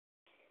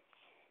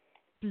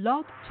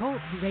Blog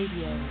Talk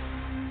Radio.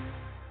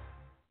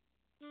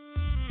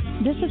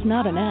 This is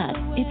not an ad,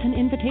 it's an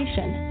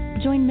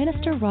invitation. Join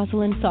Minister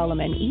Rosalind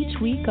Solomon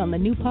each week on the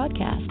new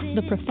podcast,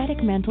 The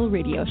Prophetic Mantle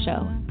Radio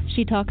Show.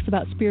 She talks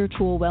about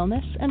spiritual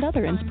wellness and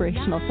other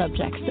inspirational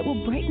subjects that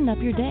will brighten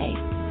up your day.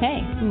 Hey,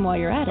 and while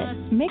you're at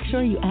it, make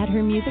sure you add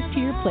her music to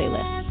your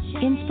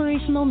playlist.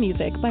 Inspirational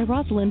music by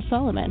Rosalind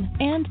Solomon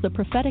and The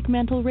Prophetic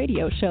Mantle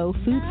Radio Show,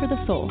 Food for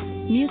the Soul.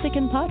 Music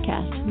and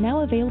podcast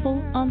now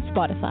available on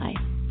Spotify.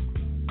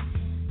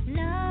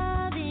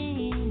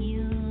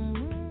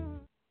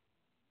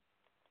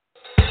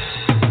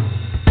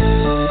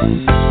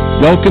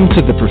 Welcome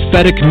to the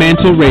Prophetic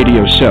Mantle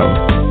Radio Show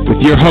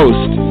with your host,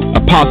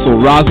 Apostle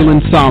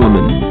Rosalind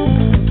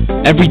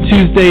Solomon. Every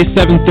Tuesday,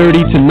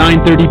 7:30 to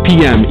 9:30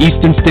 p.m.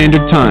 Eastern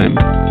Standard Time.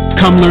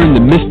 Come learn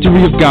the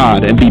mystery of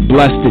God and be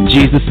blessed in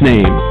Jesus'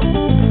 name.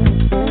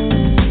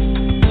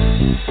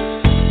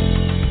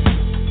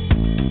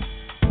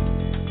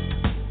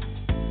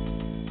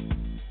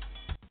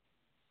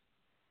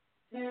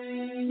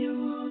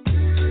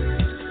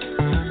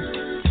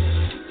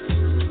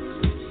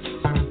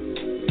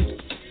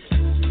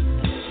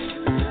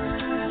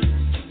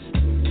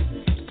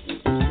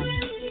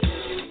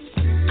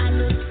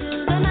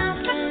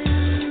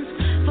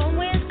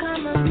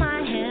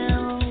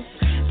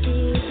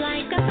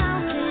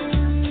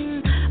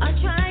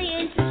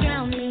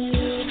 Drown me.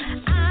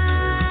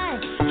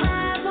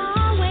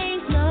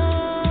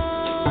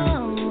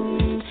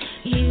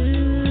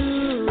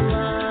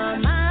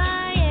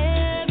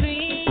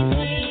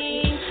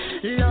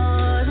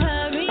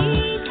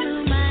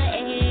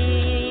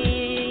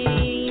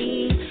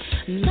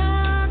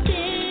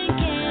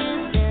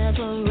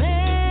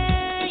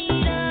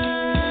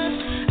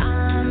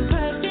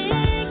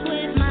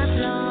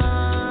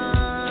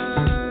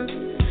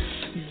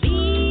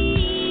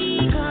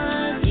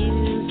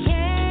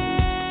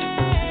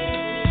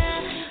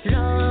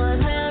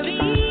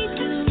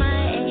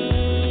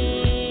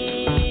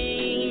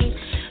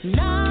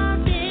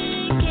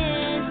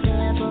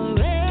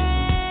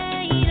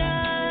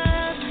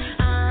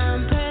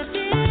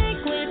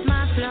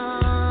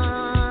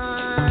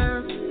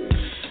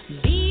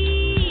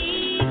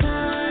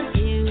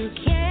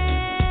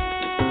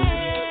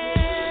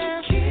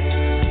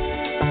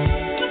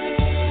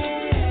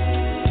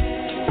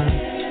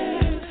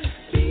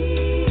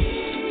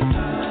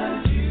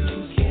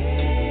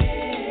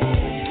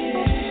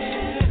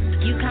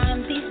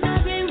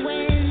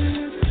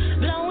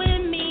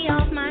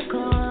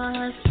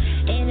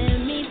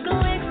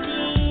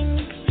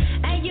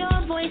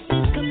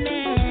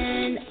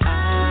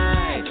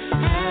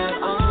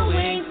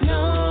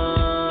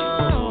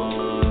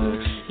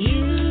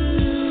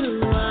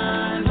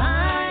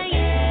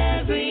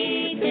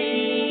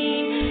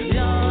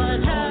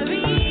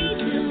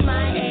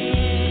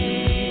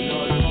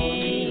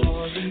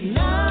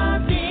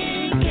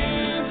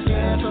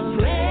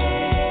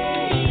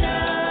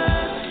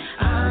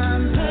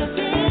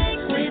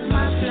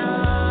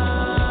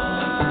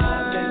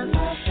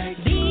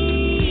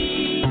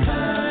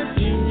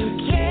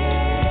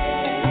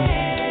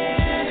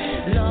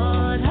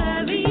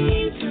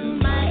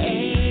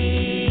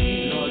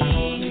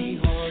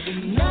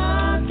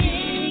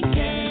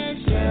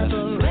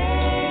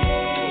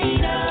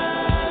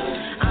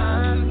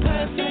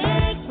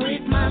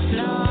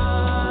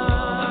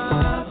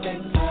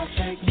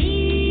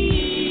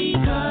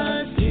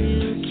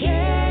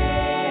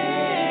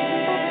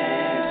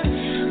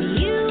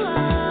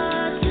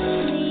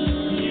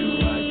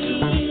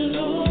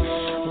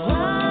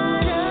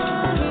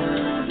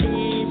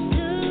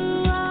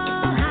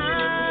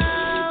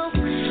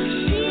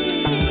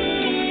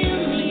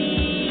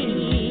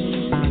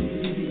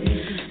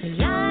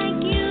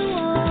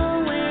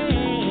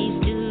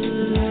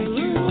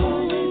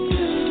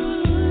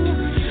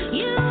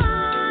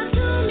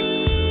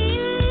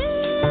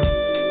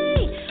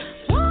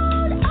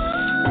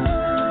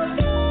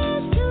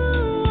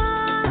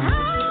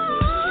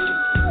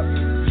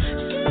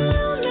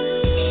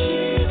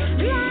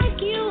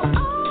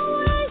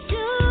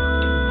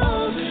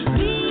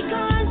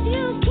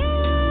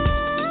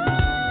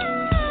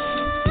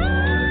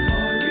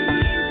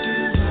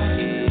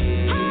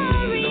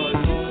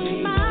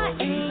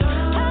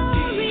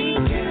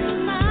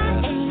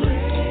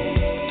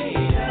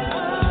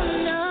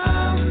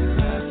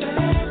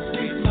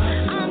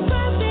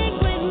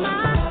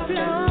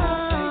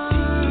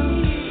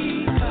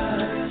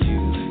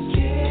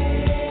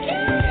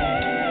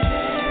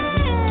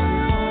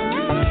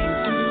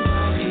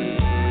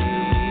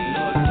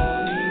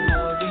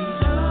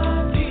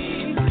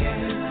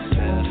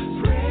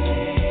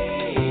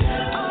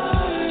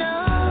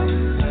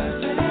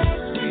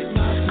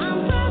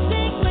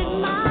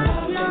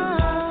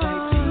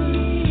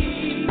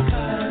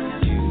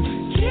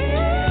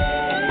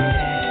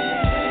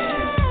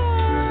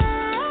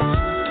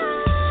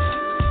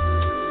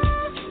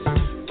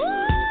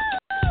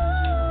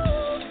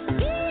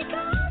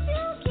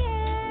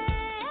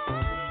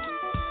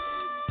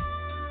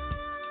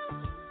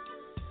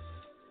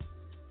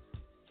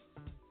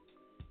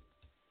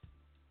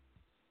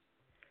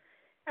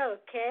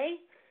 Okay.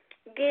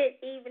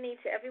 Good evening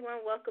to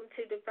everyone. Welcome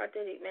to the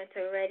Prophetic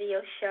Mental Radio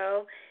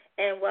Show,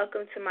 and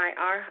welcome to my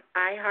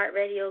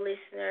iHeartRadio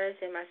listeners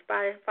and my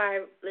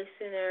Spotify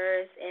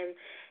listeners and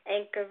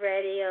Anchor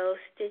Radio,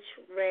 Stitch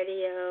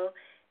Radio,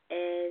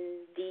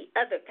 and the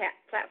other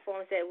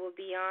platforms that will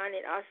be on,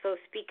 and also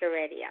Speaker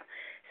Radio.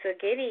 So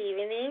good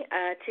evening.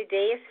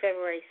 Today is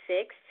February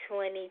 6,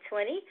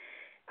 2020.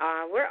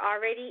 We're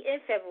already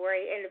in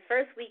February, and the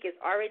first week is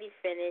already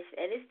finished,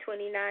 and it's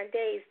 29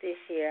 days this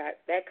year.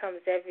 That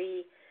comes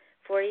every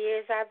 4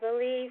 years, I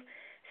believe.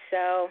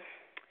 So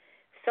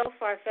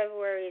far,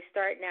 February is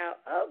starting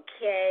out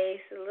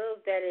okay. It's a little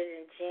better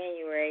than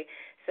January.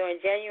 So in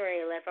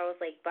January 11th, I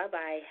was like,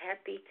 bye-bye,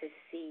 happy to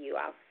see you.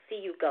 I'll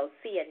see you go.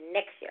 See you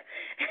next year.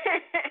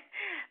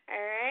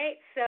 All right.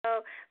 So,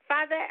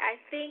 Father, I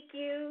thank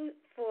you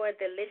for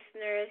the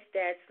listeners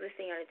that's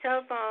listening on the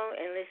telephone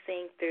and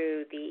listening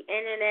through the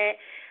Internet.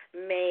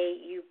 May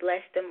you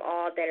bless them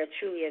all that are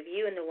truly of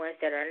you, and the ones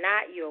that are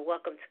not, you are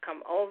welcome to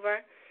come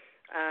over.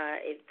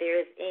 If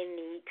there's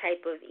any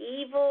type of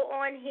evil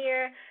on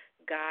here,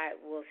 God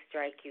will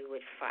strike you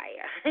with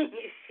fire in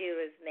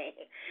Yeshua's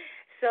name.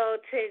 So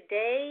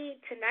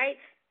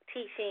tonight's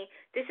teaching,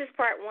 this is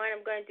part 1.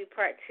 I'm going to do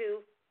part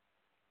 2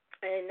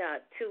 in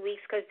 2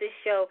 weeks, because this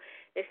show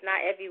is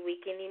not every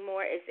week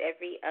anymore. It's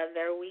every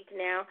other week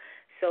now.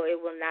 So it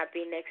will not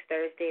be next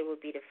Thursday. It will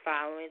be the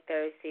following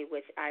Thursday,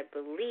 which I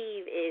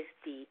believe is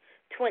the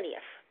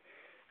 20th.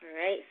 All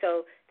right,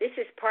 so this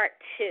is part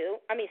 2.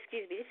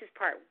 This is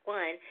part 1,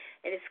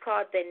 and it's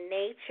called The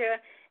Nature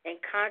and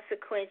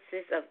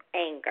Consequences of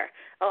Anger.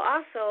 Oh,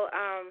 also,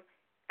 I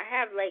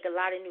have like a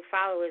lot of new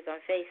followers on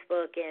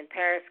Facebook and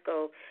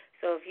Periscope.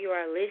 So if you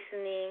are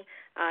listening,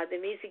 the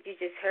music you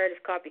just heard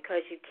is called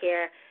Because You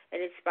Care,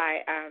 and it's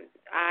by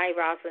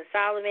Rosalind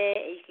Solomon,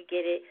 and you can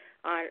get it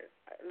on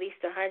at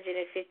least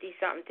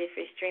 150-something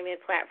different streaming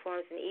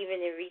platforms and even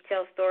in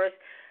retail stores.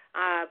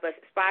 But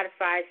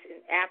Spotify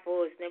and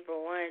Apple is number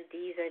 1,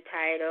 Deezer,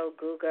 Tidal,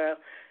 Google,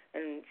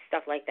 and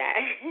stuff like that.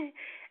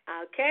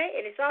 Okay,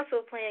 and it's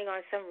also playing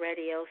on some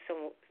radio,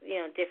 some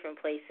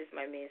different places,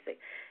 my music.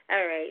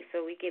 All right,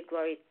 so we give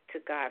glory to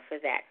God for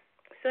that.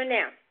 So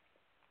now,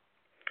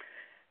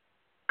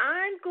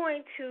 I'm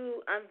going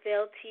to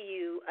unveil to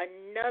you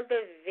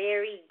another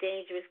very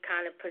dangerous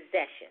kind of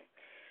possession.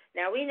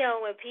 Now, we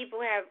know when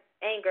people have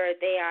anger,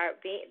 they are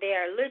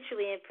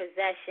literally in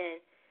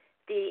possession.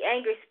 The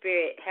anger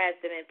spirit has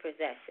them in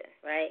possession,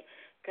 right?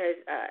 Because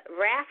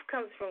wrath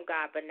comes from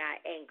God, but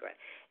not anger.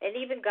 And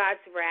even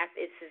God's wrath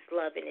is his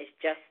love and his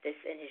justice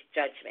and his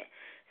judgment.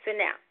 So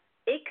now,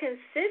 it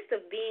consists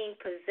of being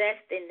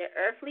possessed in the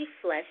earthly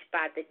flesh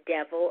by the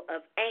devil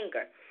of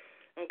anger,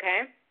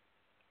 okay?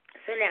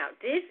 So now,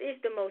 this is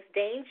the most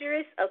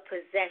dangerous of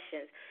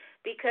possessions,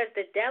 because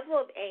the devil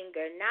of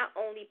anger not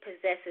only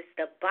possesses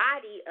the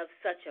body of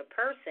such a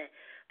person,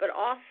 but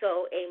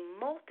also a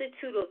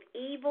multitude of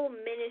evil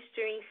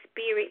ministering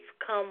spirits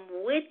come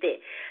with it.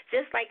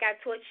 Just like I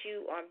taught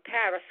you on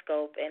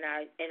Periscope, and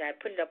I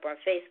put it up on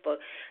Facebook,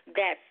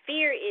 that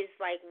fear is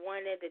like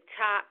one of the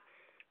top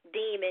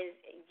demons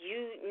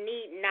you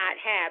need not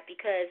have,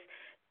 because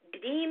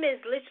demons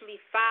literally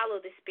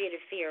follow the spirit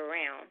of fear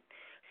around.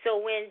 So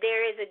when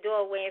there is a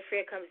doorway and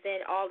fear comes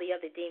in, all the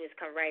other demons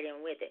come right in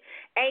with it.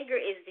 Anger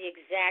is the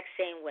exact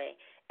same way.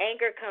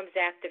 Anger comes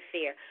after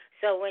fear.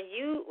 So when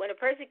a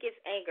person gets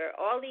anger,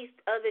 all these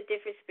other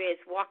different spirits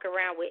walk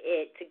around with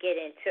it to get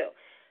into.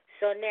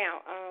 So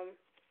now,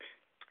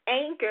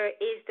 anger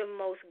is the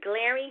most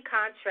glaring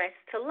contrast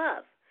to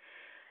love.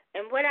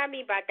 And what I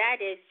mean by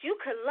that is, you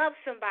could love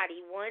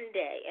somebody one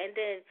day, and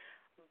then,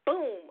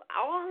 boom,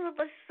 all of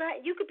a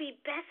sudden, you could be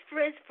best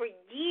friends for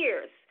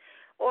years.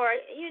 Or,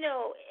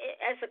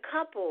 as a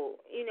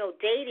couple,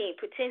 dating,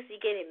 potentially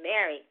getting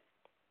married,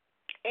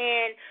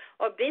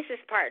 or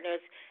business partners,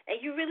 and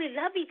you really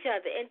love each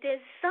other, and then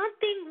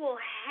something will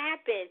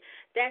happen.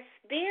 That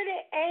spirit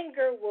of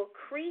anger will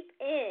creep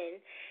in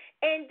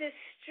and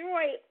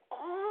destroy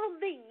all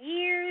the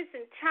years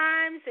and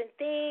times and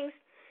things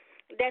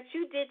that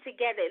you did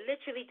together.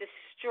 Literally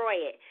destroy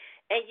it,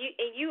 and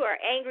you are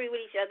angry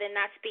with each other and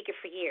not speaking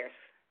for years.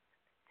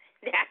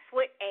 That's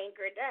what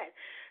anger does.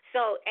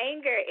 So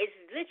anger is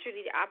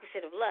literally the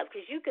opposite of love,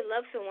 because you can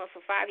love someone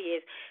for 5 years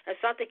and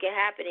something can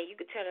happen and you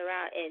can turn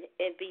around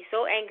and be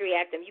so angry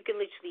at them. You can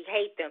literally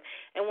hate them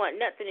and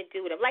want nothing to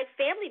do with them. Like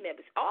family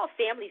members. All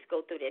families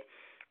go through this.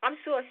 I'm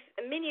sure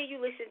many of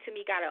you listen to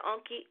me got an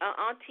auntie,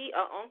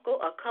 an uncle,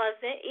 a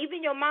cousin,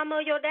 even your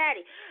mama or your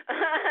daddy.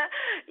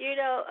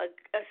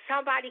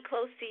 Somebody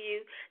close to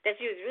you that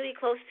you was really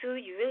close to,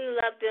 you really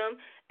loved them.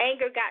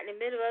 Anger got in the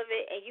middle of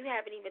it, and you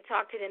haven't even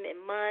talked to them in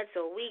months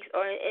or weeks,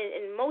 or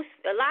in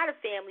a lot of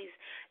families,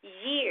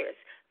 years,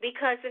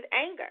 because of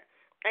anger.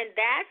 And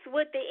that's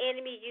what the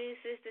enemy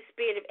uses the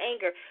spirit of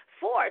anger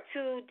for,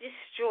 to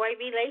destroy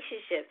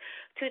relationships,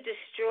 to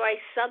destroy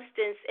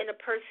substance in a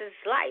person's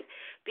life.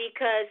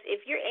 Because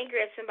if you're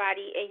angry at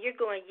somebody and you're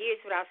going years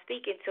without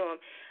speaking to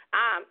them,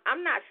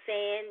 I'm not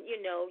saying,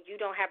 you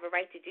don't have a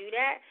right to do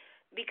that.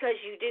 because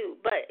you do,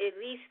 but at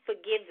least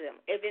forgive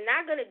them. If you're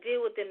not going to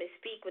deal with them and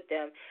speak with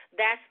them,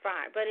 that's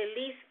fine, but at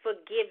least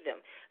forgive them.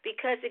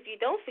 Because if you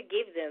don't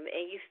forgive them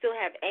and you still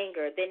have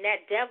anger, then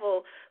that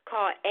devil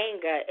called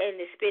anger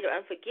and the spirit of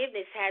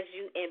unforgiveness has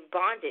you in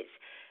bondage.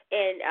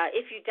 And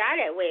if you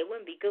die that way, it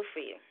wouldn't be good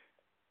for you.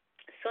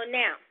 So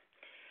now,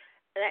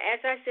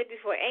 as I said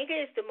before, anger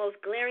is the most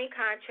glaring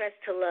contrast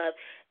to love,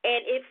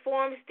 and it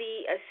forms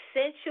the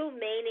essential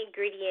main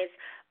ingredients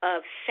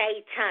of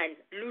Satan,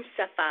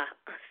 Lucifer,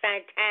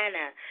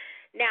 Santana.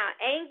 Now,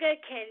 anger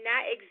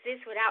cannot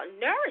exist without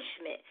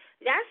nourishment.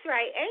 That's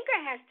right. Anger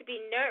has to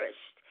be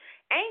nourished.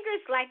 Anger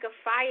is like a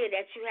fire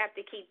that you have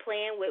to keep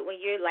playing with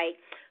when you're like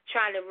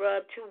trying to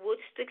rub two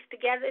wood sticks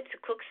together to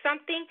cook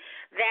something.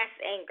 That's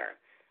anger.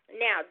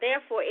 Now,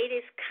 therefore, it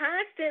is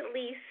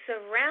constantly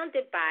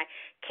surrounded by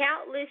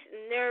countless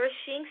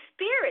nourishing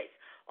spirits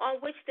on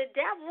which the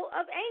devil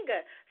of anger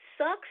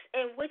sucks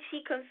and which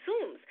he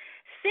consumes.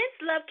 Since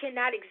love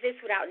cannot exist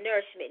without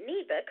nourishment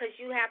neither, because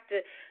you have to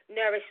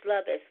nourish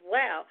love as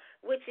well,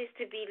 which is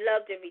to be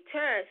loved in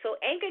return. So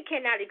anger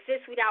cannot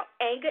exist without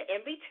anger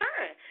in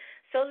return.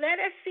 So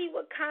let us see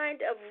what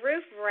kind of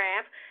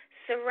riffraff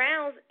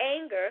surrounds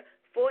anger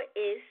for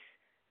its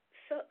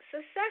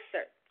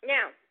successor.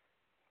 Now,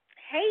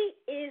 hate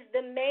is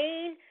the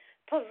main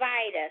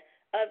provider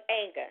of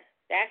anger.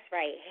 That's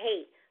right,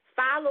 hate.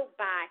 Followed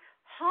by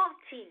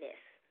haughtiness.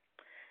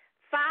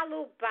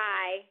 Followed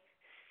by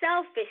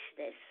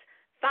selfishness.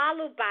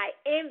 Followed by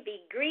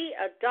envy, greed,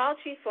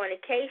 adultery,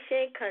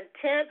 fornication,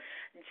 contempt,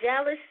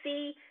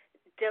 jealousy,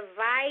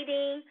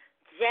 dividing,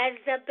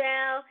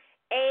 Jezebel,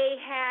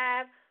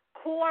 Ahab,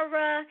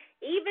 Korah,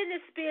 even the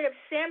spirit of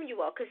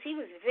Samuel, because he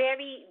was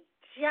very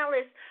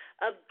jealous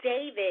of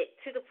David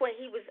to the point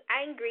he was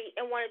angry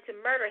and wanted to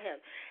murder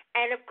him.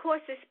 And, of course,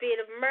 the spirit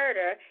of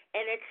murder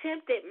and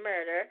attempted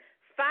murder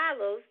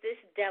follows this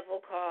devil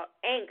called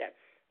anger.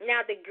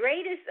 Now, the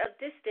greatest of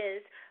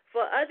distance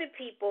for other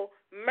people,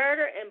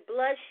 murder and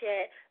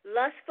bloodshed,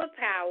 lust for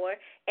power,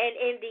 and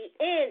in the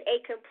end,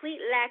 a complete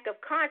lack of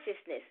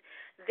consciousness.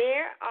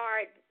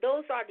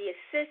 Those are the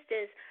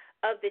assistants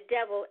of the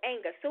devil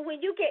anger. So when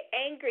you get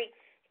angry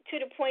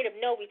to the point of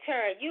no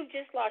return, you've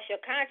just lost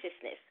your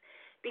consciousness.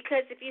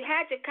 Because if you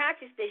had your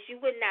consciousness, you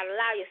would not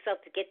allow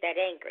yourself to get that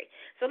angry.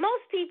 So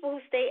most people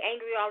who stay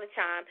angry all the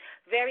time,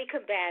 very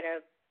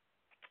combative,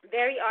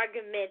 very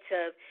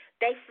argumentative,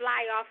 they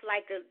fly off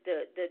like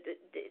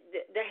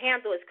the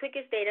handle as quick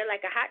as they're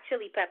like a hot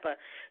chili pepper.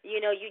 You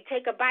know, you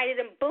take a bite of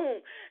them,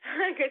 boom,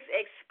 just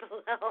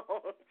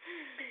explode.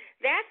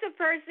 That's a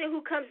person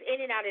who comes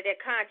in and out of their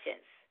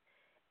conscience.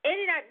 In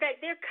and out, like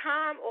they're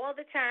calm all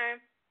the time.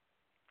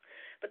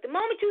 But the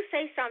moment you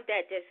say something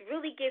that just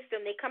really gets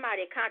them, they come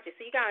out of their conscience.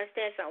 So you got to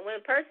understand something.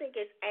 When a person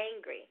gets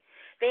angry,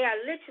 they are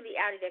literally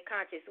out of their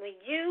conscience. When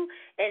you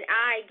and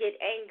I get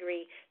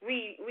angry,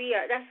 we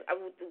are. That's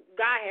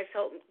God has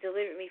helped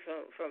deliver me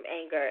from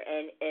anger,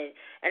 and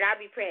I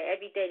be praying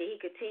every day that He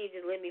continue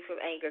to deliver me from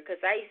anger, because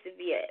I used to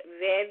be a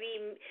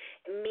very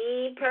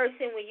mean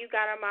person when you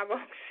got on my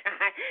wrong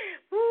side.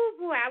 Ooh,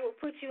 boy, I will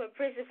put you in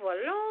prison for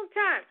a long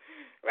time,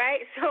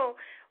 right? So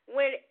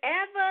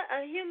whenever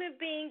a human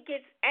being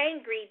gets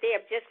angry, they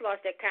have just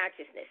lost their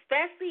consciousness,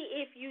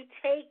 especially if you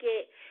take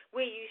it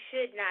where you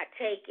should not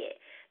take it.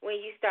 When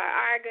you start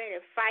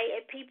arguing and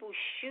fighting, people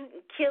shoot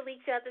and kill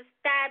each other,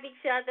 stab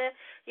each other.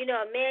 You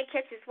know, a man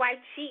catches his wife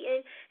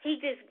cheating,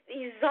 he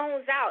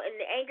zones out, and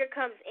the anger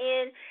comes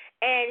in,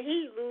 and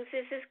he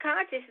loses his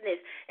consciousness.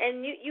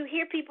 And you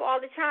hear people all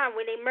the time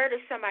when they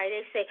murder somebody,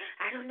 they say,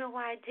 I don't know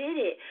why I did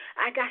it.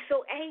 I got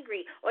so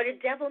angry, or the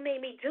devil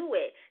made me do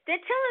it. They're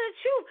telling the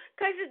truth,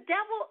 because the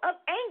devil of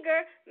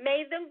anger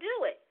made them do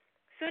it.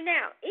 So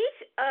now, each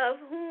of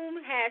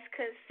whom has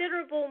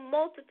considerable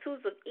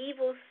multitudes of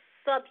evil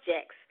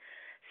subjects,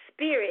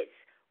 spirits,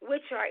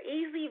 which are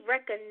easily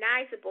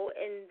recognizable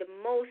in the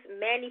most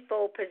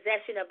manifold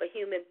possession of a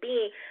human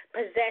being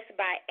possessed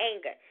by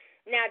anger.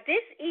 Now,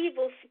 this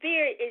evil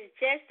spirit is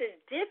just as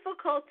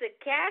difficult to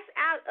cast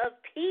out of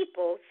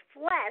people's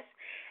flesh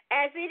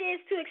as it is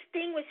to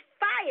extinguish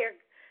fire.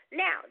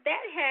 Now,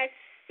 that has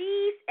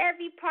seized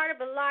every part of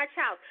a large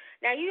house.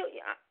 Now,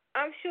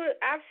 I'm sure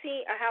I've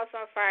seen a house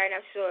on fire, and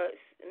I'm sure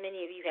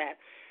many of you have.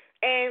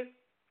 And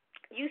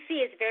you see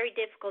it's very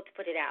difficult to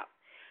put it out.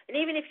 And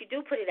even if you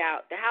do put it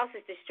out, the house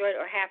is destroyed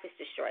or half is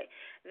destroyed.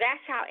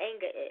 That's how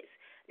anger is.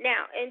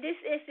 Now, in this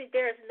instance,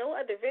 there is no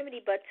other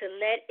remedy but to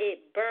let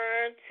it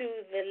burn to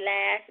the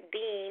last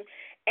beam,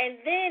 and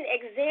then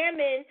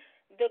examine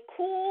the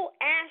cool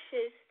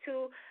ashes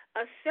to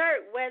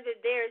assert whether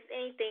there is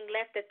anything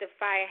left that the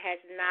fire has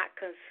not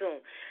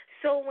consumed.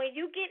 So when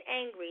you get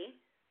angry,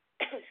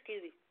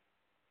 excuse me,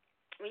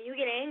 when you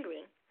get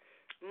angry,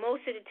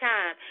 most of the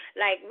time,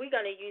 like we're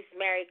going to use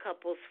married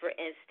couples, for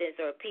instance,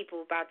 or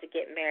people about to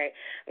get married.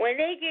 When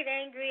they get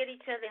angry at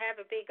each other, have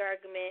a big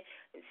argument,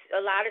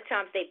 a lot of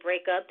times they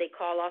break up, they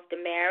call off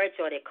the marriage,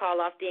 or they call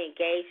off the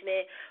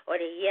engagement, or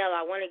they yell,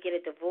 I want to get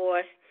a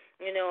divorce.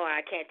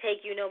 I can't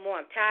take you no more.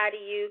 I'm tired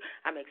of you.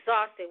 I'm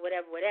exhausted,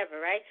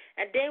 whatever, right?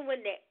 And then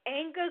when the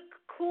anger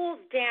cools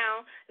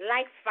down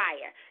like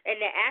fire, and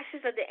the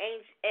ashes of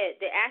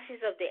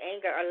the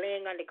anger are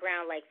laying on the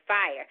ground like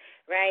fire,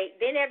 right?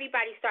 Then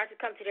everybody starts to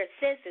come to their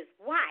senses.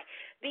 Why?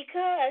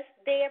 Because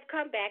they have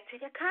come back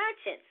to their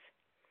conscience.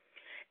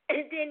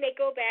 And then they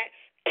go back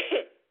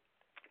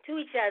to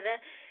each other,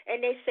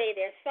 and they say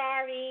they're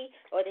sorry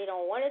or they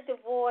don't want a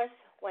divorce.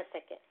 1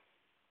 second.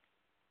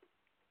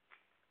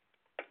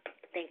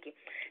 Thank you.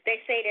 They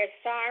say they're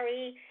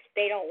sorry.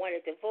 They don't want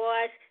a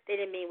divorce. They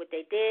didn't mean what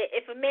they did.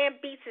 If a man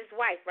beats his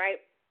wife,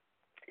 right,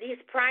 his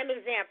prime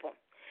example,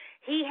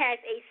 he has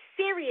a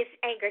serious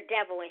anger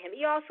devil in him.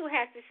 He also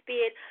has the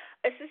spirit.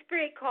 It's a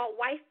spirit called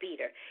wife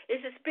beater.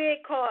 It's a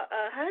spirit called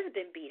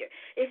husband beater.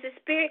 It's a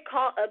spirit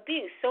called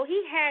abuse. So he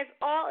has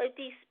all of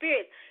these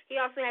spirits. He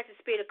also has the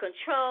spirit of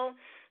control.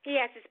 He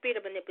has the spirit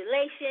of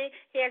manipulation.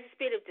 He has the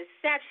spirit of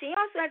deception. He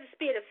also has the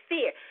spirit of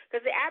fear.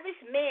 Because the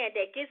average man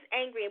that gets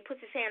angry and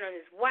puts his hand on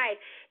his wife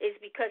is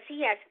because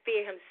he has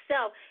fear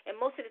himself. And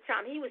most of the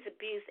time he was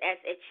abused as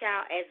a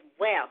child as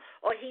well.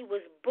 Or he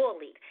was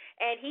bullied.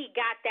 And he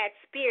got that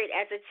spirit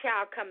as a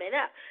child coming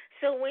up.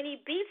 So when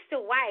he beats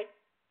the wife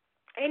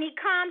and he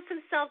calms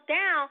himself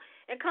down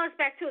and comes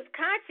back to his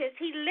conscience,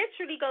 he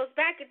literally goes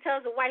back and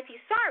tells the wife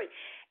he's sorry.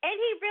 And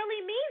he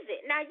really means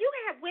it. Now, you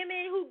have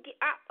women who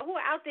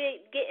are out there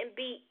getting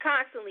beat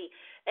constantly,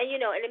 and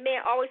and the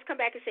man always come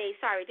back and say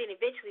he's sorry. Then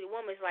eventually the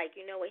woman's like,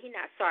 you know what, he's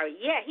not sorry.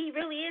 Yeah, he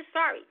really is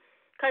sorry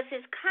because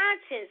his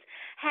conscience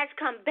has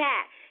come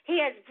back. He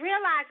has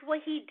realized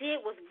what he did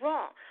was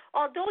wrong.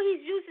 Although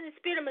he's using the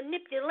spirit of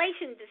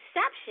manipulation,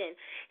 deception,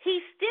 he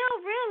still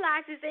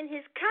realizes in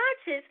his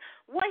conscience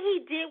what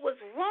he did was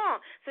wrong.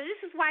 So this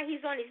is why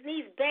he's on his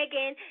knees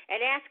begging and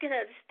asking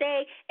her to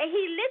stay. And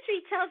he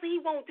literally tells her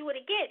he won't do it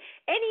again.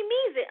 And he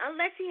means it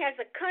unless he has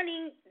a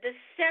cunning,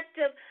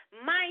 deceptive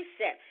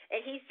mindset.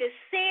 And he's just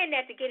saying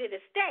that to get her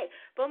to stay.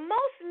 But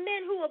most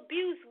men who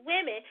abuse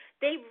women,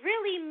 they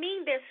really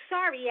mean they're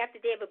sorry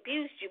after they've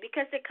abused you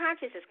because their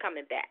conscience is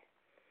coming back.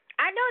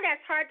 I know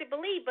that's hard to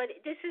believe, but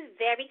this is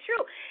very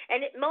true.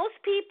 And most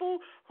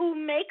people who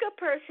make a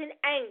person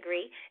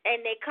angry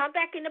and they come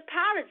back and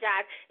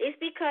apologize is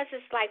because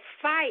it's like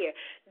fire.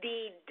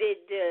 The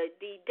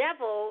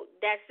devil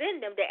that's in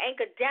them, the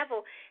anger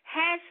devil,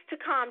 has to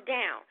calm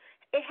down.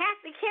 It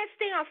can't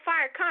stay on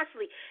fire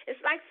constantly.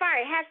 It's like fire.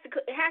 It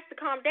has to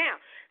calm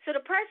down. So the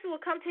person will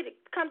come to the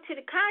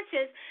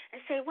conscience and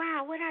say,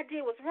 "Wow, what I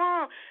did was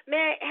wrong,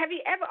 man." Have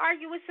you ever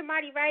argued with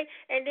somebody, right?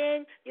 And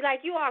then you're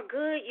like, "You are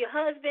good." Your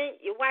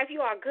husband, your wife,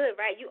 you are good,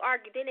 right? You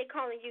argue. Then they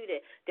calling you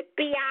the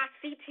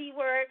BICT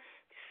word,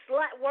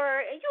 slut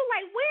word, and you're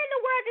like, "Where in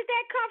the world did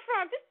that come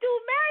from? This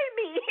dude married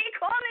me. He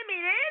calling me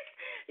this."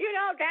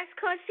 That's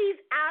because he's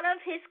out of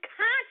his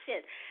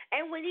conscience.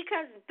 And when he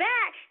comes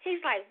back,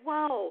 he's like,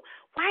 "Whoa,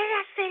 why did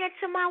I say that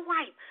to my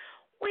wife?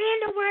 Where in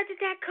the world did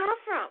that come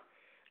from?"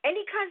 And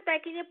he comes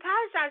back and he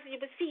apologizes to you,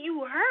 but see,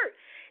 you hurt.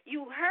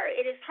 You hurt.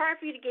 It is hard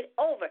for you to get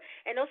over.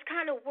 And those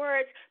kind of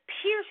words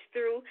pierce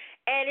through,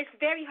 and it's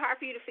very hard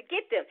for you to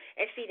forget them.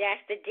 And see,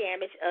 that's the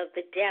damage of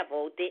the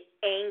devil, the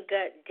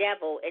anger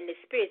devil, and the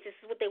spirits. This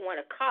is what they want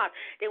to cause.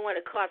 They want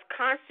to cause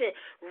constant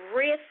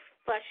rift,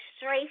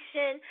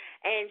 frustration,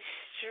 and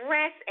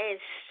stress and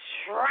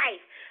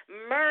strife,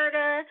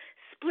 murder,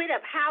 split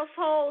up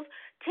households,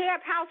 tear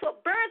up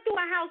households, burn through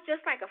a house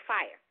just like a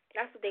fire.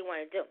 That's what they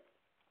want to do.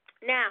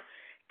 Now,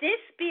 this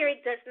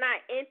spirit does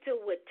not enter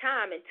with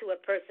time into a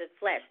person's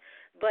flesh,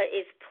 but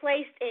is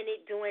placed in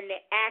it during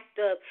the act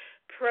of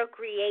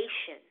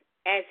procreation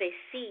as a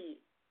seed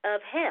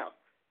of hell.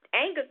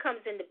 Anger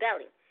comes in the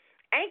belly.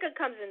 Anger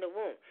comes in the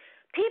womb.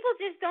 People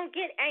just don't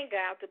get anger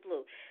out the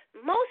blue.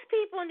 Most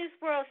people in this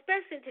world,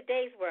 especially in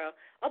today's world,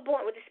 are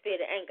born with the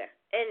spirit of anger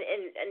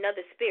and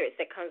other spirits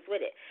that comes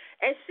with it.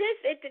 And since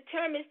it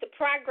determines the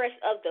progress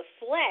of the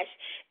flesh,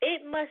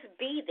 it must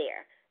be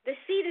there. The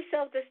seed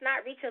itself does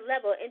not reach a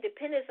level of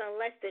independence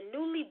unless the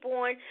newly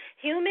born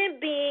human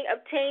being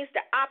obtains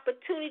the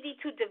opportunity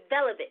to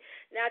develop it.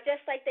 Now,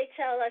 just like they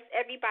tell us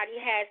everybody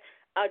has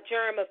a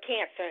germ of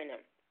cancer in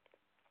them,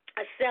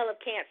 a cell of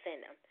cancer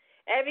in them.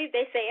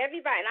 They say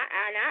everybody,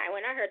 and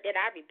when I heard that,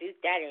 I rebuked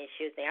that in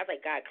Yeshua's name. I was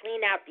like, "God,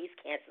 clean out these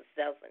cancer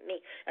cells in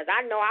me, because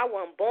I know I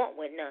wasn't born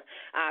with none.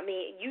 I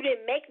mean, you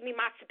didn't make me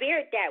my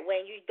spirit that way,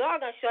 and you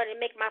doggone sure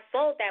didn't make my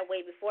soul that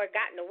way before it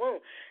got in the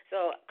womb.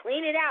 So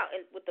clean it out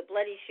with the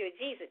blood of Yeshua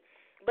Jesus."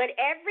 But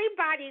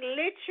everybody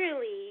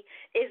literally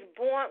is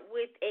born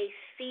with a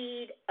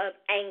seed of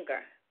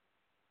anger,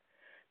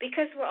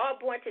 because we're all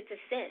born to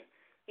sin.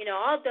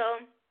 Although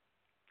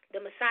the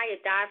Messiah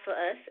died for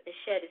us and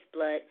shed his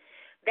blood,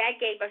 that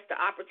gave us the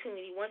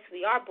opportunity, once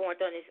we are born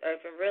on this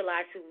earth and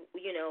realize who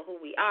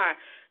we are,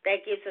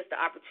 that gives us the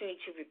opportunity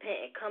to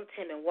repent and come to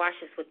him and wash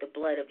us with the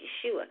blood of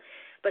Yeshua.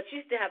 but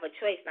you still have a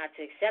choice not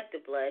to accept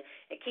the blood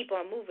and keep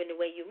on moving the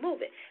way you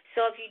move it.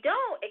 So if you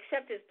don't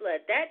accept his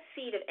blood, that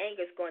seed of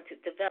anger is going to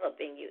develop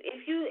in you.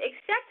 If you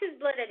accept his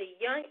blood at a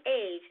young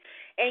age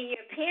and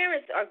your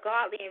parents are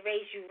godly and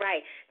raised you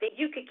right, then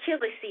you could kill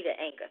a seed of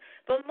anger.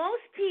 But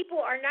most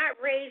people are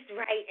not raised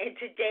right in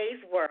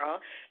today's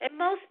world, and a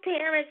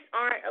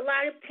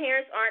lot of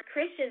parents aren't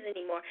Christians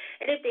anymore.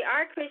 And if they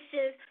are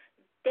Christians,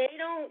 they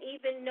don't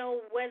even know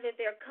whether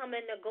they're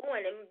coming or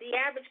going. And the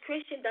average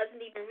Christian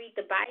doesn't even read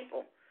the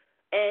Bible.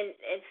 And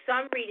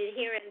some read it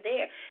here and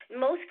there.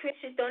 Most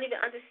Christians don't even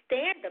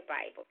understand the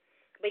Bible.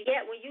 But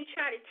yet when you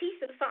try to teach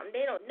them something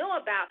they don't know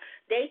about,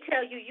 they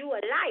tell you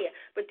a liar.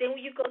 But then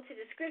when you go to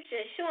the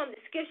scripture and show them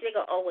the scripture, they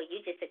go, oh, well,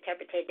 you just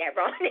interpreted that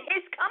wrong.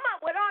 It's come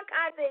up with all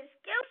kinds of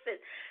excuses.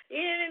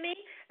 You know what I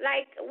mean?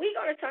 Like, we're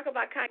going to talk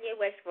about Kanye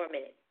West for a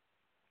minute.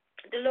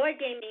 The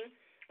Lord gave me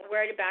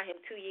word about him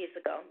 2 years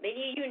ago.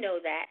 Many of you know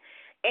that.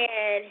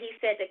 And he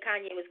said that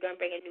Kanye was going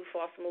to bring a new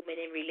false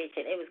movement in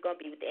religion. It was going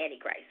to be with the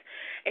Antichrist.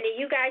 And then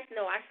you guys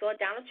know I saw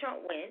Donald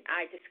Trump win.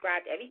 I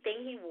described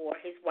everything he wore,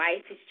 his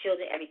wife, his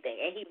children, everything.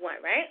 And he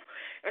won, right?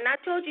 And I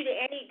told you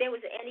that there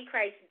was an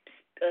Antichrist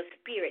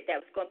spirit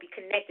that was going to be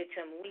connected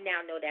to him. We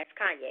now know that's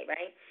Kanye,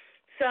 right?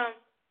 So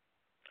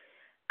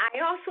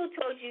I also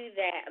told you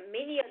that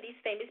many of these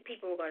famous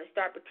people were going to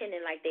start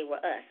pretending like they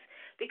were us.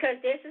 Because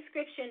there's a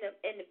scripture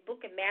in the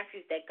book of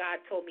Matthew that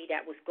God told me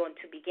that was going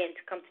to begin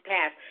to come to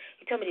pass.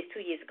 He told me this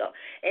 2 years ago.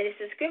 And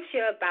it's a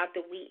scripture about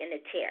the wheat and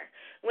the tare.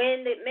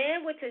 When the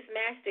man with his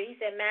master, he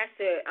said,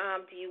 Master,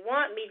 do you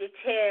want me to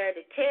tear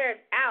the tares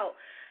out,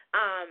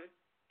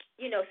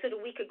 so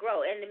that we could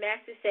grow? And the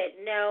master said,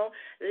 no,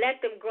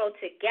 let them grow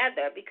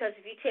together, because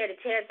if you tear the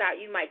tares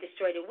out, you might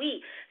destroy the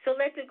wheat. So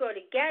let them grow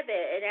together,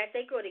 and as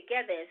they grow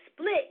together and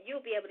split,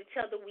 you'll be able to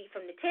tell the wheat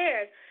from the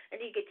tares, and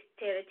you get to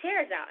tear the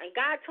tares out. And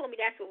God told me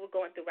that's what we're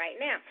going through right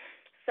now.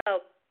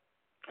 So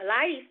a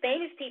lot of these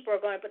famous people are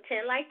going to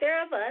pretend like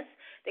they're of us.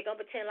 They're going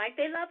to pretend like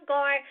they love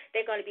God.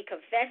 They're going to be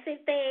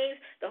confessing things,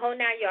 the whole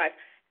 9 yards.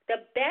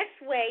 The best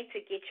way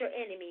to get your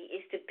enemy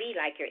is to be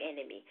like your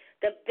enemy.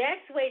 The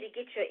best way to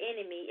get your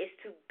enemy is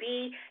to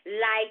be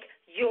like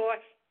your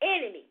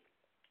enemy.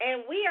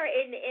 And we are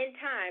in the end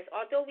times,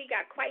 although we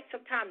got quite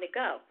some time to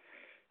go.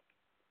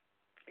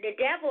 The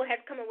devil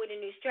has come up with a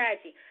new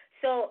strategy.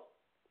 So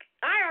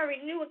I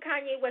already knew what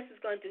Kanye West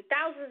was going to do.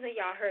 Thousands of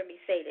y'all heard me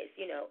say this.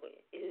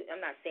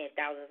 I'm not saying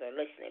thousands are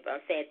listening,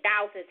 but I'm saying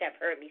thousands have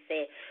heard me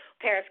say it.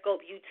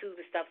 Periscope, YouTube,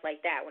 and stuff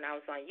like that when I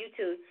was on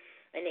YouTube,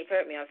 and they've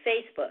heard me on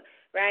Facebook,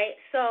 right?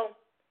 So,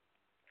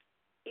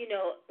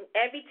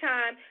 every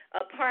time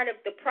a part of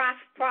the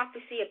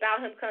prophecy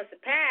about him comes to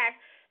pass,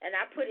 and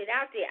I put it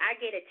out there, I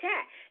get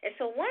attacked. And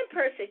so one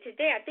person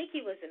today, I think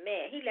he was a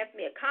man, he left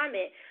me a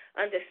comment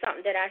under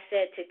something that I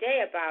said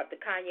today about the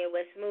Kanye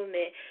West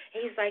movement.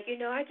 He's like,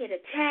 I get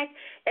attacked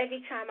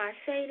every time I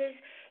say this.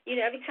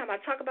 Every time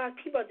I talk about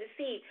people are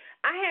deceived.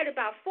 I had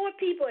about 4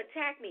 people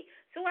attack me.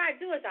 So what I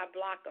do is I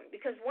block them,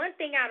 because one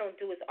thing I don't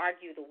do is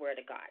argue the word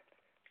of God.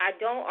 I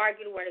don't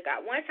argue the word of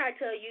God. Once I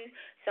tell you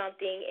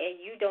something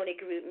and you don't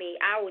agree with me,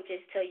 I will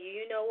just tell you,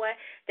 you know what,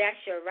 that's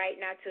your right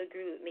not to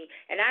agree with me.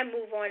 And I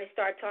move on and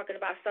start talking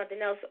about something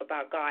else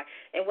about God.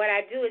 And what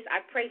I do is I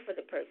pray for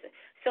the person.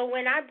 So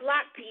when I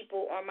block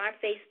people on my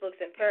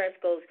Facebooks and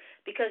Periscopes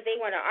because they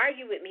want to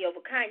argue with me over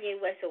Kanye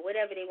West or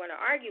whatever they want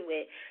to argue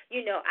with,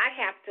 I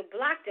have to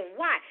block them.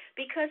 Why?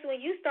 Because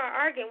when you start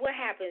arguing, what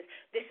happens?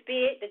 The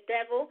spirit, the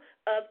devil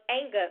of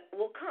anger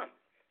will come.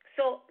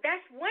 So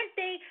that's one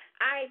thing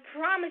I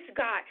promised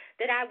God,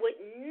 that I would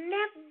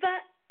never,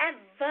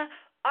 ever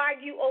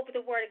argue over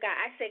the word of God.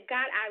 I said,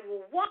 God, I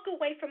will walk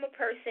away from a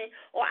person,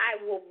 or I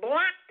will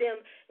block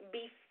them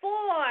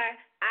before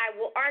I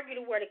will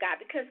argue the word of God.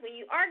 Because when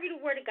you argue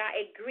the word of God,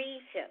 it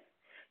grieves him.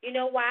 You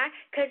know why?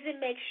 Because it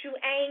makes you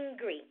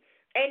angry.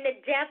 And the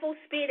devil's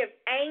spirit of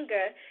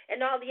anger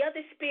and all the other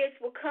spirits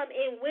will come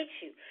in with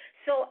you.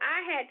 So I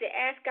had to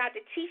ask God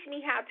to teach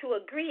me how to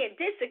agree and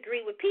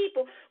disagree with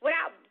people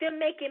without them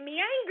making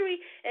me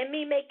angry and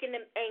me making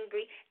them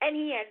angry, and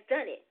he has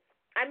done it.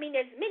 I mean,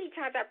 there's many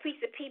times I preach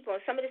to people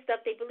and some of the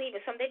stuff they believe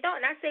and some they don't,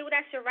 and I say, well,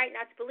 that's your right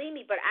not to believe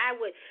me, but I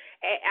would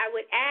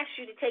ask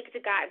you to take it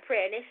to God in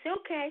prayer, and they say,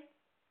 okay.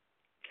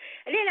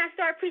 And then I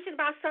start preaching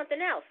about something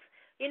else,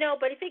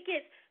 but if it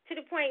gets to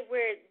the point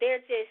where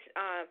they're just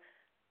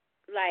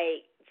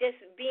just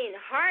being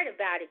hard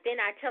about it, then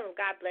I tell them,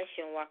 God bless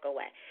you, and walk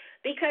away.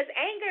 Because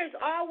anger is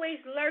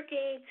always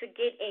lurking to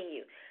get in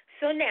you.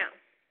 So now,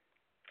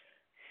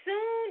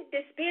 soon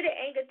the spirit of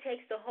anger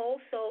takes the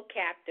whole soul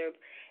captive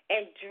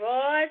and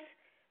draws,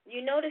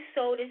 the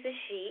soul is a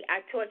she. I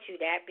taught you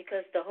that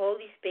because the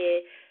Holy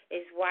Spirit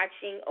is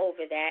watching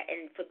over that.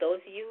 And for those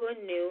of you who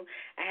are new,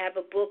 I have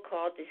a book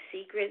called The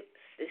Secret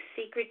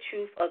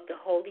Truth of the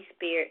Holy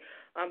Spirit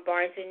on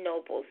Barnes &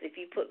 Nobles. If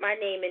you put my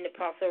name in,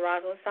 Apostle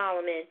Rosalind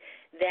Solomon,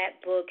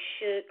 that book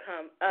should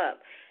come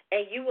up.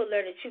 and you will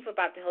learn the truth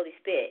about the Holy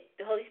Spirit.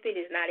 The Holy Spirit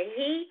is not a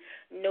he,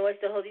 nor is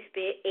the Holy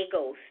Spirit a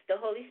ghost.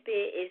 The Holy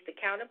Spirit is the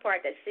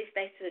counterpart that sits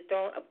next to the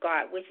throne of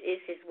God, which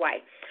is his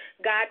wife.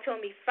 God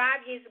told me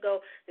 5 years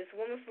ago, this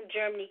woman from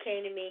Germany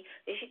came to me,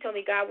 and she told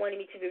me God wanted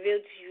me to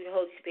reveal to you who the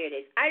Holy Spirit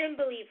is. I didn't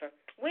believe her.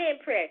 We're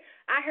in prayer.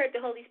 I heard the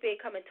Holy Spirit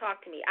come and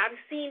talk to me. I've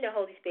seen the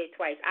Holy Spirit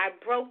twice. I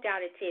broke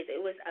down in tears. It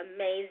was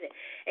amazing.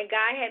 And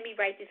God had me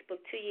write this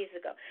book 2 years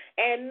ago.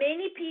 And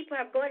many people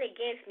have gone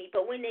against me,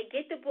 but when they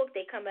get the book,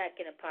 they come back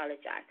and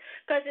apologize.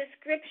 Because it's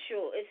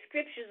scriptural. It's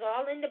scriptures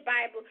all in the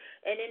Bible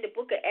and in the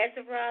book of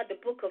Ezra, the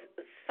book of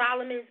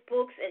Solomon's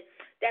books, and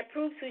that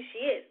proves who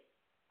she is.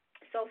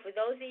 So for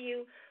those of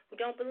you who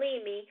don't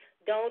believe me,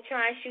 don't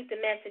try and shoot the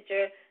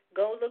messenger.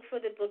 Go look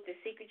for the book, The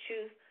Secret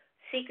Truth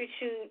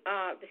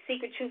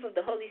of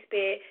the Holy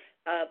Spirit.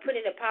 Put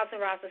in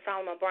Apostle Ross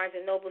Solomon Barnes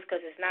and Nobles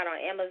because it's not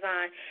on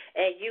Amazon,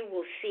 and you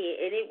will see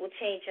it, and it will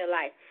change your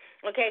life.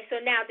 Okay, so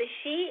now the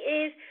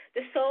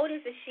soul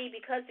is a she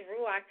because the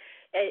Ruach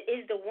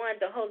is the one,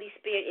 the Holy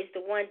Spirit is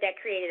the one that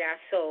created our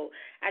soul.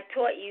 I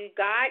taught you,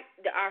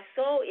 our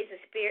soul is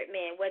a spirit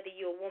man, whether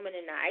you're a woman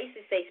or not. I used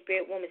to say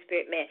spirit woman,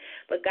 spirit man,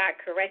 but God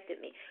corrected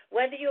me.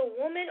 Whether you're a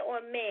woman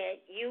or a man,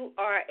 you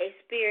are a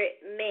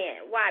spirit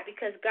man. Why?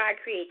 Because God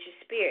created your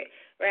spirit,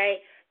 right?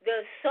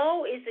 The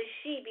soul is a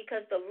she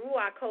because the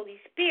Ruach,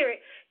 Holy Spirit,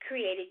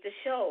 created the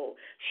soul.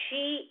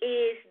 She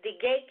is the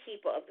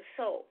gatekeeper of the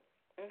soul,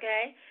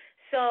 okay?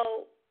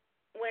 So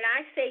when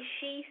I say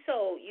she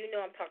soul, you know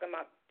I'm talking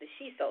about the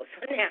she soul.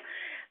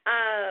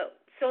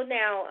 So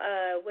now,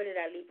 where did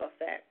I leave off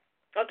at?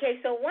 Okay,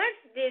 so once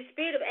the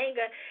spirit of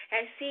anger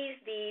has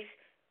seized these,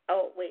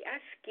 oh, wait, I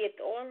skipped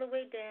all the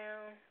way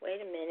down. Wait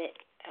a minute.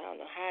 I don't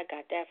know how I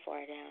got that far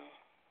down.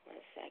 1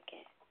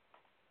 second.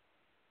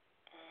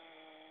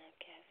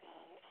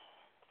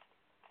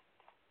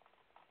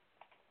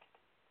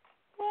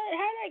 What?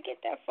 How did I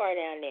get that far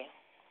down there?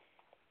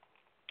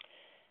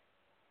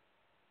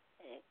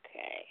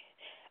 Okay.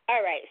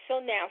 All right.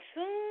 So now,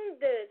 soon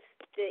the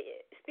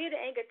spirit of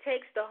anger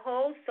takes the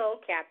whole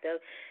soul captive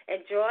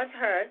and draws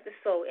her, the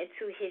soul,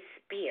 into his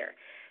spear,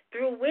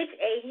 through which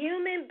a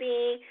human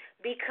being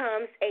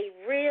becomes a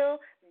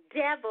real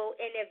devil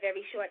in a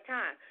very short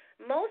time.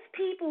 Most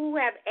people who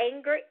have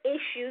anger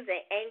issues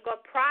and anger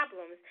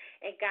problems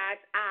in God's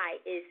eye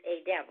is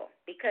a devil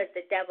because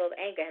the devil of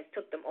anger has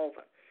took them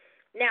over.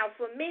 Now,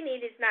 for many,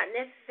 it is not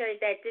necessary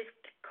that this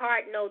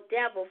cardinal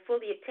devil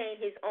fully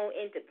obtain his own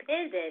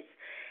independence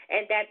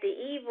and that the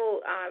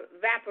evil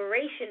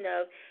evaporation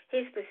of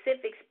his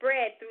specific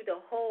spread through the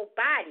whole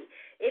body.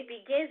 It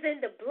begins in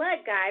the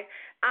blood, guys.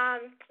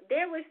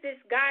 There was this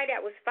guy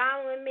that was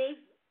following me,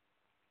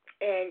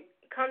 and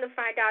come to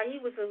find out he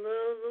was a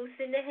little loose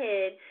in the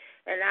head,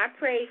 and I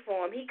prayed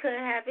for him. He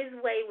couldn't have his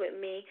way with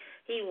me.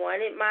 He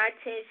wanted my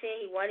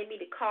attention. He wanted me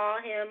to call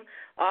him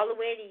all the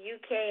way to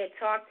UK and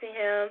talk to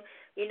him.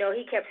 You know,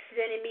 he kept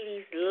sending me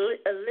these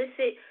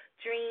illicit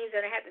dreams,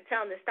 and I had to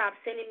tell him to stop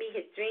sending me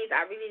his dreams.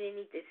 I really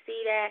didn't need to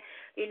see that.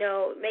 You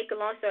know, make a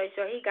long story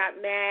short, he got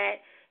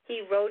mad.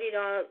 He wrote it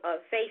on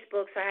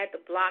Facebook, so I had to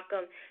block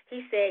him.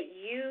 He said,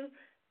 you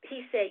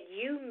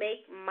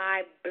make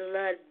my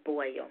blood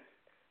boil.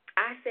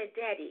 I said,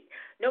 Daddy,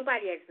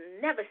 nobody has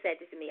never said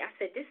this to me. I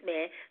said, this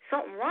man,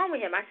 something wrong with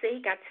him. I said,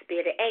 he got the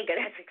spirit of anger.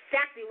 That's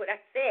exactly what I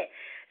said.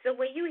 So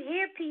when you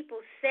hear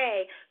people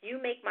say, you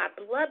make my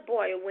blood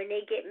boil when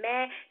they get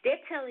mad,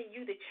 they're telling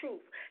you the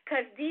truth.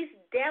 Because these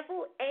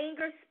devil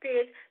anger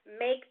spirits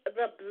make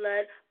the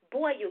blood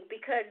boil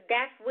because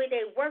that's where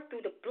they work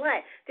through the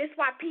blood. This is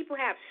why people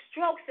have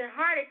strokes and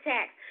heart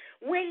attacks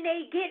when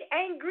they get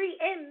angry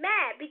and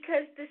mad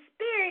because the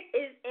spirit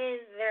is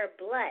in their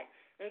blood.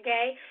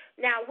 Okay?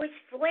 Now, which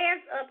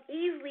flares up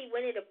easily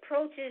when it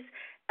approaches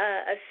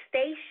a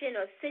station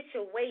or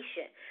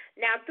situation.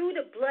 Now, through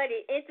the blood,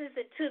 it enters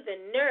into the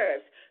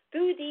nerves.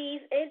 Through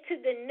these,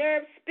 into the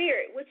nerve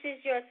spirit, which is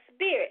your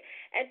spirit.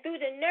 And through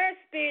the nerve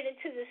spirit,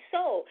 into the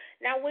soul.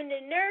 Now, when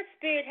the nerve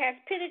spirit has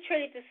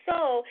penetrated the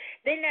soul,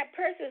 then that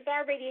person is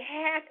already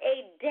half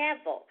a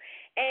devil.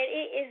 And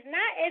it is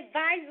not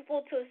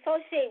advisable to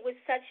associate with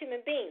such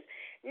human beings.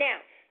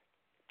 Now,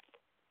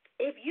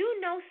 if you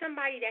know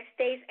somebody that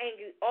stays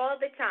angry all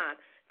the time,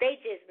 they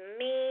just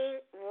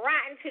mean,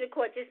 rotten to the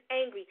core, just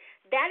angry,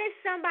 that is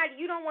somebody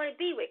you don't want to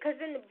be with. Because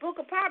in the book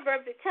of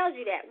Proverbs, it tells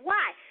you that.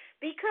 Why?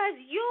 Because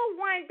you'll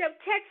wind up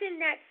catching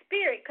that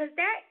spirit. Because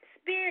that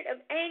spirit of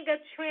anger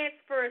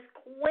transfers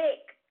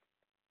quick.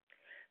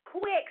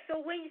 So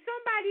when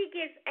somebody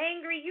gets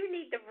angry, you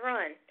need to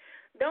run.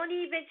 Don't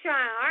even try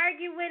and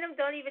argue with them.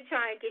 Don't even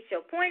try and get your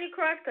point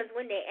across because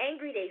when they're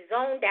angry, they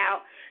zoned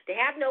out. They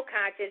have no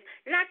conscience.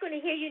 They're not going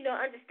to hear you nor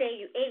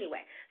understand you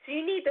anyway. So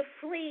you need to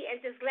flee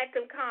and just let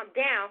them calm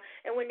down.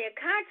 And when their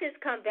conscience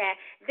come back,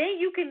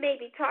 then you can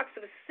maybe talk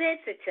some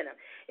sense into them.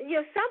 And,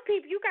 you know, some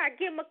people, you got to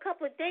give them a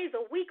couple of days,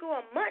 a week, or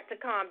a month to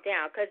calm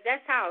down because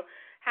that's how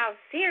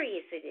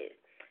serious it is.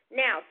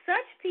 Now,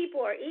 such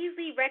people are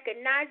easily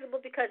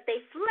recognizable because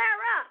they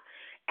flare up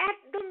at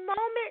the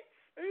moment's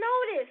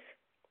notice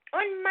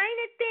on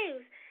minor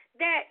things.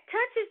 that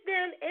touches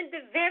them in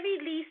the very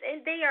least,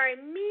 and they are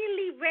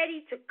immediately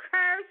ready to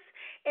curse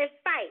and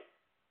fight.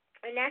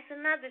 And that's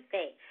another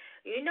thing.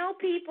 You know,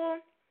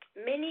 people,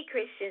 many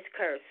Christians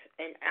curse,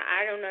 and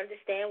I don't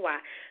understand why.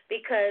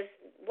 Because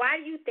why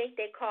do you think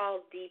they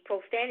call the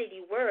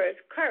profanity words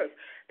curse?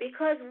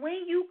 Because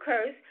when you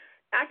curse,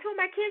 I told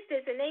my kids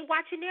this, and they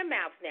watching their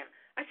mouths now.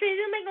 I said, it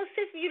doesn't make no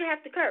sense for you to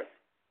have to curse.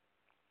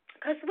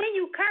 Because when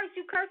you curse,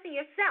 you're cursing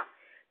yourself.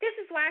 This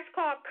is why it's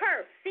called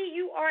curse,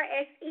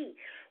 C-U-R-S-E.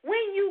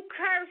 When you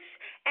curse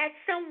at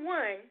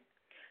someone,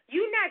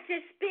 you're not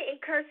just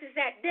spitting curses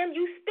at them.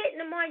 You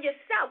spitting them on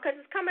yourself because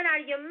it's coming out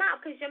of your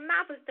mouth, because your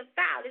mouth is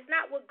defiled. It's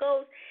not what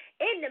goes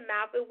in the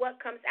mouth, it's what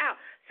comes out.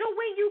 So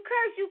when you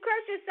curse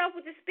yourself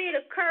with the spirit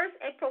of curse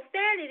and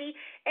profanity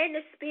and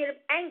the spirit of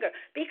anger,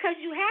 because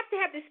you have to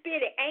have the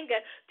spirit of anger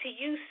to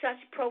use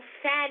such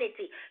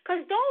profanity.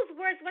 Because those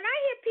words, when I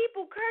hear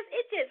people curse,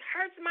 it just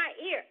hurts my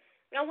ear.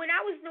 Now, when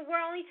I was in the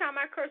world, only time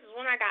I cursed was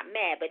when I got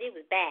mad, but it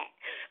was bad.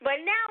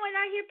 But now when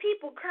I hear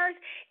people curse,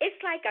 it's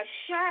like a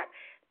sharp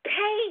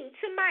pain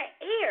to my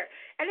ear.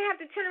 And I have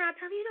to turn around and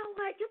tell them, you know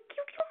what, you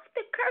have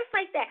to curse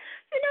like that.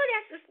 You know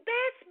that's a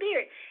bad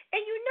spirit.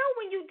 And you know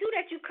when you do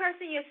that, you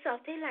cursing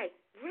yourself. They're like,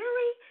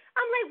 really?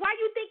 I'm like, why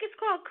do you think it's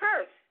called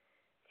curse?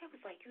 They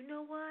was like, you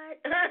know what?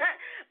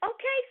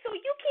 Okay, so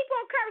you keep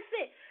on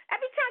cursing.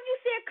 Every time you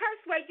say a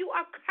curse word, you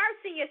are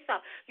cursing yourself.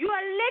 You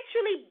are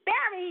literally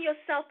burying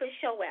yourself in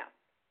Shoel.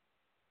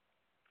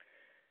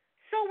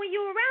 So when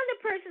you're around a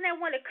person that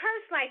want to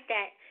curse like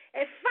that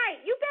and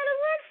fight, you better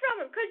run from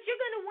them, because you're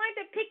going to wind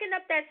up picking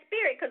up that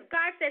spirit, because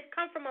God says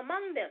come from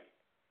among them.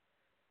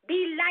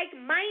 Be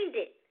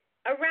like-minded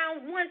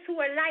around ones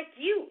who are like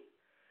you.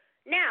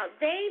 Now,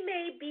 they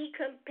may be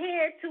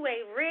compared to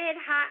a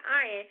red-hot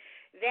iron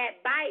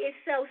that by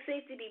itself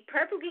seems to be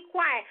perfectly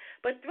quiet,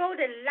 but throw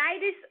the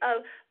lightest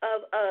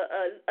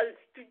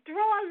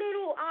throw a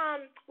little,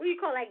 what do you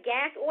call that,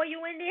 gas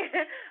oil in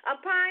there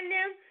upon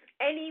them,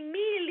 and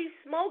immediately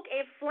smoke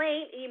and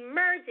flame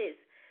emerges.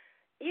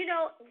 You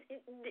know,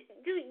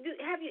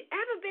 have you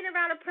ever been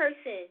around a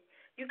person,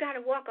 you got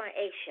to walk on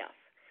eggshells,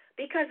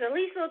 because the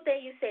least little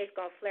thing you say is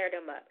going to flare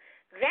them up.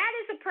 That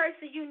is a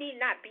person you need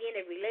not be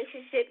in a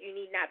relationship, you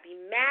need not be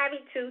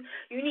married to,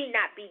 you need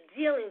not be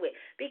dealing with,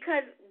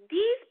 because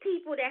these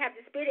people that have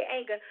the spirit of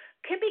anger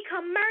can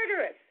become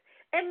murderers.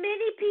 And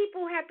many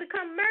people have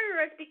become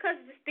murderers because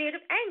of the spirit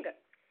of anger.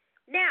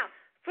 Now,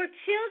 for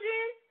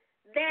children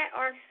that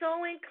are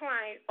so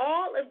inclined,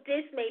 all of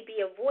this may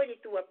be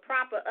avoided through a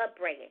proper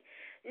upbringing.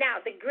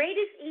 Now, the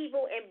greatest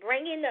evil in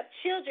bringing up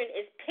children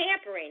is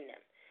pampering them.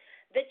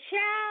 The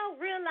child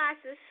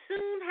realizes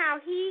soon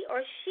how he or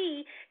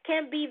she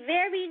can be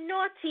very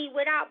naughty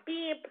without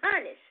being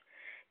punished.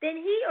 Then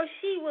he or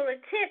she will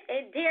attempt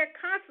and dare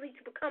constantly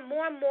to become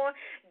more and more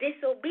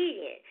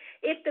disobedient.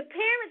 If the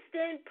parents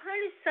then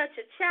punish such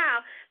a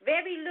child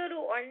very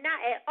little or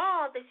not at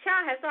all, the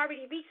child has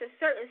already reached a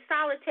certain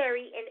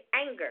solitary in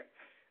anger.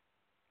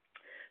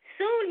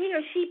 Soon he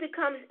or she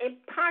becomes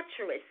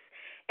impetuous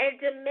and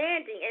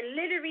demanding and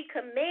literally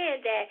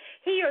command that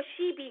he or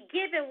she be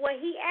given what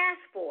he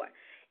asked for.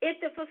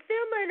 If the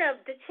fulfillment of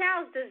the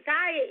child's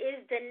desire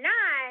is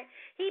denied,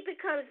 he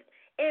becomes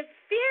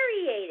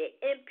infuriated,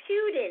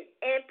 impudent,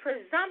 and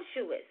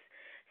presumptuous.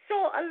 So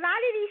a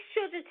lot of these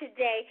children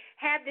today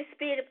have the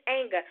spirit of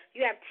anger.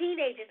 You have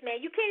teenagers,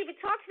 man. You can't even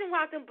talk to them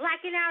without them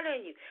blacking out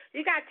on you.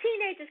 You got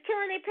teenagers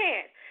killing their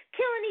parents,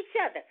 killing each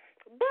other,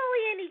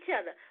 bullying each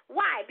other.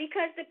 Why?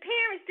 Because the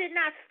parents did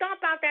not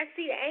stomp out that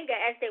seed of anger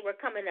as they were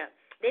coming up.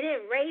 They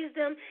didn't raise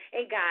them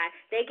in God.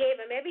 They gave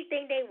them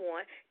everything they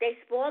want. They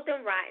spoiled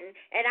them rotten,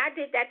 and I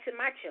did that to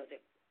my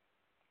children.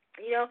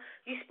 You know,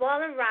 you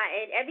spoil them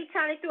rotten. Every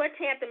time they threw a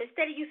tantrum,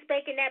 instead of you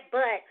spanking that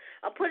butt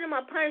or putting them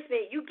on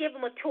punishment, you give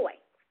them a toy.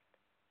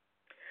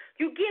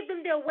 You give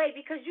them their way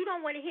because you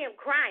don't want to hear them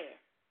crying.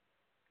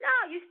 No,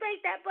 you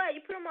spank that butt.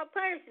 You put them on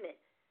punishment.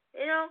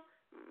 You know,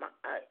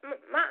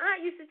 my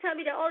aunt used to tell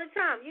me that all the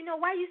time. You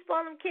know, why you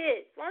spoil them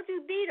kids? Why don't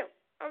you beat them?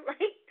 I'm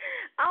like,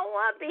 I don't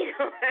want to beat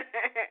them.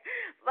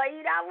 But,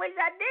 you know, I wish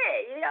I did,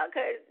 you know,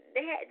 because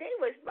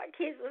my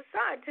kids was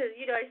son until,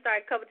 you know, they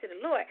started coming to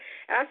the Lord.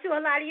 And I'm sure a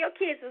lot of your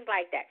kids was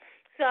like that.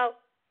 So,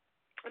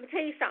 I'm going to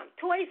tell you something.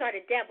 Toys are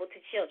the devil to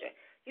children.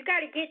 You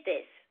got to get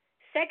this.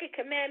 Second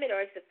commandment,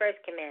 or it's the first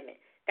commandment.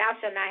 Thou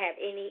shalt not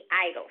have any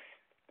idols.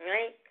 All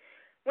right?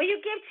 When you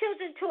give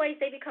children toys,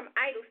 they become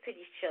idols to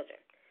these children.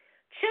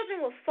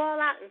 Children will fall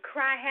out and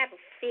cry, have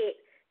a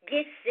fit,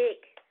 get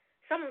sick.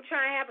 Some of them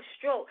try and have a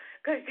stroke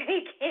because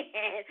they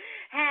can't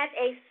have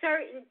a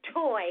certain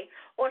toy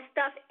or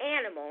stuffed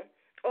animal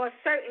or a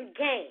certain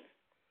game.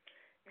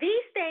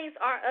 These things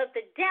are of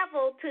the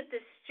devil to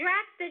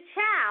distract the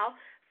child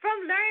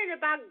from learning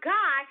about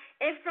God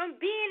and from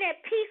being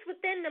at peace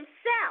within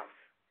themselves.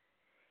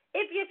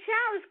 If your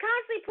child is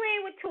constantly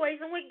playing with toys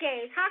and with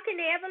games, how can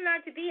they ever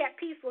learn to be at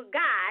peace with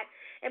God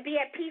and be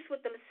at peace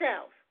with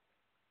themselves?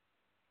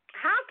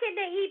 How can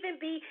they even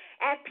be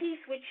at peace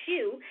with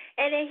you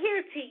and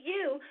adhere to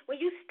you when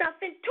you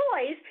stuffing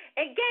toys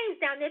and games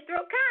down their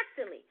throat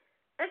constantly?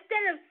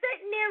 Instead of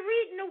sitting there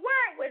reading the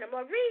word with them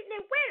or reading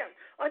it with them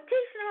or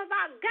teaching them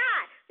about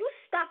God, you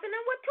stuffing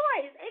them with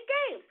toys and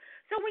games.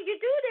 So when you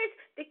do this,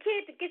 the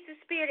kid gets the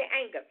spirit of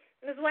anger.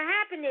 Because what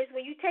happens is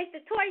when you take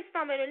the toys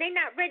from them and they're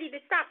not ready to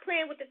stop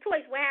playing with the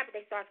toys, what happens?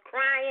 They start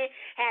crying,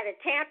 having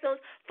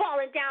tantrums,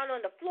 falling down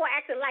on the floor,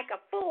 acting like a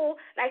fool,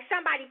 like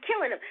somebody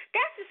killing them.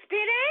 That's the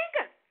spirit of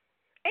anger.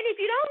 And if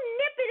you don't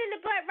nip it in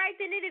the bud right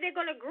then and there, they're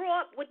going to grow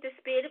up with the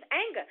spirit of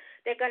anger.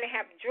 They're going to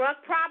have drug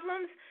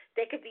problems.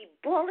 They could be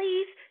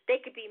bullies. They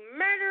could be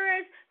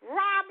murderers,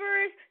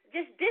 robbers,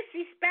 just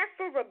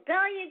disrespectful,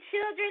 rebellion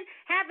children,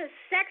 having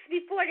sex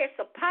before they're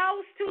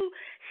supposed to,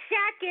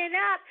 shacking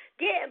up,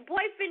 getting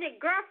boyfriend and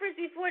girlfriends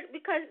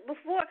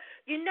before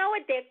you know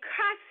it, they're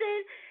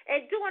cussing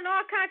and doing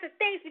all kinds of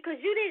things because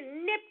you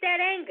didn't nip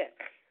that anger.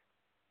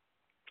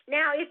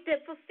 Now, if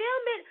the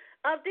fulfillment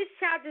of this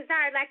child's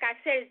desire, like I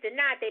said, is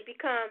denied, they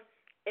become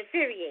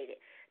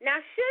infuriated. Now,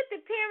 should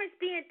the parents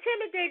be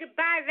intimidated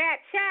by that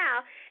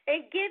child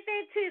and give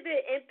in to the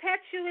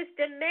impetuous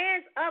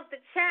demands of the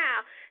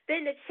child,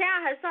 then the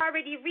child has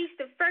already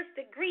reached the first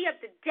degree of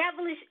the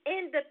devilish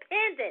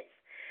independence.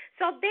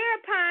 So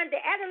thereupon,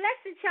 the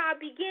adolescent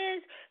child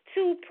begins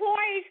to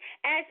poise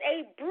as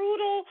a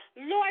brutal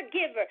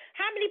lawgiver.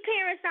 How many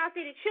parents out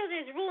there, the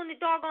children is ruling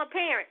the doggone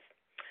parents?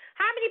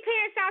 How many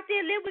parents out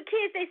there live with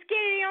kids, they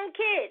scared of their own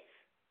kids?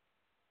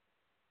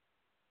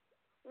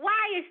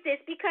 Why is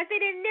this? Because they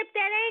didn't nip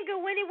that anger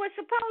when it was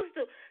supposed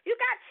to. You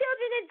got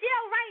children in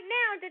jail right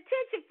now in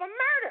detention for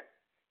murder,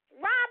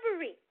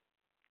 robbery.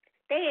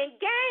 They in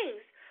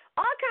gangs,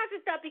 all kinds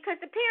of stuff because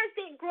the parents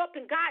didn't grow up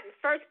in God in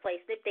the first place.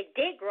 If they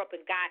did grow up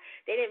in God,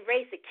 they didn't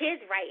raise the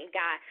kids right in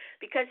God.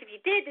 Because if you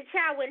did, the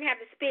child wouldn't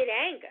have the spirit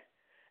of anger.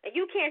 And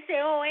you can't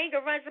say, oh,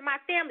 anger runs in my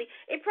family.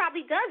 It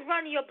probably does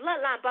run in your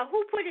bloodline, but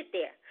who put it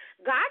there?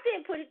 God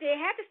didn't put it there.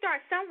 It had to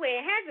start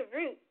somewhere. It has a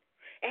root.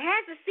 It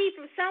has a seed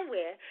from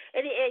somewhere.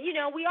 And you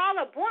know, we all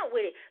are born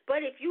with it.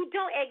 But if you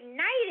don't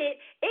ignite it,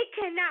 it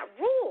cannot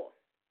rule.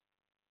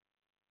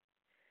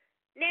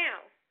 Now,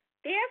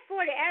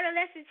 therefore, the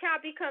adolescent child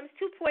becomes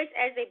too poised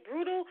as a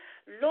brutal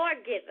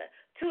lawgiver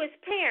to his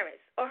parents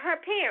or her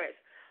parents.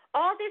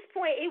 All this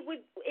point, it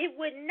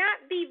would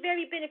not be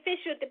very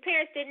beneficial if the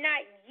parents did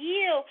not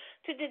yield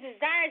to the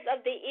desires of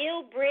the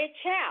ill-bred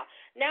child.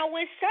 Now,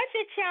 when such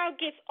a child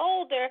gets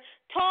older,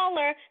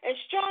 taller, and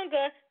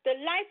stronger, the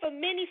life of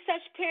many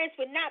such parents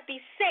would not be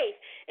safe.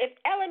 If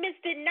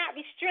elements did not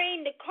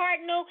restrain the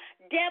cardinal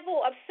devil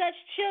of such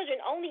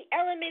children, only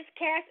elements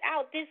cast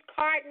out this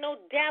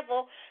cardinal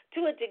devil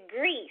to a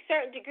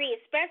certain degree,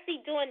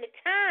 especially during the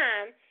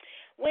time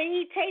when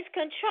he takes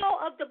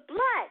control of the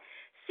blood.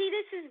 See,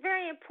 this is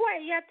very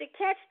important. You have to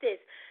catch this.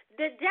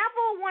 The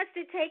devil wants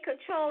to take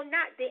control,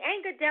 not the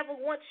anger devil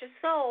wants your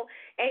soul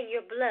and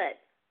your blood.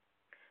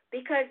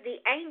 Because the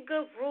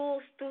anger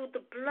rules through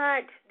the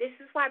blood. This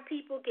is why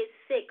people get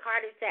sick,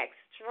 heart attack,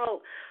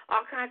 stroke,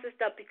 all kinds of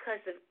stuff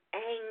because of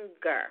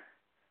anger.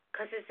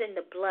 Because it's in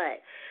the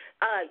blood.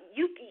 A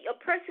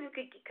person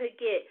could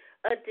get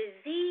a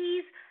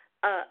disease,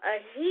 a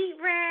heat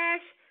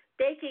rash.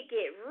 They could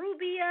get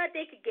rubella,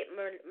 they could get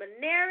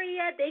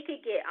malaria, they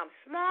could get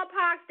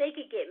smallpox, they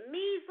could get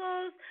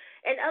measles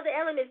and other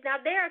elements.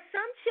 Now, there are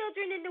some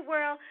children in the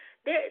world,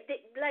 there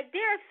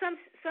are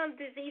some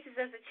diseases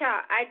as a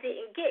child I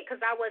didn't get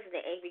because I wasn't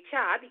an angry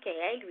child. I became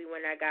angry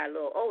when I got a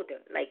little older,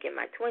 like in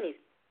my 20s.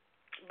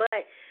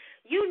 But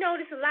you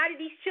notice a lot of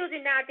these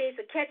children nowadays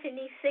are catching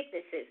these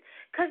sicknesses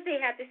because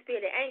they have the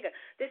spirit of anger.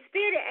 The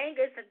spirit of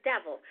anger is a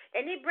devil,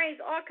 and it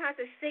brings all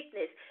kinds of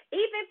sickness.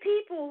 Even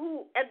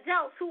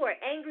adults who are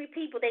angry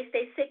people, they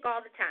stay sick all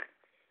the time.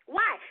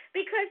 Why?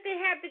 Because they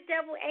have the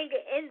devil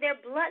anger in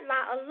their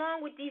bloodline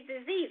along with these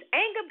diseases.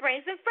 Anger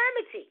brings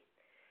infirmity.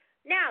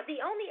 Now, the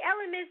only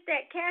elements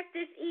that cast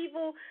this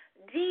evil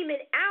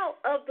demon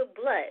out of the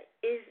blood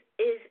is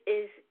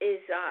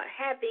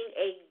having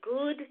a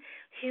good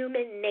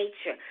human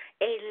nature,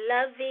 a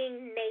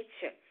loving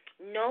nature,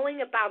 knowing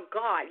about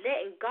God,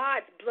 letting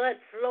God's blood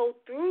flow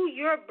through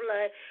your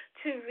blood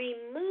to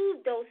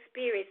remove those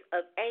spirits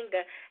of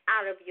anger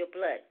out of your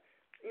blood.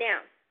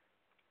 Now,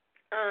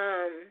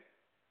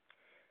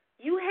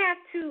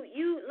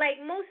 like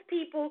most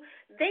people,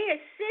 they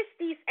assist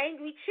these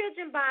angry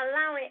children by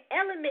allowing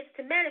elements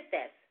to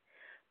manifest.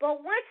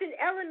 But once an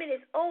element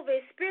is over,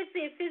 it's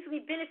spiritually and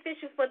physically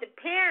beneficial for the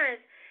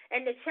parents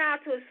and the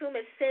child to assume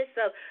a sense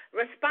of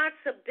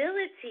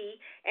responsibility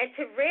and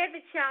to rear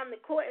the child in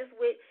accordance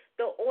with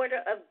the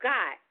order of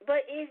God.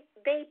 But if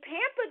they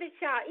pamper the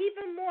child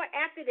even more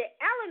after the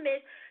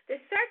elements, the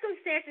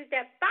circumstances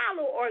that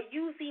follow are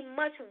usually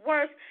much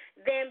worse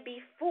than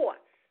before.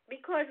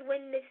 Because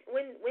when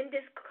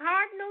this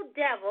cardinal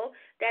devil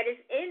that is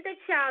in the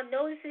child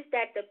notices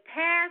that the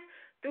path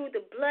through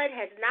the blood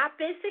has not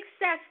been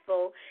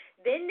successful,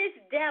 then this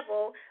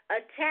devil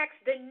attacks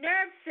the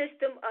nerve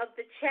system of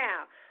the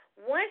child.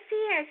 Once he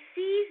has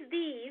seized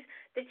these,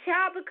 the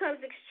child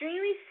becomes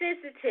extremely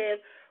sensitive,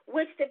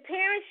 which the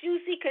parents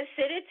usually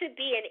consider to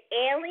be an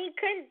ailing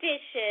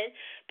condition.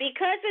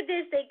 Because of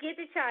this, they give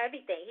the child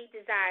everything he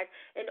desires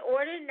in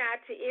order not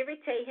to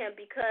irritate him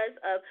because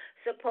of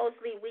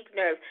supposedly weak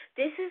nerves.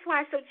 This is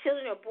why some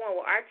children are born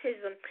with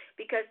autism,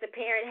 because the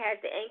parent has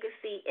the anger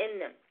seed in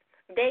them.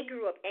 They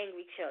grew up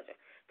angry children.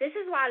 This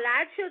is why a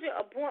lot of children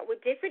are born with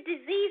different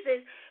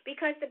diseases,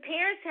 because the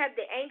parents have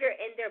the anger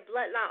in their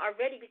bloodline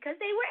already, because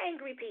they were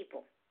angry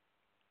people.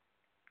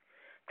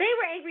 They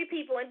were angry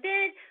people, and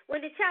then when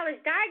the child is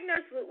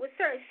diagnosed with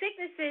certain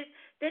sicknesses,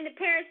 then the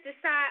parents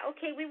decide,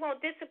 okay, we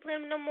won't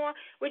discipline him no more.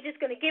 We're just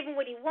going to give him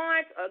what he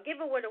wants or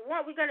give him what he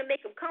wants. We're going to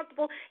make him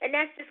comfortable, and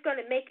that's just going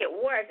to make it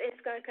worse. And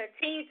it's going to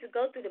continue to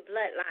go through the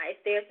bloodline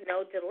if there's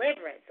no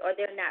deliverance or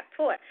they're not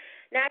taught.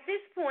 Now, at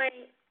this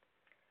point,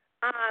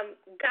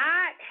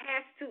 God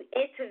has to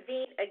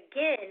intervene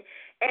again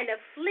and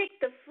afflict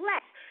the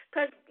flesh.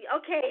 Because,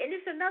 okay, and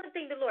this is another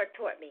thing the Lord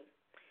taught me.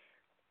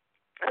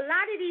 A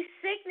lot of these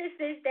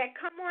sicknesses that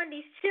come on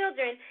these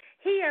children,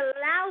 he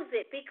allows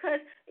it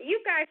because, you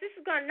guys, this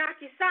is going to knock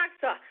your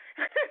socks off.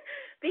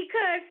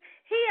 Because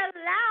he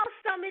allows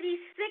some of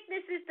these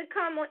sicknesses to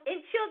come on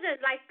in children,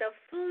 like the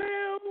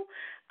flu,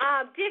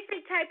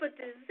 different type of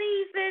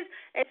diseases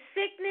and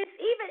sickness,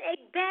 even a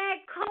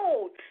bad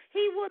cold.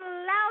 He will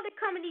allow to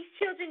come in these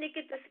children to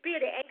get the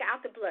spirit of anger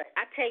out the blood.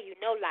 I tell you,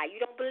 no lie. You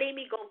don't believe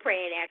me? Go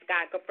pray and ask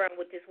God, confirm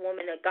what this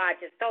woman or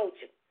God just told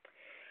you.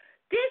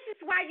 This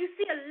is why you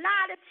see a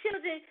lot of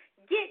children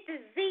get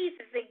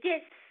diseases and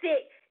get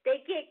sick. They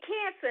get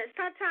cancer.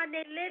 Sometimes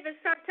they live and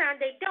sometimes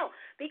they don't,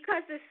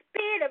 because the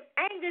spirit of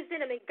anger is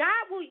in them. And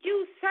God will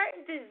use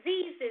certain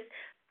diseases,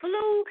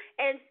 flu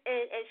and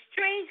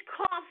strange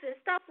coughs and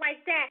stuff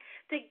like that,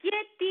 to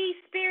get these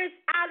spirits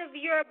out of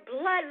your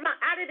blood,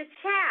 out of the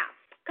child.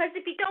 Because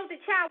if you don't, the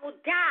child will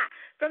die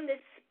from the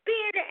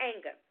spirit of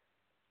anger.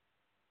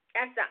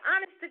 That's the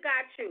honest to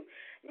God truth.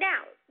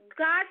 Now,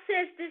 God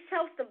says this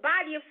helps the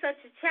body of such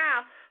a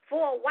child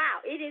for a while.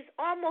 It is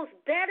almost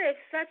better if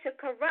such a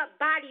corrupt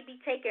body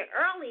be taken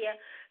earlier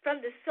from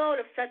the soul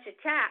of such a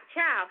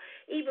child,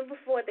 even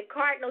before the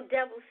cardinal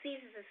devil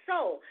seizes the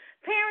soul.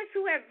 Parents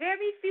who have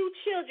very few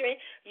children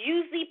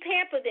usually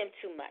pamper them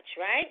too much,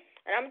 right?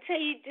 And I'm going to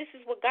tell you, this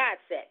is what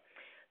God said.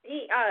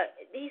 He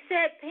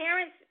said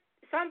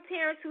some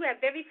parents who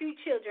have very few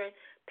children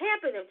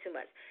pamper them too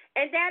much.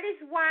 And that is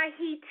why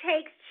he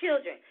takes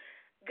children.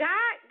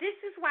 God, this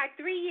is why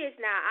 3 years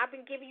now I've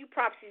been giving you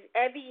prophecies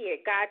every year.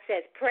 God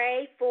says,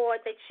 pray for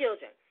the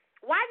children.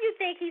 Why do you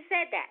think he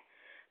said that?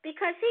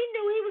 Because he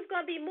knew he was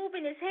going to be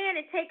moving his hand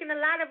and taking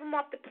a lot of them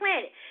off the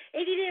planet.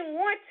 And he didn't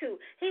want to.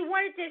 He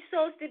wanted their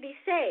souls to be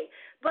saved.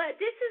 But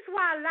this is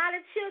why a lot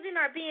of children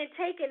are being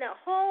taken, a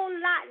whole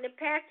lot in the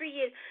past 3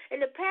 years.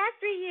 In the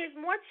past 3 years,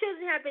 more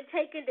children have been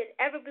taken than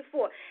ever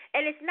before.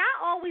 And it's not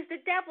always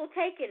the devil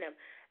taking them.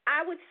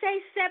 I would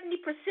say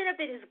 70% of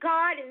it is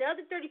God, and the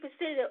other 30%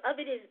 of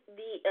it is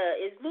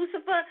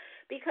Lucifer,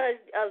 because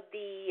of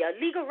the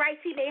legal rights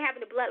he may have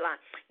in the bloodline.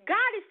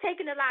 God is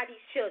taking a lot of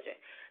these children,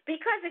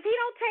 because if he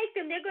don't take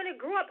them, they're going to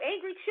grow up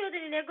angry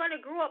children, and they're going to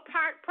grow up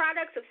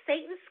products of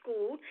Satan's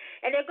school,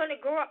 and they're going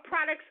to grow up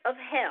products of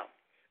hell,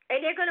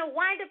 and they're going to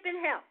wind up in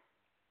hell.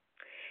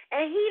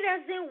 And he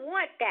doesn't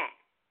want that.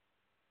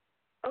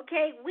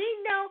 Okay, we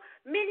know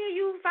many of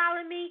you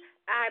follow me.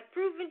 I've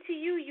proven to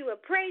you, you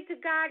have prayed to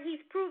God. He's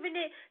proven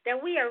it, that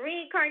we are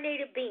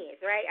reincarnated beings,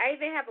 right? I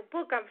even have a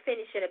book I'm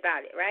finishing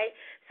about it, right?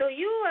 So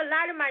a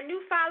lot of my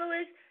new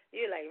followers,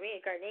 you're like,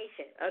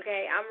 reincarnation,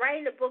 okay? I'm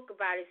writing a book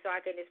about it so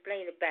I can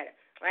explain it better,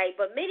 right?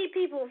 But many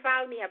people who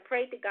follow me have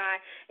prayed to God,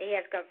 and he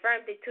has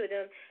confirmed it to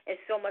them. And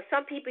so much.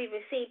 Some people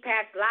even seen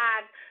past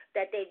lives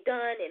that they've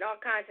done and all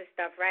kinds of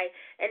stuff, right?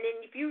 And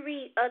then if you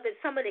read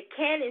some of the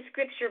canon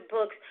scripture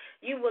books,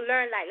 you will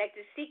learn like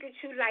the Secret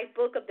True Life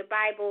book of the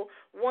Bible,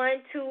 1,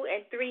 2,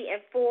 and 3,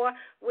 and 4,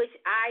 which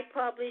I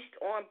published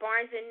on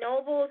Barnes and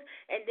Nobles,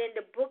 and then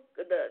the book,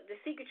 the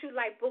Secret True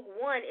Life book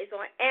 1 is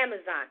on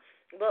Amazon.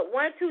 But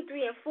 1, 2,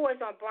 3, and 4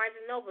 is on Barnes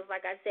and Nobles.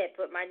 Like I said,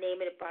 put my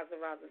name in it,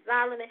 Apostle Rosalind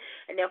Solomon,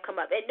 and they'll come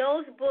up. And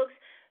those books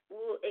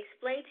will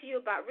explain to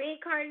you about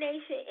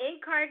reincarnation,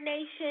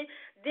 incarnation,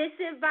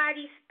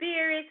 disembodied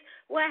spirits,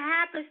 what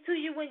happens to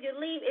you when you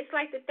leave. It's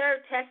like the Third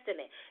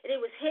Testament, and it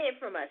was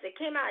hidden from us. It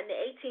came out in the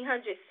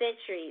 1800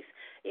 centuries,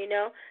 you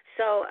know.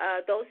 So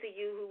those of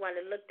you who want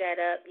to look that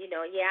up, you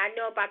know, yeah, I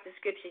know about the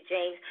scripture,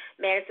 James,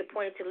 man, it's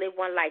appointed to live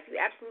one life.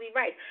 You're absolutely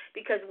right,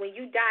 because when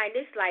you die in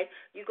this life,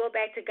 you go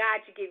back to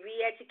God, you get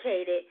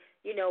re-educated.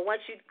 You know, once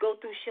you go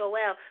through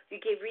Shoel,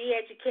 you get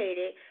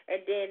re-educated,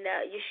 and then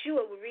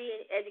Yeshua will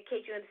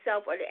re-educate you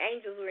himself, or the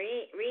angels will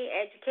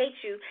re-educate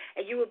you,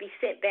 and you will be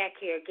sent back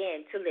here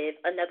again to live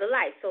another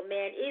life. So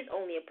man is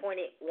only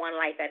appointed one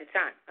life at a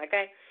time,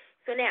 okay?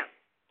 So now,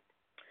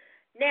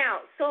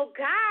 so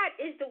God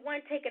is the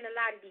one taking a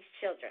lot of these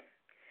children.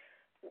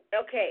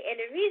 Okay,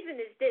 and the reason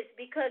is this,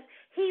 because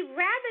he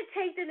rather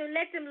take them and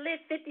let them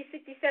live 50,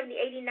 60, 70,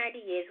 80, 90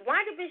 years,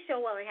 wind up in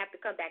Shoel and have to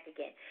come back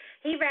again.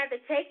 He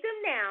rather take them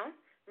now,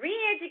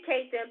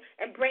 re-educate them,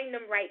 and bring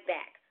them right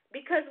back,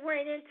 because we're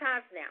in end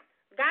times now.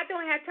 God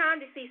don't have time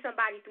to see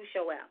somebody through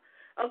Shoel.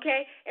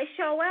 Okay? And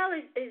Shoel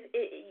is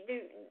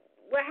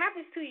what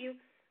happens to you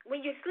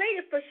when you're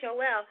slated for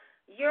Shoel,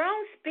 your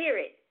own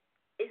spirit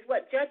is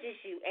what judges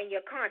you and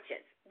your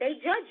conscience. They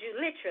judge you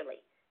literally,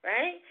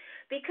 right?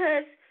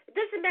 Because it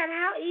doesn't matter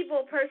how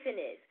evil a person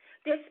is.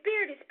 Their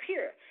spirit is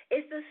pure.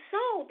 It's the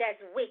soul that's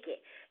wicked.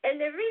 And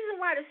the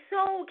reason why the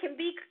soul can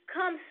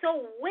become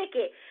so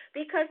wicked,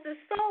 because the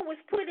soul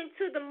was put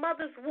into the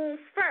mother's womb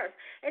first,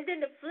 and then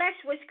the flesh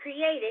was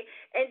created,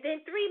 and then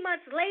 3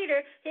 months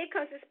later, here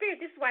comes the spirit.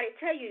 This is why they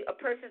tell you a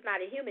person's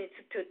not a human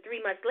to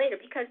 3 months later,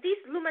 because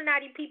these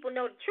Illuminati people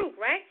know the truth,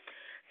 right?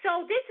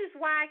 So this is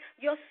why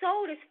your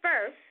soul is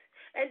first,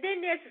 and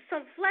then there's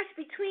some flesh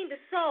between the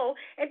soul,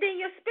 and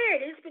then your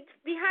spirit is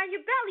behind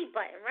your belly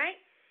button, right?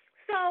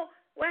 So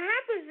what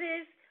happens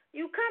is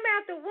you come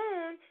out the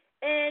womb,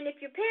 and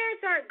if your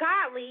parents aren't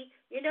godly,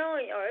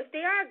 or if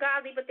they are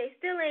godly, but they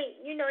still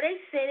ain't, they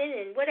sinning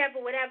and whatever,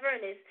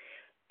 and there's,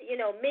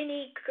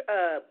 many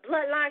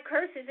bloodline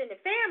curses in the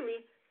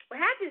family,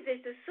 what happens is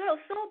the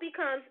soul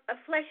becomes a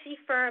fleshy,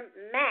 firm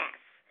mass.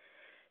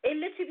 It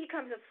literally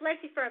becomes a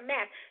fleshy, firm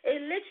mass.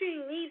 It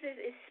literally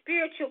loses its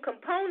spiritual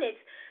components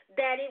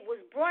that it was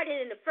brought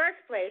in the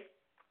first place,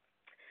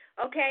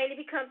 okay, and it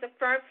becomes a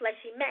firm,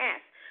 fleshy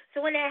mass. So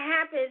when that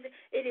happens,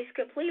 it is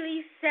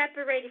completely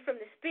separated from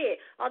the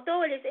spirit.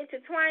 Although it is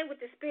intertwined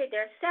with the spirit,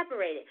 they're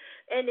separated.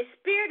 And the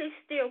spirit is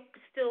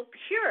still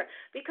pure,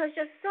 because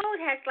your soul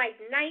has like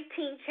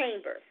 19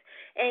 chambers.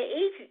 And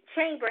each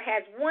chamber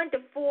has 1 to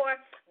 4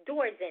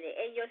 doors in it.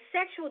 And your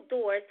sexual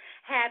doors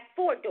have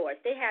 4 doors.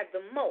 They have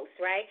the most,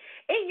 right?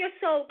 In your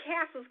soul,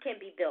 castles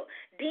can be built.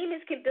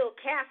 Demons can build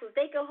castles.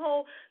 They can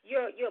hold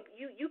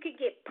you can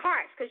get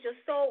parts, because your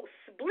soul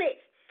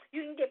splits.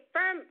 You can get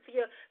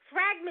your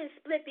fragments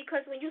split,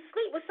 because when you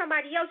sleep with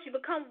somebody else, you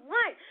become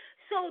one.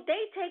 So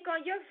they take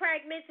on your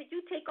fragments and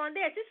you take on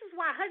theirs. This is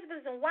why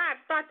husbands and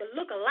wives start to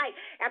look alike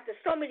after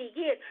so many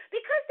years,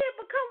 because they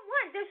become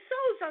one. Their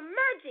souls are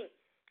merging.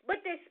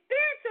 But their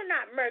spirits are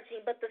not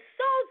merging, but the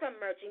souls are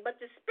merging,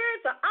 but the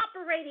spirits are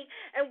operating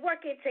and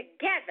working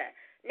together.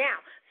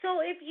 Now,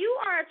 so if you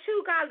are a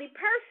true godly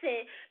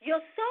person, your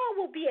soul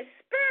will be a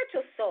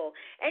spiritual soul,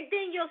 and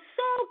then your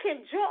soul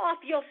can draw off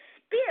your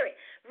spirit,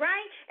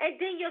 right? And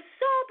then your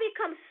soul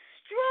becomes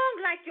strong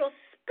like your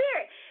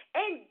spirit,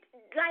 and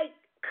like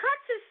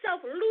cuts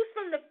itself loose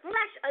from the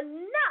flesh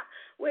enough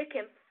where it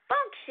can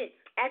function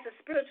as a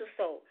spiritual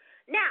soul.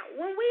 Now,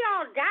 when we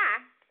all die,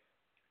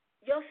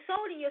 your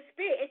soul and your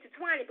spirit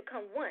intertwine and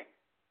become one.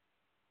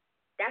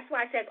 That's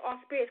why it says all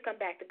spirits come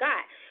back to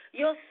God.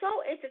 Your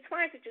soul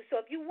intertwines with you.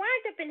 So if you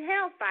wind up in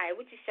hellfire,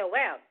 which is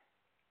Shoel,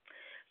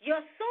 your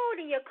soul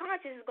and your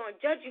conscience is going to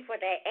judge you for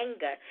that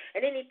anger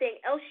and anything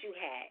else you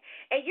had.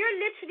 And you're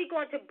literally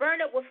going to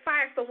burn up with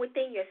fire from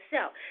within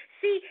yourself.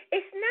 See,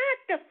 it's not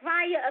the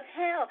fire of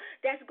hell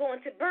that's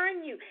going to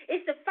burn you.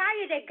 It's the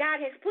fire that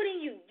God has put in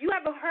you. You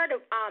ever heard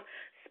of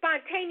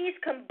spontaneous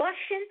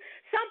combustion?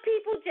 Some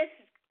people just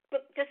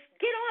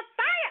get on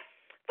fire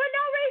for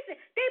no reason.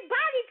 Their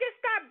body just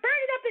start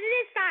burning up in the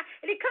inside,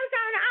 and it comes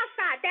out on the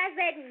outside. That's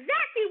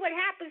exactly what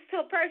happens to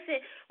a person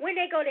when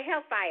they go to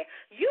hellfire.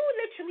 You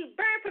literally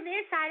burn from the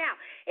inside out.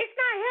 It's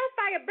not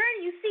hellfire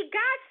burning. You see,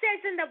 God says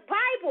in the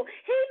Bible,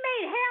 He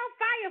made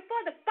hellfire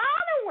for the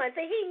fallen ones,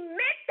 and He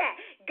meant that.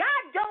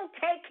 God don't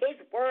take His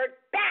word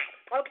back,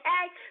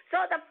 okay? So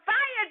the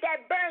fire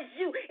that burns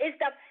you is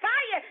the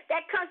fire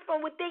that comes from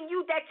within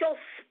you, that your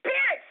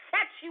spirit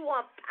sets you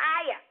on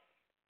fire.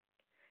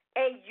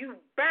 And you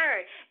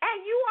burn. And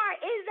you are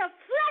in the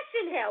flesh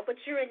in hell, but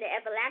you're in the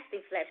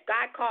everlasting flesh.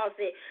 God calls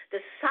it the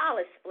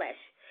solid flesh.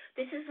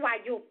 This is why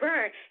you'll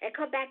burn and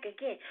come back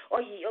again. Or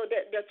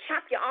they'll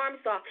chop your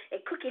arms off and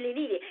cook it and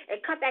eat it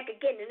and come back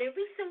again. And the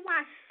reason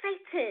why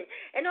Satan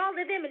and all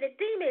of them and the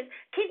demons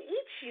can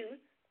eat you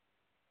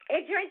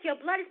and drink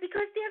your blood is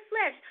because they're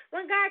flesh.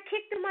 When God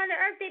kicked them on the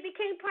earth, they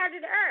became part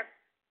of the earth.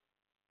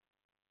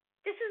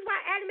 This is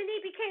why Adam and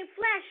Eve became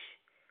flesh.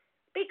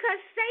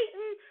 Because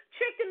Satan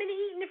tricked them into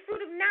eating the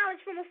fruit of knowledge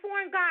from a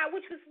foreign god,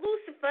 which was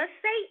Lucifer,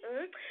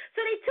 Satan. So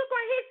they took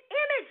on his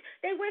image.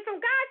 They went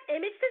from God's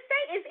image to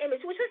Satan's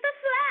image, which was the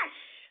flesh.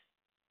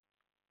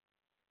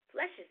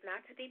 Flesh is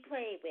not to be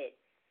played with.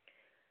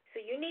 So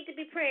you need to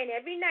be praying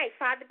every night.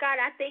 Father God,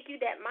 I thank you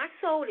that my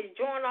soul is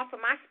drawn off of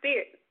my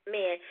spirit,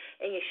 man,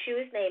 in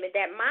Yeshua's name, and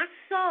that my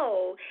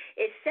soul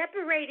is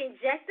separating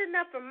just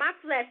enough from my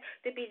flesh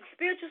to be the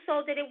spiritual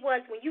soul that it was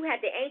when you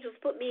had the angels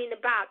put me in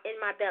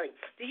my belly.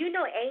 Do you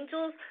know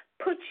angels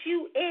put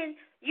you in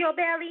your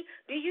belly?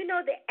 Do you know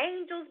the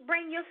angels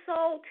bring your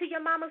soul to your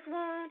mama's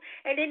womb,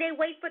 and then they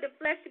wait for the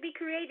flesh to be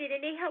created,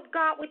 and they help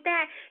God with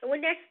that? And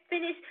when that's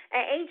finished,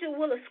 an angel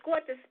will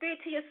escort the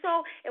spirit to your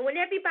soul, and when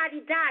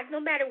everybody dies,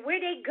 no matter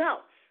where they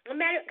go, no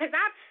matter, because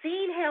I've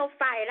seen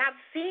hellfire and I've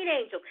seen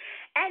angels,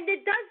 and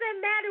it doesn't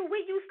matter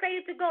where you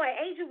slated to go, an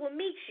angel will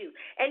meet you,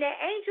 and an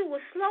angel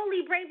will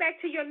slowly bring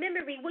back to your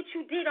memory what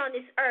you did on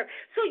this earth,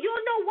 so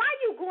you'll know why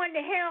you're going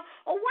to hell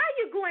or why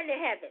you're going to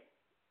heaven.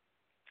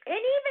 And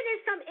even in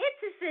some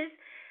instances,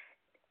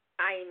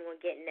 I ain't even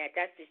going to get in that.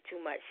 That's just too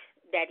much.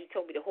 Daddy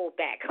told me to hold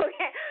back.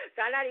 Okay,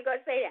 so I'm not even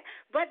gonna say that.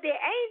 But the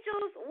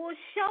angels will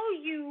show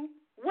you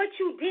what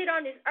you did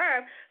on this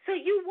earth, so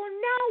you will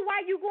know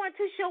why you're going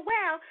to Sheol,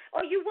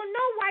 or you will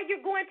know why you're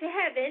going to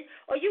heaven,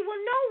 or you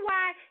will know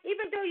why,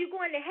 even though you're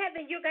going to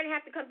heaven, you're going to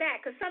have to come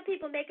back. Because some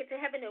people make it to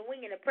heaven and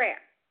winging a prayer.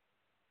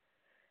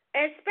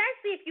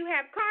 Especially if you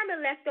have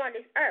karma left on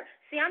this earth.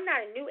 See, I'm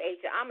not a new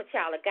ager. I'm a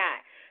child of God.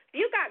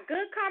 If you got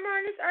good karma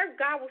on this earth,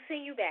 God will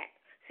send you back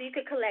so you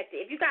can collect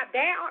it. If you got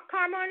bad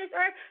karma on this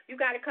earth, you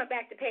got to come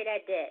back to pay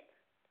that debt.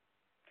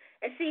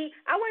 And see,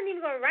 I wasn't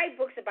even going to write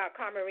books about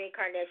karma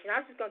reincarnation.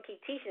 I was just going to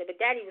keep teaching it.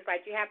 But Daddy was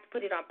like, you have to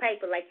put it on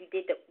paper like you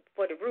did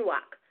for the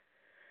Ruach.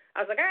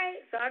 I was like, all right,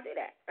 so I'll do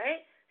that,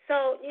 right?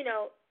 So,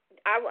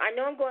 I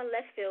know I'm going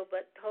left field,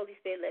 but the Holy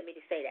Spirit led me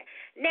to say that.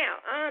 Now,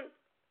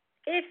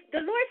 if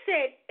the Lord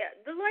says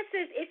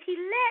if he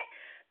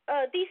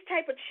let these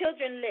type of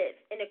children live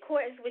in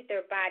accordance with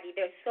their body,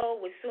 their soul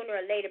will sooner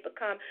or later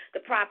become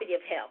the property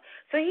of hell.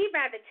 So he'd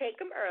rather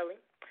take them early,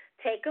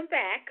 take them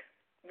back,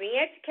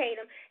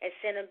 re-educate them, and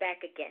send them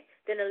back again.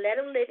 Then to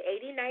let them live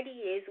 80, 90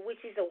 years,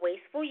 which is a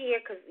wasteful years,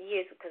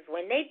 because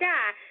when they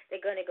die, they're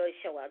going to go to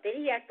Sheol. Then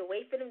he has to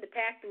wait for them to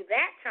pass through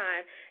that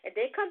time, and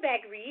then come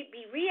back,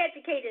 be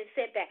re-educated, and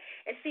sent back.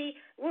 And see,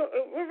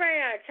 we're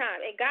running out of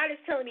time, and God is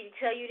telling me to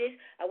tell you this.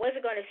 I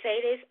wasn't going to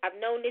say this. I've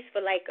known this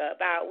for like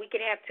about a week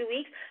and a half, 2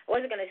 weeks.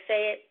 I wasn't going to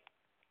say it,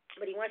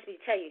 but he wants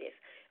me to tell you this.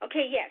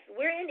 Okay, yes,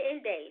 we're in the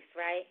end days,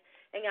 right?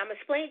 And I'm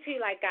explaining to you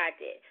like God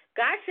did.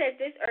 God says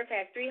this earth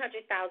has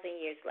 300,000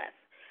 years left.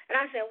 And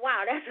I said,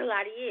 wow, that's a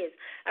lot of years.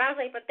 And I was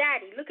like, but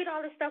Daddy, look at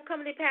all the stuff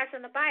coming to pass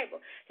in the Bible.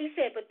 He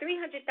said, but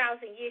 300,000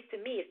 years to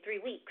me is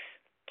 3 weeks.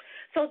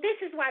 So this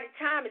is why the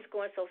time is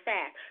going so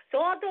fast. So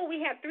although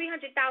we have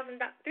 300,000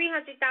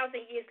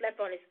 years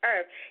left on this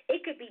earth,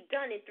 it could be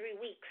done in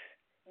 3 weeks.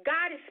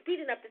 God is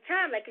speeding up the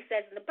time like it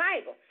says in the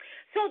Bible.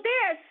 So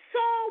there's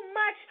so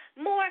much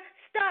more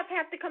stuff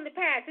have to come to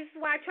pass. This is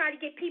why I try to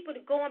get people to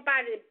go and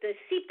buy the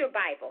Sefer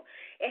Bible.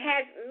 It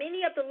has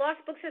many of the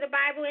lost books of the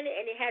Bible in it,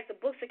 and it has the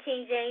books of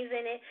King James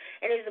in it,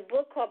 and there's a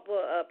book called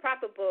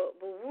Prophet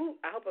Baruch,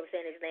 I hope I'm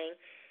saying his name,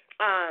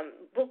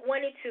 book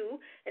 1 and 2.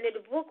 And in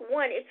the book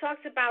 1, it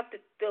talks about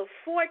the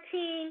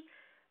 14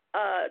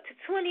 to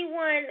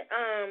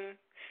 21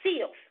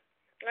 seals.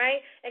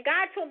 Right? And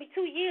God told me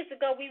 2 years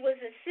ago we was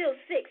in seal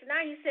 6.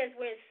 Now he says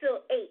we're in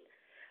seal 8.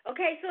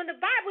 Okay, so in the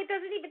Bible, it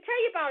doesn't even tell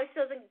you about his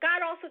seals. And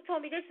God also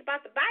told me this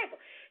about the Bible.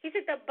 He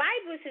said the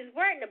Bible is his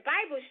word, and the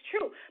Bible is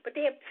true. But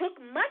they have took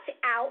much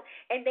out,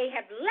 and they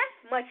have left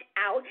much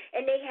out,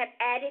 and they have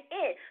added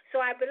in. So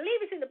I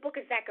believe it's in the book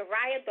of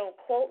Zechariah. Don't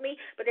quote me.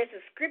 But there's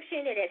a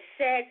scripture in it that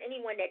says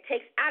anyone that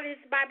takes out of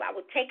this Bible, I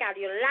will take out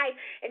of your life.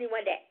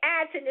 Anyone that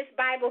adds in this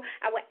Bible,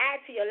 I will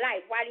add to your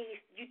life. Why do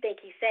you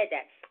think he said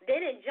that?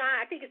 Then in John,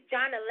 I think it's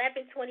John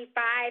 11:25,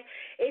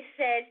 it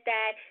says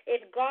that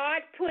if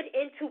God put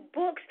into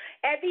books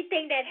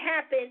everything that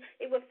happened,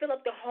 it would fill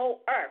up the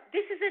whole earth.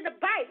 This is in the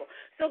Bible.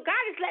 So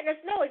God is letting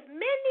us know there's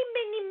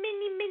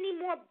many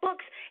more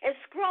books and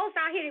scrolls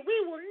out here that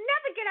we will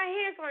never get our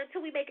hands on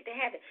until we make it to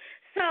heaven.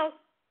 So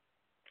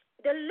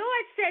the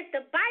Lord says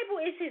the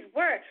Bible is his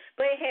word,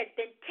 but it has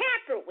been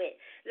tampered with.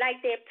 Like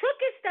they've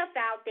taken stuff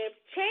out, they've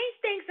changed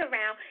things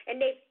around,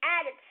 and they've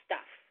added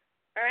stuff.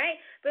 All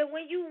right? But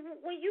when you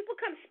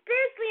become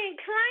spiritually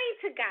inclined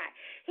to God,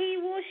 he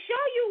will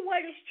show you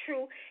what is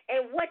true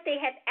and what they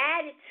have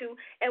added to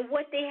and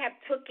what they have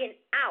taken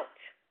out.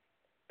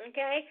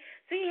 Okay?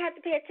 So you have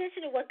to pay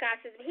attention to what God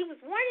says. He was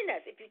warning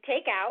us, if you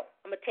take out,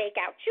 I'm going to take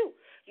out you.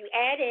 You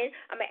add in,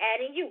 I'm going to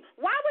add in you.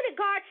 Why would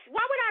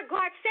our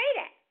God say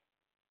that?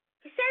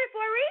 He said it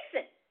for a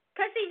reason,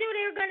 because he knew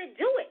they were going to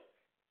do it.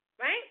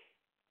 Right?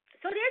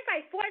 So there's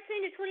like 14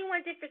 to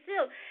 21 different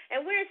seals,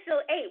 and we're in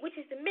seal 8, which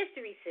is the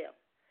mystery seal.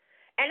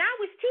 And I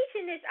was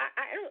teaching this.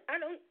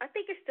 I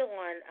think it's still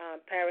on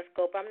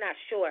Periscope. I'm not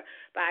sure,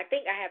 but I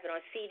think I have it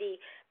on CD.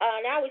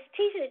 And I was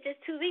teaching it just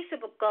 2 weeks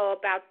ago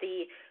about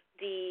the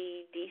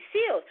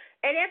seals,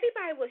 and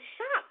everybody was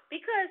shocked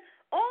because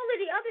all of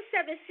the other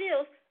 7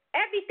 seals,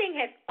 everything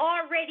has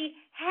already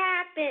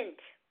happened.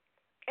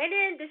 And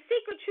then the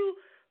Secret True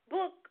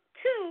Book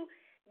 2.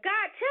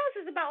 God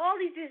tells us about all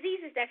these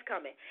diseases that's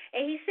coming.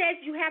 And he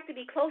says you have to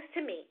be close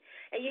to me.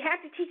 And you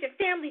have to teach your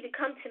family to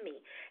come to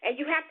me.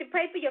 And you have to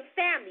pray for your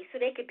family so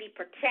they could be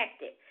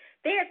protected.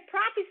 There's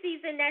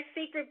prophecies in that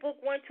secret book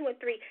 1, 2, and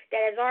 3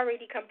 that has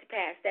already come to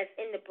pass. That's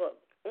in the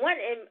book.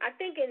 I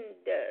think in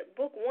the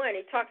book 1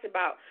 it talks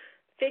about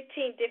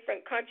 15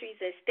 different countries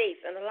and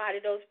states. And a lot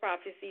of those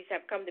prophecies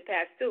have come to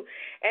pass too.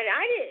 And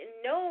I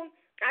didn't know.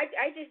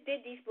 I just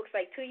did these books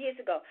like 2 years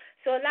ago.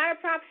 So a lot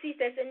of prophecies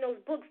that's in those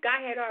books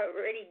God had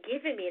already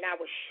given me, and I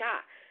was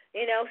shocked.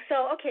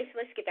 So okay, so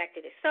let's get back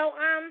to this. So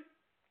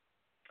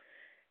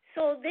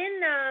then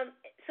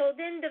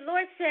the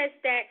Lord says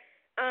that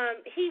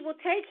he will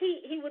take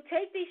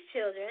these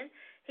children.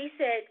 He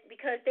said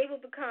because they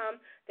will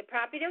become the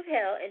property of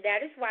hell, and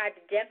that is why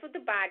the death of the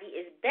body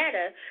is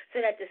better,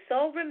 so that the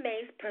soul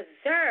remains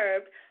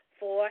preserved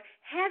for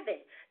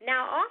heaven.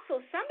 Now also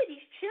some of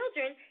these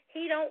children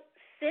he don't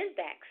send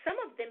back.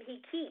 Some of them he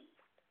keeps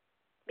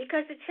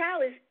because the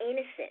child is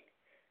innocent.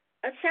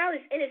 A child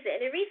is innocent.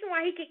 And the reason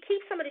why he could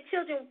keep some of the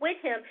children with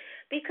him,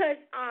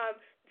 because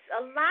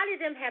a lot of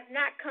them have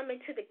not come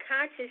into the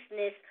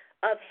consciousness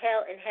of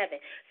hell and heaven.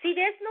 See,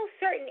 there's no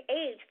certain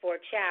age for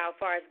a child, as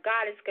far as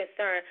God is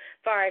concerned,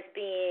 as far as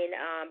being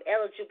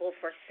eligible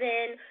for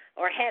sin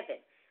or heaven.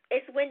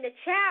 It's when a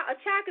child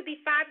could be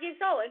 5 years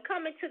old and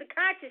come into the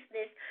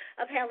consciousness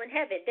of hell and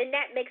heaven. Then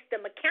that makes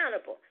them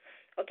accountable.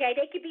 Okay,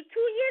 they could be 2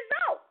 years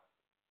old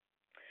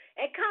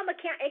and come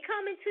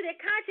into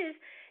their conscious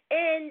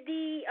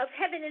of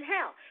heaven and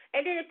hell.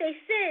 And then if they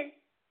sin,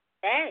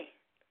 hey,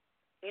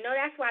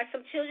 that's why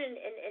some children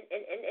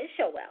in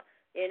show well.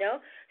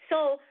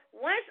 So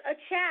once a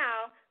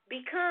child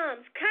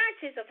becomes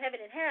conscious of heaven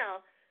and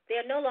hell, they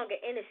are no longer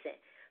innocent.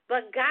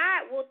 But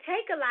God will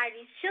take a lot of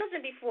these children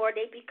before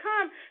they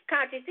become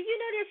conscious. Do you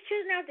know there's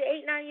children out there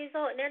 8, 9 years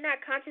old and they're not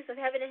conscious of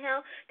heaven and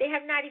hell? They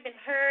have not even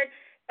heard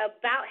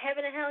about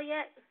heaven and hell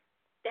yet.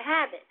 They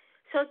haven't.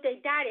 So they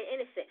died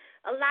innocent.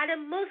 A lot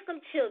of Muslim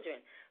children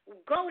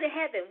go to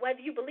heaven,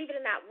 whether you believe it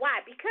or not.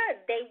 Why? Because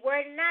they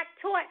were not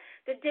taught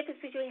the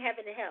difference between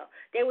heaven and hell.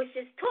 They was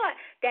just taught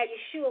that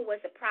Yeshua was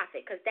a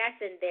prophet, because that's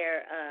in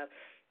their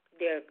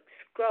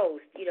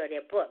scrolls,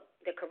 their book,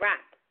 the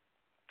Quran.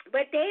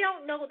 But they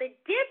don't know the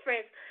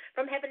difference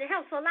from heaven and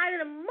hell. So a lot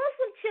of the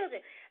Muslim children,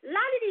 a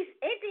lot of these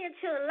Indian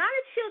children, a lot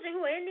of children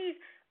who are in these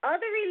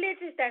other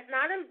religions that's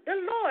not the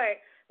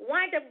Lord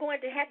wind up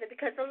going to heaven,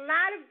 because a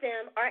lot of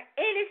them are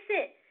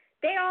innocent.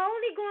 They are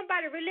only going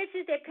by the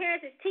religions their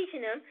parents is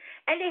teaching them,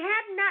 and they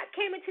have not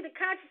came into the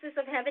consciousness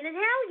of heaven and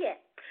hell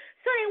yet.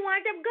 So they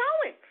wind up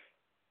going.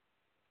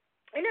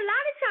 And a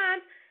lot of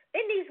times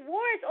in these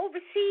wars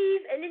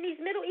overseas and in these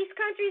Middle East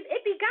countries,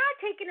 it be God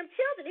taking them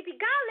children. It be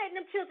God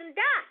letting them children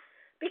die,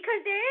 because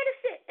they're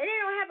innocent and they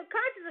don't have a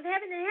conscience of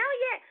heaven and hell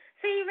yet.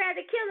 So he'd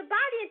rather kill the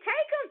body and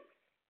take them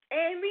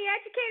and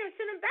re-educate them,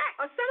 send them back.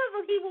 Or some of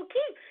them he will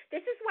keep.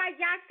 This is why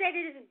Yah said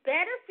it is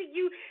better for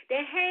you to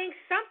hang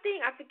something,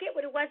 I forget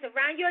what it was,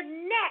 around your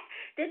neck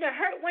than to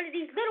hurt one of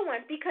these little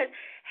ones, because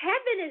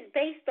heaven is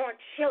based on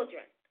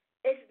children.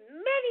 There's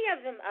many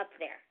of them up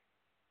there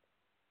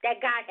that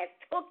God has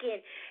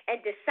taken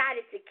and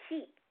decided to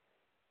keep.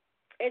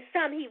 And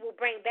some he will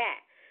bring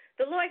back.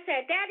 The Lord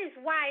said, that is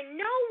why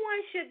no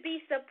one should be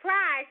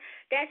surprised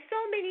that so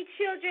many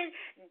children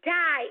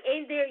die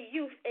in their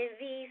youth in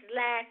these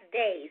last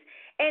days,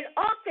 and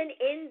often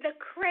in the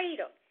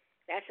cradle.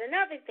 That's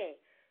another thing.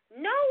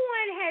 No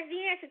one has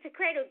the answer to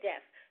cradle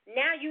death.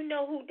 Now you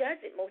know who does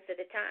it most of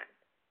the time.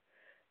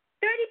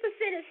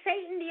 30% is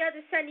Satan, the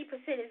other 70%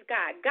 is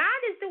God. God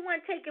is the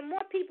one taking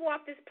more people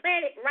off this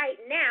planet right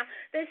now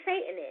than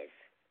Satan is.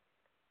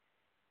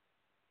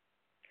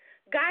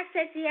 God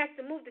says he has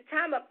to move the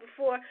time up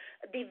before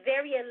the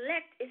very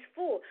elect is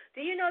full.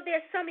 Do you know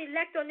there's some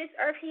elect on this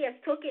earth he has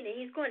taken and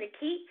he's going to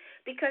keep,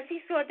 because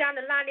he saw down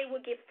the line they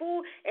would get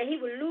full and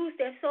he would lose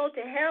their soul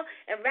to hell,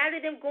 and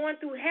rather than going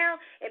through hell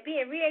and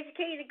being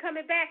re-educated and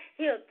coming back,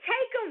 he'll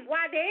take them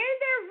while they're in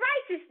their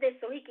righteousness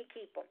so he can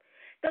keep them.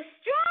 The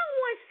strong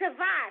ones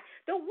survive.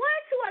 The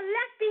ones who are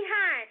left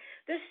behind,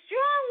 the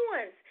strong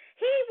ones,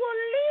 he will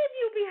leave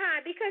you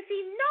behind, because he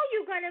know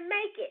you're going to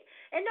make it.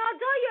 And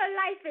although your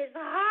life is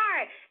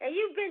hard and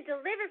you've been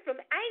delivered from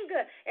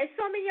anger and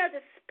so many other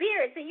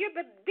spirits, and you're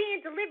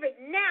being delivered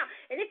now,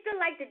 and it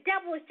feels like the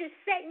devil is just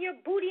setting your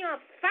booty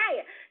on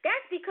fire,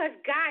 that's because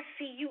God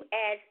sees you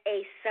as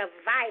a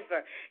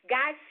survivor.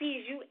 God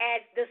sees you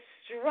as the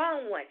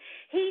strong one.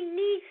 He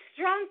needs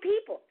strong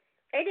people.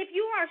 And if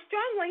you are a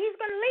strong one, he's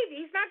going to leave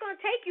you. He's not going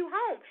to take you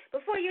home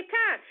before your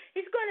time.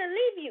 He's going to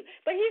leave you,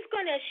 but he's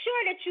going to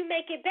assure that you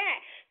make it back.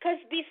 Because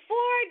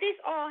before this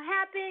all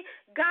happened,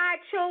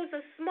 God chose a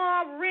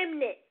small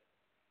remnant.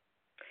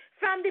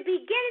 From the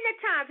beginning of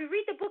time, if you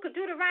read the book of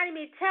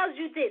Deuteronomy, it tells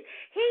you this.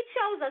 He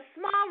chose a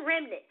small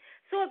remnant.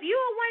 So if you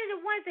are one of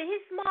the ones in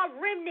his small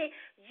remnant,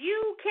 you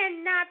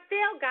cannot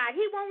fail God.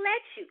 He won't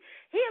let you.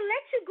 He'll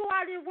let you go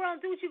out in the world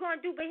and do what you're going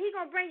to do, but he's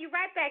going to bring you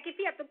right back. If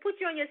he has to put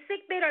you on your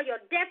sick bed or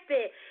your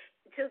deathbed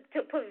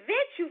to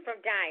prevent you from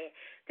dying,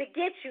 to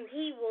get you,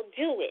 he will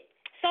do it.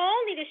 So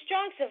only the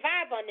strong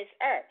survive on this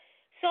earth.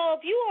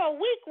 So if you are a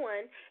weak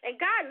one and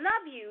God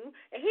love you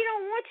and he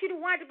don't want you to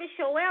wind up in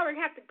Sheol and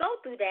have to go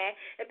through that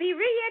and be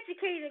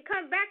re-educated and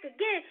come back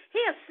again,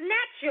 he'll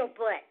snatch your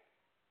butt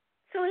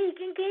so he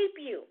can keep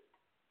you.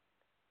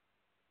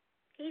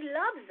 He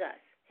loves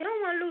us. He don't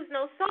want to lose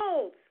no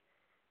souls.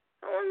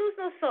 I don't want to lose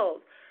no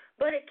souls.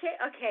 But it can't,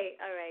 okay,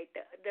 all right.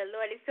 The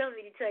Lord is telling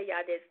me to tell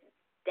y'all this.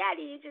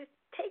 Daddy, you just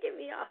taking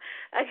me off.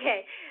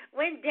 Okay.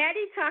 When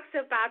Daddy talks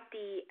about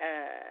the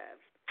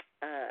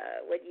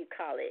what do you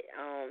call it?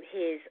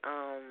 His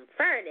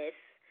furnace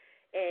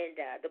in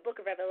the book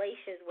of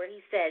Revelations, where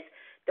he says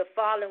the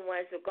fallen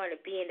ones are going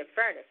to be in the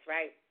furnace,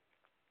 right?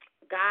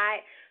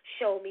 God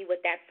showed me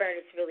what that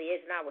furnace really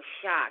is, and I was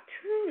shocked.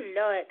 Ooh,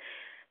 Lord.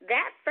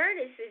 That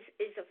furnace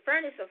is a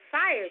furnace of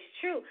fire, it's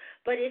true,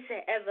 but it's an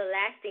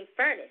everlasting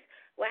furnace.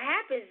 What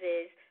happens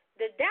is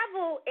the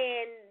devil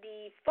and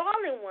the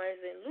fallen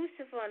ones and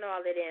Lucifer and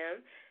all of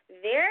them,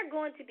 they're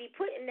going to be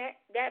put in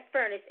that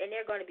furnace, and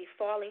they're going to be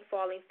falling.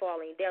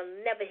 They'll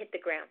never hit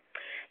the ground.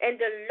 And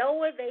the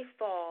lower they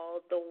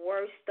fall, the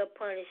worse the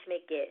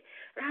punishment gets.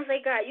 And I was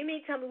like, God, you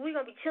mean tell me we're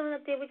going to be chilling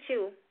up there with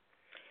you,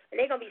 and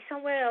they're going to be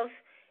somewhere else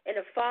in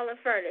a falling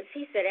furnace?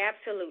 He said,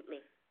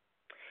 absolutely.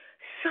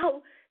 So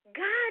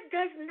God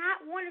does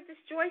not want to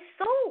destroy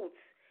souls.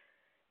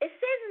 It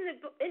says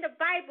in the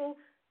Bible,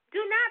 do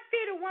not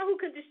fear the one who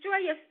can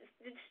destroy your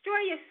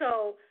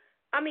soul.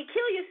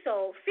 Kill your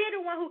soul. Fear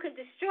the one who can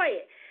destroy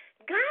it.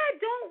 God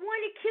don't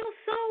want to kill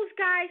souls,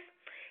 guys.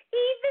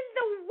 Even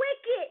the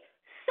wicked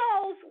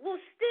souls will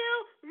still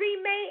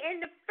remain in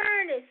the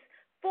furnace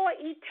for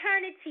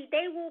eternity.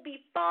 They will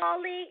be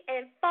falling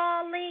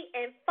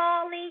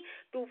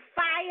through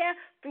fire,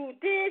 through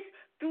this,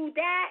 through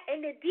that.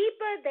 And the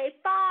deeper they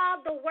fall,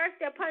 the worse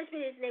their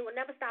punishment is, and they will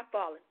never stop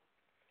falling.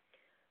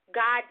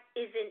 God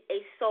isn't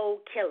a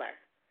soul killer.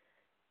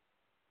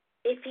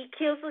 If he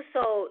kills a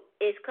soul,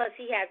 it's because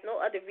he has no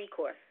other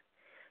recourse.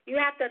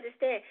 You have to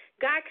understand,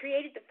 God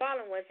created the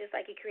fallen ones just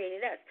like he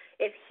created us.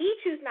 If he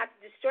chooses not to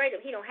destroy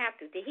them, he don't have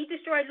to. Did he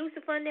destroy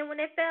Lucifer and them when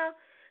they fell?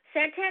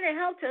 Santana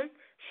helped him.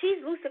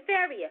 She's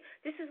Luciferia.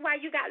 This is why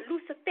you got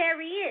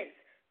Luciferians,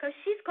 because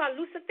she's called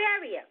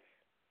Luciferia.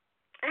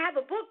 I have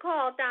a book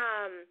called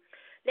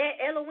Let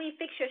Elohim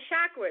Fix Your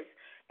Chakras,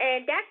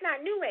 and that's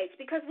not New Age,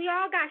 because we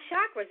all got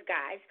chakras,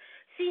 guys.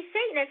 See,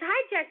 Satan has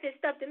hijacked this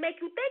stuff to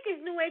make you think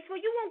it's New Age, so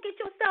you won't get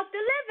yourself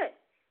delivered.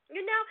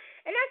 And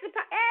that's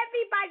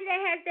everybody that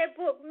has that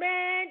book,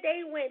 man,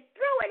 they went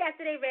through it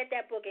after they read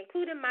that book,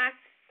 including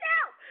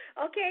myself.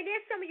 Okay,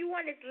 there's some of you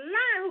on this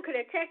line who could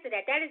attest to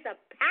that. That is a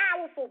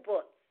powerful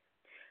book.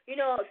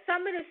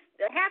 Some of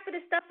half of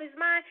the stuff is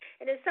mine,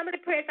 and then some of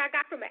the prayers I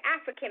got from an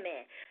African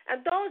man.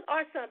 And those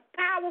are some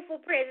powerful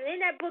prayers. And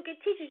in that book,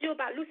 it teaches you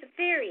about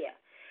Luciferia.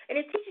 And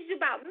it teaches you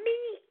about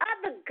many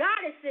other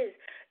goddesses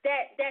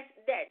that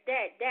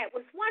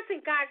was once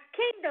in God's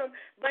kingdom,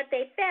 but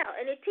they fell.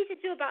 And it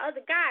teaches you about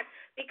other gods,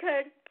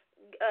 because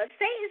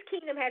Satan's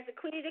kingdom has the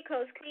Queen of the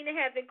Coast, Queen of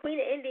Heaven, Queen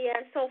of India,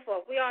 and so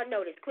forth. We all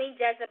know this. Queen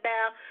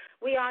Jezebel.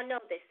 We all know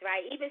this,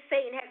 right? Even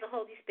Satan has a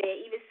Holy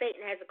Spirit. Even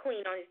Satan has a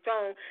queen on his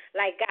throne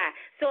like God.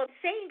 So if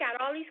Satan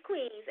got all these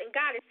queens and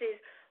goddesses,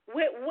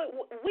 where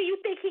you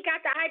think he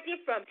got the idea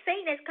from?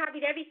 Satan has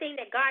copied everything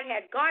that God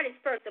has. God is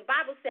first. The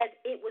Bible says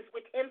it was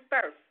with him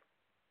first.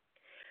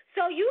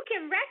 So you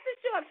can rest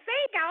assured,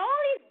 Satan got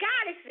all these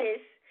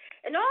goddesses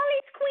and all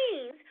these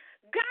queens.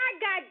 God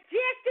got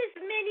just as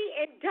many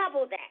and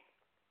double that.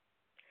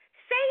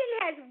 Satan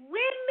has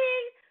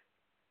women,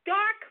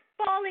 dark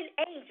fallen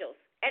angels.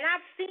 And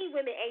I've seen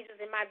women angels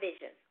in my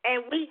visions.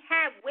 And we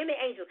have women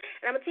angels.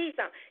 And I'm going to tell you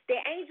something.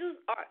 The angels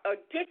are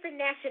different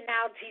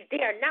nationalities. They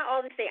are not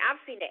all the same.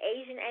 I've seen an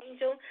Asian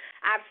angel.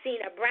 I've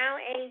seen a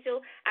brown angel.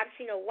 I've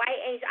seen a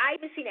white angel.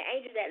 I even seen an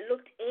angel that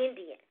looked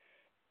Indian.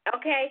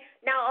 Okay?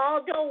 Now,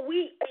 although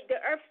the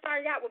earth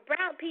started out with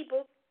brown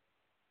people,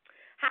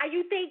 how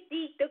you think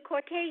the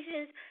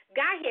Caucasians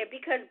got here?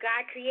 Because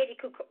God created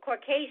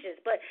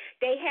Caucasians, but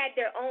they had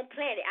their own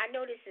planet. I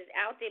know this is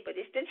out there, but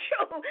it's the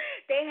truth.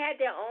 They had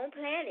their own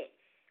planet,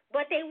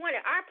 but they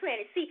wanted our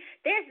planet. See,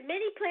 there's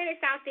many planets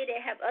out there that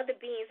have other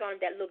beings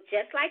on that look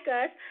just like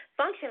us,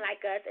 function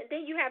like us, and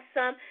then you have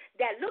some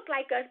that look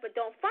like us but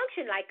don't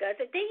function like us,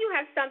 and then you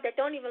have some that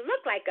don't even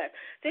look like us.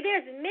 So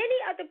there's many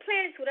other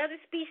planets with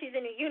other species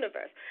in the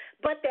universe,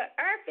 but the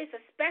earth is a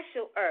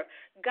special earth.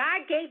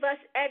 God gave us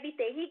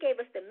everything. He gave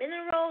us the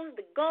minerals,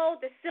 the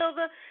gold, the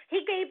silver.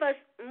 He gave us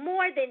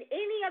more than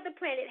any other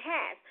planet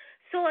has.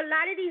 So a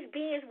lot of these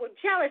beings were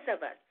jealous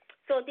of us.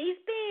 So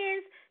these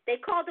beings, they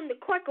call them the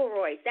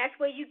Quakeroids. That's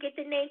where you get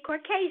the name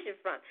Caucasian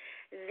from.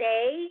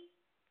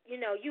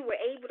 You were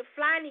able to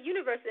fly in the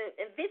universe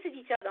and visit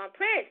each other on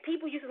planets.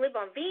 People used to live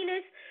on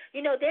Venus.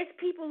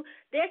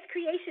 There's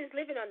creations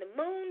living on the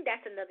moon.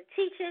 That's another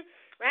teaching,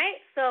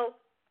 right? So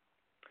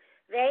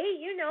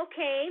they,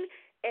 came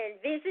and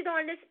visited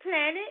on this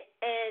planet,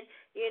 and,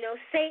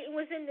 Satan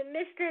was in the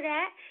midst of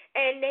that,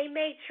 and they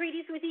made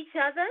treaties with each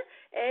other,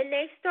 and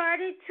they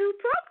started to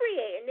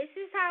procreate. And this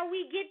is how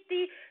we get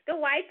the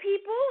white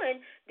people and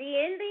the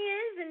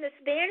Indians and the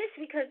Spanish,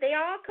 because they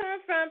all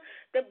come from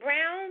the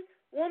brown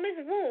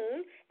woman's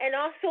womb and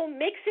also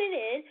mixing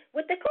in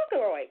with the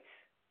Quakeroids.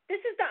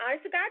 This is the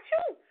honest to God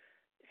truth.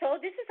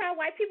 So this is how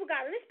white people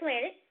got on this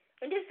planet.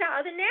 And this is how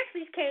other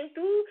nationalities came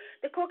through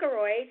the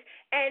Quakeroids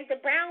and the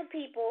brown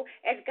people,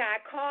 as God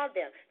called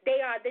them.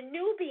 They are the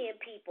Nubian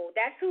people.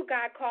 That's who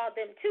God called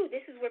them too.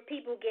 This is where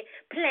people get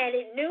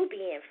planet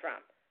Nubian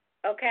from.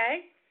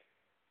 Okay?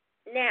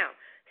 Now,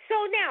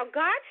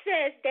 God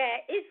says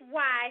that is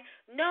why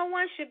no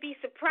one should be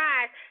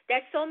surprised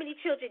that so many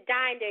children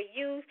die in their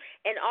youth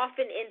and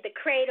often in the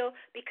cradle,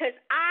 because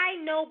I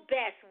know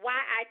best why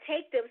I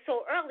take them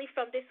so early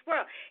from this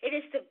world. It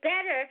is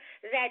better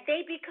that I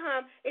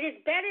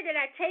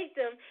take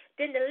them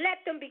than to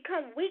let them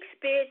become weak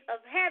spirits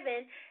of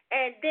heaven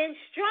and then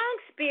strong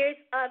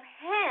spirits of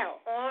hell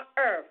on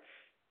earth.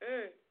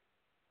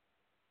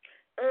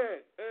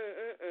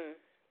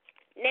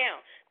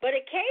 Now, but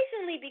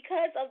occasionally,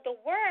 because of the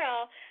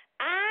world,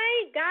 I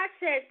God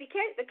says,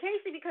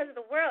 occasionally because of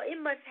the world, it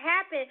must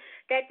happen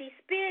that these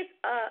spirits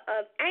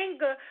of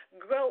anger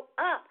grow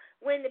up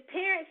when the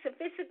parents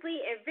sophistically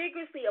and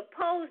vigorously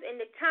oppose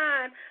in the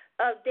time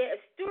of their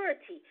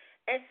austerity.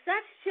 And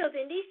such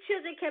children, these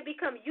children can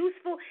become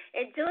useful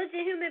and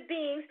diligent human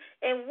beings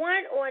in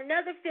one or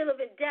another field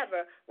of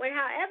endeavor. When,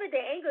 however,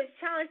 their anger is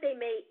challenged, they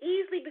may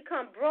easily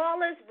become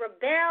brawlers,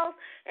 rebels,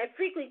 and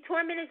frequently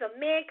tormentors of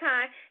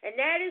mankind. And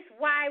that is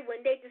why when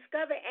they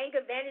discover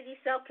anger, vanity,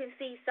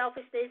 self-conceit,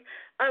 selfishness,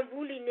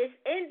 unruliness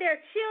in their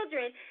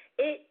children,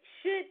 it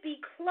should be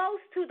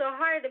close to the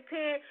heart of the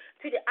parent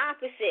to the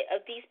opposite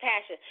of these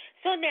passions.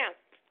 So now,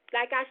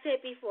 like I said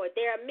before,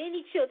 there are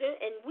many children,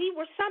 and we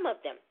were some of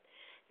them,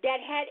 that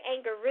had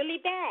anger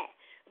really bad.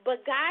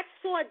 But God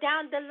saw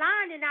down the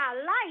line in our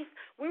life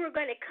we were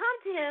going to come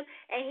to him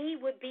and he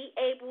would be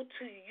able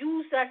to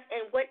use us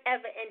in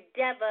whatever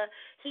endeavor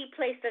he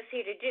placed us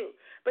here to do.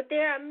 But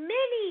there are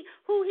many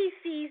who he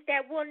sees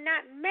that will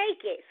not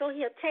make it, so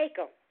he'll take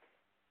them.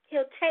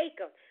 He'll take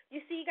them. You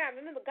see, you got to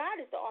remember,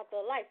 God is the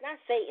author of life, not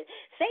Satan.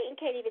 Satan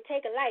can't even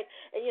take a life.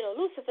 And,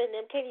 Lucifer and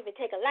them can't even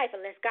take a life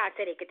unless God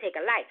said they could take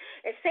a life.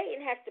 And Satan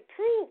has to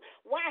prove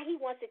why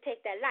he wants to take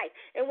that life.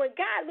 And when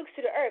God looks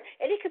to the earth,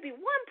 and it could be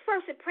one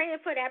person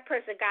praying for that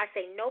person, God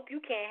say, nope,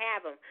 you can't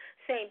have him.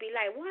 Satan be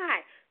like,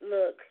 why?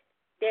 Look,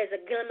 there's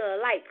a glimmer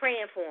of light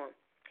praying for him.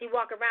 He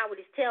walk around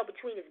with his tail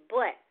between his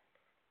butt.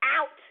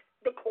 Out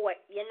the court.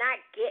 You're not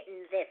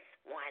getting this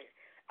one.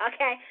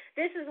 Okay?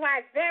 This is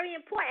why it's very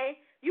important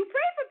you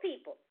pray for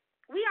people.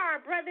 We are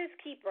our brother's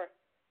keeper.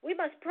 We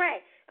must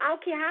pray. I don't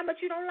care how much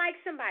you don't like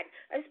somebody.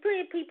 There's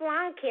plenty of people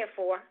I don't care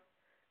for.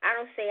 I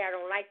don't say I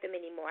don't like them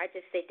anymore. I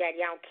just say, Daddy,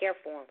 I don't care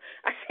for them.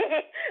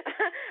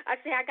 I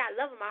say I got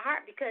love in my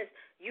heart because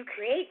you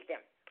created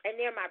them,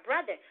 and they're my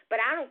brother, but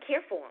I don't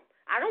care for them.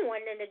 I don't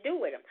want nothing to do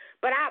with them,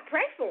 but I'll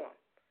pray for them.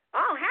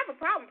 I don't have a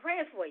problem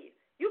praying for you.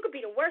 You could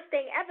be the worst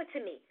thing ever to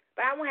me,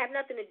 but I won't have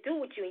nothing to do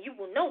with you, and you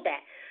will know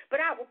that.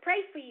 But I will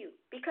pray for you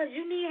because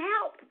you need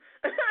help,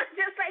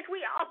 just like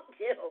we all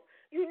do.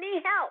 You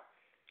need help.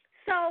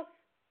 So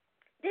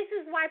this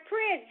is why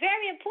prayer is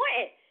very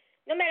important.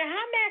 No matter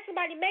how mad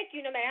somebody make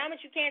you, no matter how much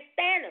you can't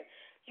stand them,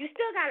 you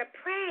still got to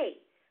pray.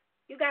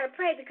 You got to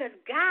pray because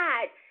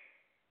God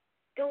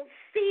don't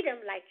see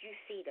them like you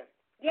see them.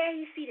 Yeah,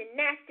 he see the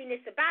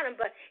nastiness about them,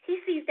 but he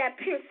sees that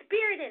pure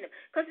spirit in them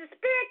because the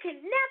spirit can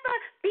never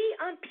be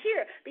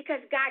impure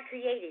because God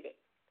created it.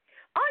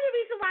 Only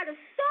reason why the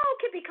soul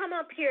can become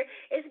impure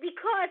is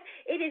because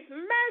it is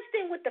merged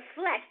in with the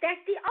flesh.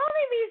 That's the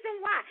only reason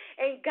why.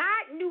 And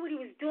God knew what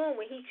he was doing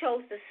when he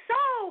chose the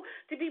soul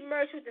to be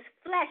merged with the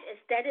flesh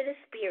instead of the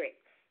spirit.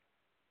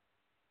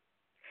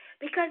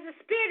 Because the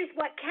spirit is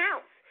what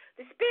counts.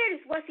 The spirit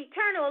is what's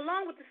eternal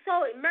along with the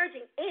soul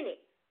emerging in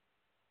it.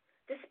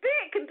 The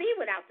spirit can be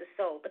without the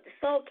soul, but the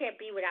soul can't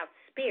be without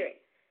the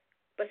spirit.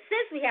 But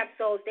since we have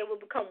souls, they will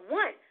become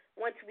one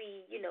once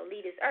we,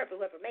 leave this earth,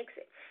 whoever makes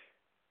it.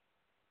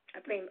 I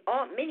pray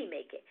many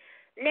make it.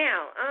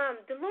 Now,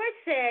 the Lord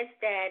says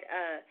that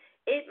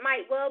it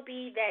might well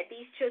be that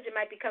these children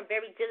might become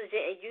very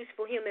diligent and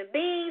useful human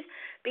beings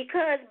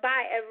because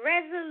by a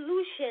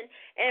resolution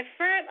and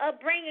firm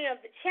upbringing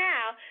of the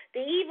child, the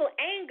evil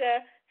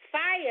anger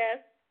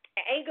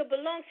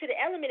belongs to the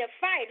element of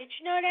fire. Did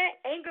you know that?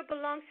 Anger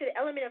belongs to the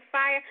element of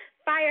fire.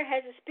 Fire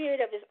has a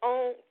spirit of its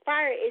own.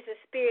 Fire is a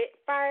spirit.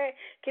 Fire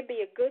can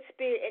be a good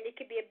spirit and it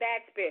can be a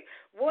bad spirit.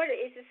 Water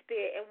is a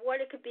spirit and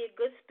water could be a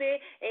good spirit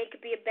and it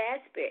could be a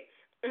bad spirit.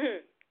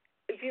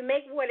 If you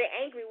make water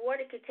angry,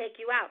 water could take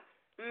you out.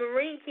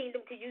 Marine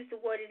kingdom could use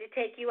the water to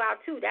take you out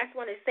too. That's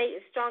one of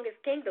Satan's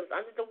strongest kingdoms,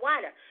 under the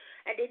water.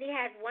 And then he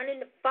has one in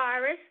the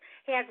forest.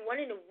 He has one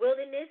in the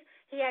wilderness.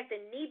 He has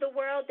the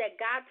netherworld that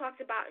God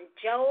talks about in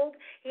Job.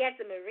 He has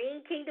the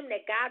marine kingdom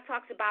that God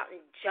talks about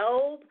in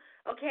Job.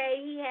 Okay,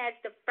 he has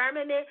the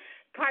firmament,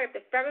 part of the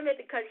firmament,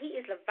 because he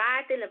is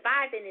Leviathan.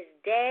 Leviathan is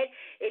dead.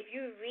 If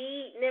you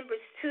read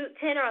Numbers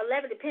 10 or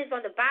 11, depends on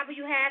the Bible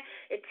you have,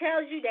 it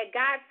tells you that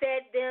God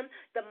fed them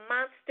the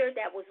monster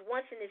that was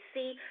once in the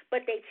sea,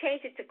 but they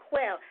changed it to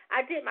quail.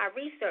 I did my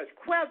research.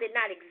 Quail did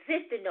not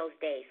exist in those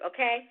days,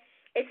 okay?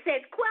 It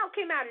says quail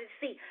came out of the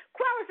sea.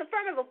 Quail is a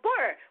form of a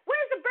bird.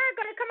 Where's the bird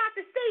going to come out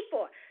the sea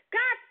for?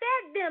 God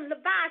fed them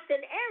Leviathan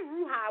and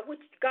Ruha,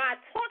 which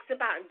God talks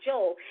about in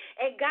Job.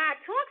 And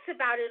God talks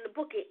about it in the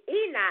book of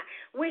Enoch,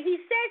 where he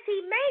says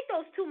he made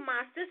those two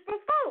monsters for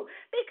food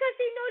because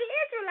he knew the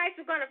Israelites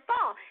were going to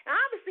fall. And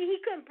obviously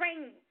he couldn't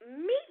bring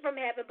meat from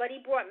heaven, but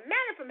he brought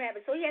manna from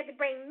heaven. So he had to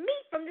bring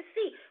meat from the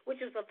sea, which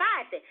was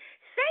Leviathan.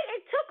 Satan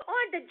took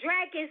on the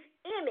dragon's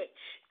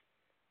image.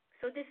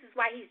 So this is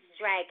why he's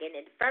dragon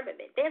and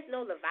firmament. There's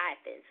no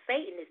Leviathan.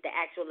 Satan is the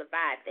actual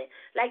Leviathan.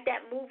 Like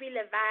that movie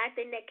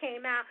Leviathan that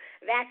came out,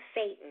 that's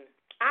Satan.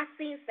 I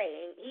seen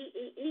Satan.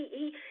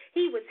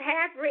 He was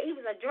he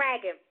was a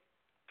dragon.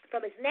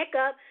 From his neck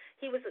up,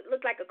 he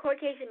looked like a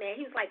Caucasian man.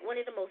 He was like one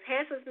of the most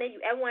handsomest men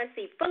you ever want to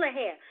see, full of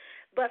hair.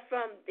 But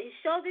from his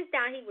shoulders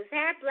down, he was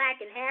half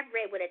black and half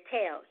red with a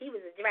tail. He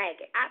was a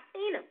dragon. I've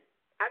seen him.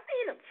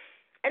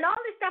 And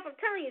all this stuff I'm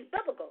telling you is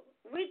biblical.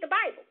 Read the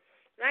Bible.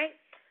 right?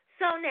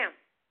 So now,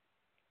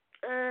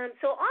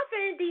 so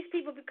often these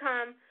people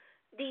become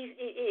these.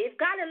 If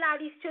God allow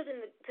these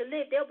children to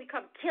live, they'll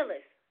become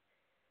killers,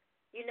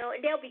 and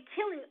they'll be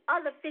killing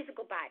other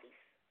physical bodies,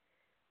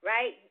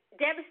 right?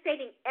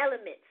 Devastating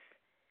elements,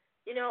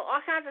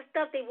 all kinds of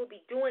stuff they will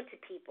be doing to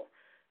people,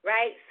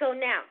 right? So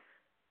now,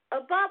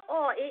 above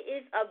all, it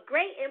is of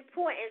great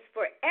importance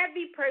for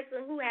every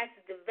person who has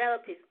to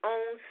develop his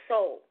own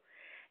soul,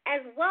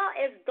 as well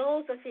as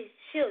those of his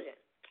children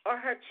or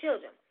her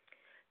children,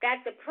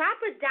 that the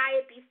proper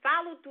diet be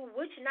followed, through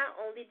which not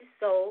only the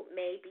soul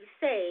may be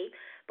saved,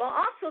 but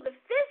also the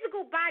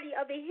physical body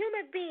of a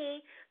human being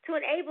to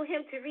enable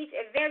him to reach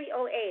a very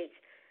old age.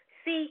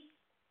 See,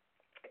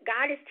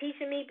 God is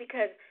teaching me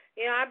because,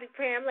 I'll be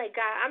praying. I'm like,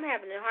 God, I'm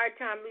having a hard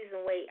time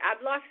losing weight.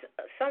 I've lost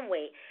some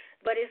weight,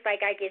 but it's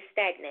like I get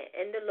stagnant.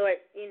 And the Lord,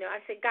 I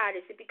said, God,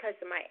 is it because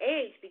of my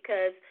age?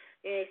 Because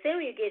they say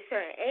when you get a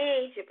certain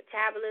age, your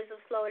metabolism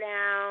slow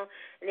down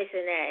and this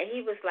and that. And he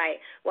was like,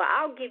 well,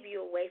 I'll give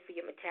you a way for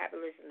your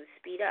metabolism to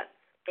speed up.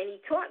 And he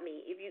taught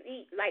me, if you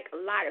eat like a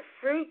lot of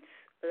fruits,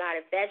 a lot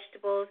of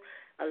vegetables,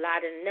 a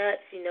lot of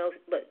nuts,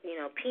 but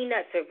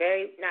peanuts are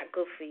very not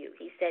good for you.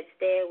 He said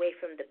stay away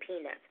from the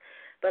peanuts.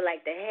 But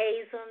like the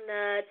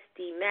hazelnuts,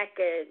 the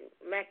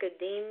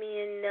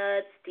macadamia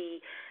nuts,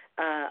 the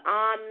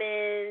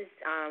almonds,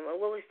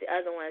 what was the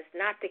other ones?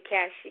 Not the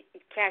cashews.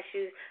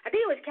 I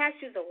think it was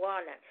cashews or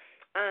walnuts.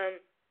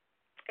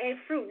 And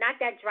fruit, not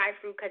that dry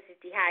fruit because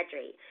it's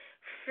dehydrated.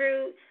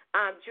 Fruit,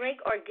 drink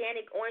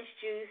organic orange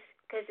juice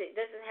because it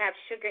doesn't have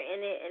sugar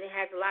in it and it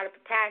has a lot of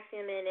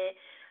potassium in it.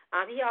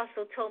 He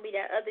also told me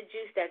that other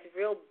juice that's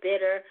real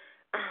bitter,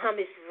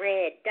 it's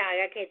red.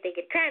 I can't think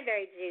of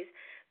cranberry juice,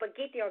 but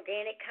get the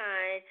organic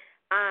kind.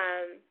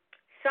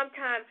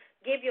 Sometimes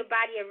give your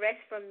body a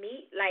rest from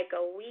meat, like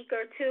a week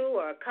or two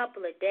or a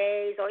couple of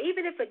days, or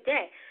even if a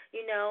day,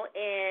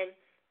 and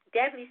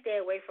definitely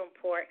stay away from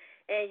pork.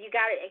 And you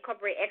got to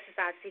incorporate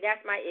exercise. See,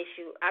 that's my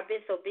issue. I've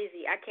been so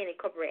busy, I can't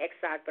incorporate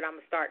exercise, but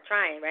I'm going to start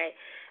trying, right?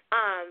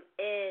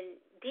 And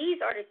these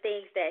are the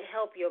things that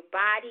help your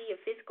body, your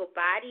physical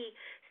body,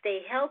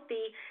 stay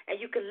healthy,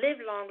 and you can live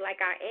long like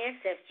our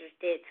ancestors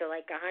did to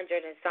like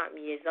 100 and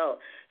something years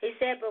old. He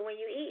said, but when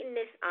you're eating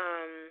this,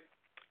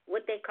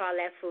 what they call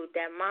that food,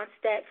 that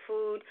Mondstadt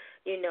food,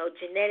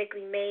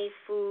 genetically made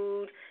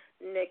food,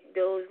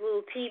 those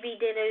little TV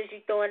dinners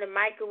you throw in the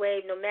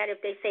microwave, no matter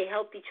if they say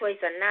healthy choice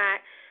or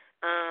not.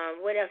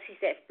 What else he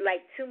said?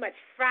 Like too much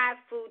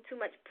fried food, too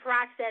much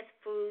processed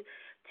food,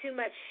 too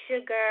much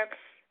sugar.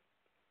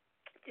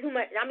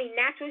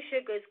 Natural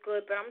sugar is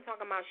good, but I'm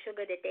talking about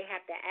sugar that they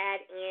have to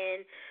add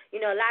in.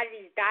 A lot of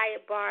these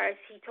diet bars,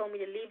 he told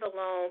me to leave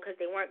alone because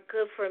they weren't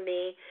good for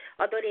me.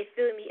 Although they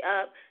fill me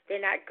up,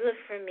 they're not good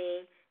for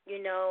me.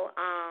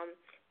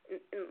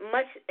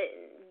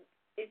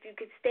 If you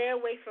could stay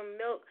away from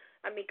milk,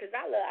 because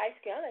I love ice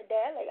cream. I'm like,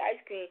 Dad, I like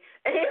ice cream.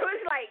 And it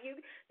was like,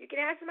 you can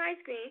have some ice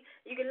cream.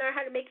 You can learn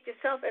how to make it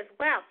yourself as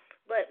well.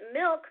 But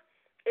milk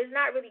is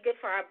not really good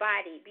for our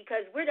body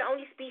because we're the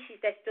only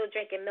species that's still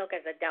drinking milk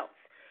as adults.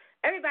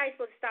 Everybody's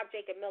supposed to stop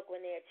drinking milk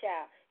when they're a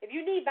child. If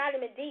you need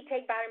vitamin D,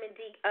 take vitamin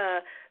D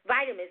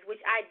vitamins,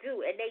 which I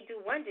do, and they do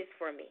wonders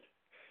for me.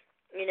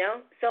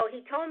 So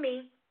he told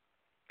me,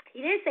 he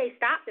didn't say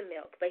stop the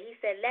milk, but he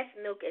said less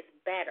milk is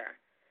better.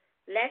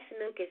 Less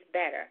milk is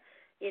better.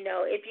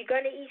 If you're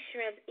going to eat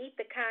shrimp, eat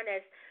the kind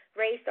that's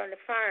raised on the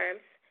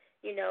farms,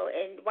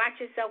 and watch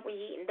yourself when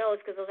you're eating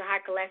those because those are high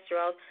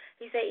cholesterol.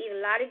 He said eat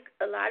a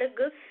lot of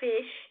good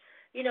fish,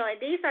 and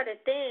these are the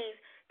things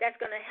that's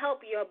going to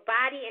help your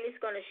body, and it's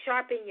going to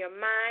sharpen your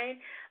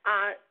mind,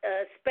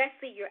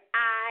 especially your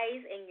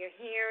eyes and your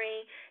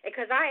hearing.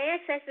 Because our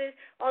ancestors,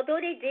 although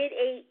they did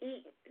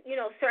eat,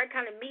 certain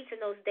kind of meats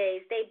in those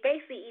days, they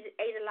basically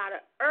ate a lot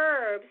of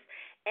herbs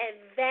and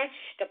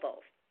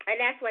vegetables. And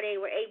that's why they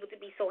were able to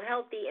be so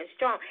healthy and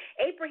strong.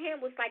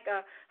 Abraham was like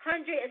 100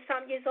 and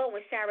some years old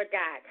when Sarah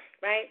died,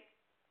 right?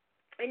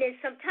 And then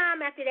some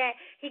time after that,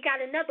 he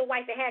got another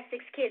wife and had 6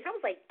 kids. I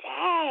was like,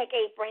 dang,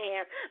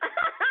 Abraham.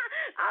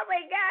 Oh,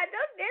 my God,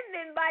 those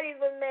different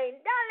bodies were made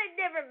totally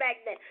different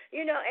back then.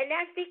 And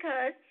that's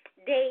because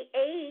they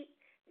ate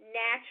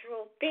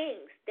natural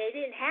things. They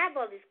didn't have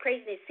all this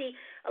craziness. See,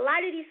 a lot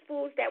of these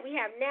foods that we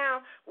have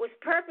now was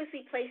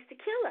purposely placed to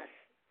kill us.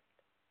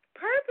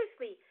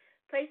 Purposely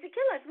placed to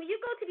kill us. When you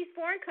go to these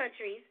foreign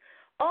countries,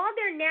 all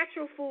their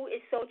natural food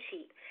is so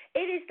cheap.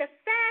 It is the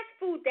fast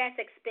food that's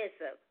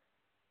expensive.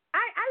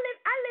 I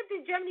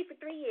lived in Germany for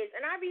 3 years,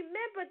 and I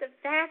remember the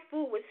fast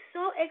food was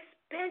so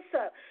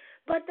expensive,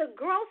 but the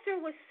grocer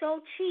was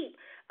so cheap.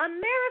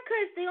 America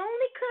is the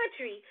only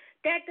country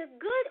that the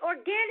good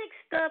organic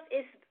stuff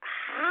is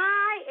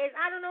high as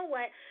I don't know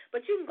what,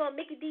 but you can go to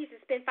Mickey D's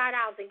and spend $5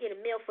 and get a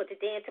meal for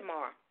today and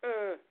tomorrow.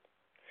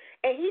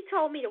 And he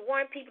told me to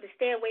warn people to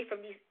stay away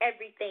from these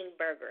everything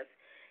burgers.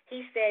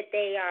 He said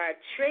they are a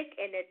trick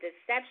and a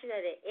deception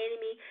of the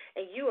enemy,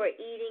 and you are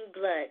eating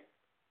blood.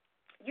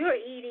 You're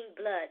eating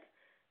blood.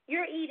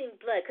 you're eating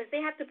blood, because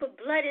they have to put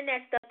blood in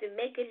that stuff to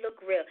make it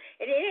look real.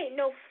 And it ain't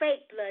no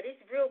fake blood.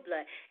 It's real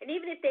blood. And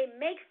even if they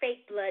make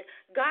fake blood,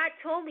 God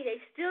told me they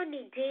still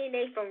need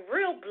DNA from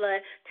real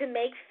blood to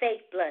make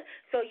fake blood.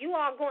 So you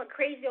all going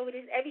crazy over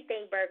this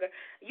everything burger,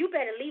 you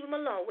better leave them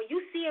alone. When you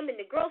see them in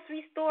the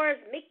grocery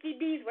stores, Mickey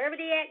D's, wherever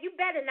they at, you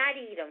better not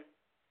eat them.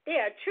 They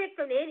are a trick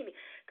from the enemy.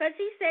 Because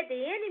he said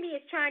the enemy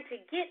is trying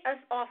to get us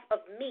off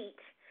of meat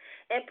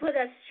and put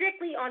us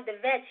strictly on the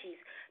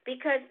veggies,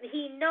 because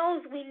he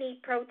knows we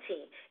need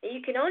protein. And you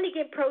can only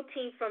get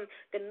protein from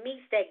the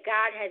meats that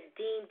God has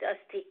deemed us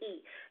to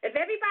eat. If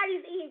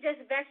everybody's eating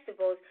just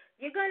vegetables,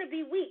 you're going to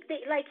be weak.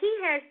 Like he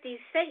has these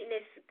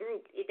Satanist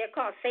group, they're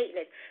called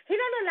Satanists. He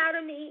don't allow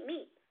them to eat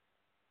meat.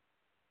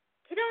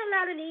 He don't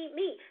allow them to eat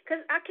meat.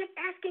 Because I kept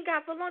asking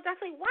God for a long time,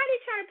 I was like, why are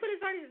they trying to put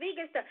us on this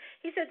vegan stuff?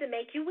 He said, to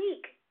make you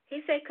weak. He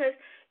said, because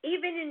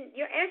even in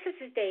your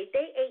ancestors' days,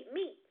 they ate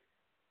meat.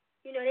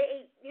 They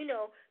ate, they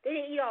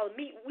didn't eat all the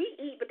meat we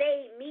eat, but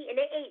they ate meat, and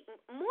they ate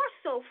more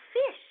so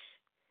fish.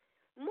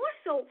 More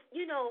so,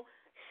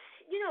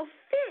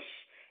 fish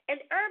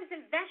and herbs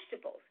and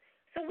vegetables.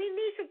 So we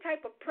need some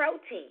type of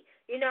protein.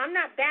 I'm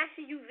not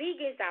bashing you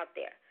vegans out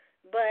there,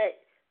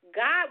 but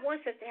God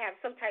wants us to have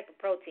some type of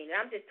protein, and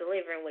I'm just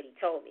delivering what he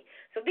told me.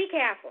 So be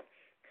careful.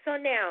 So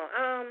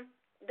now,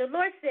 the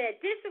Lord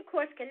said, this, of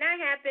course, cannot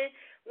happen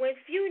when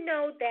few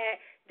know that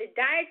the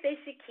diet they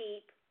should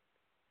keep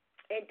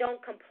and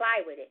don't comply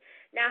with it.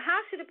 Now,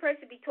 how should a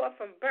person be taught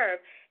from birth,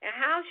 and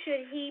how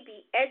should he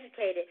be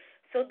educated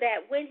so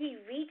that when he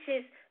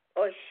reaches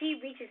or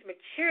she reaches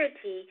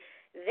maturity,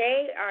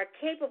 they are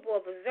capable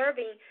of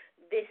observing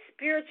this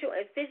spiritual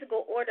and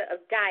physical order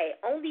of diet?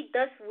 Only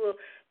thus will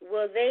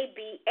they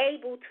be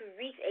able to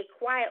reach a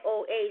quiet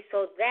old age,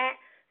 so that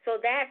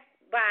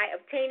by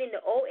obtaining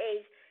the old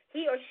age,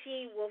 he or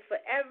she will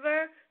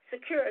forever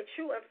secure a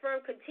true and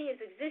firm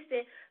continuous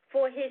existence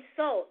for his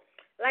soul.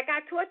 Like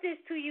I taught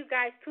this to you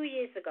guys 2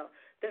 years ago.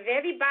 The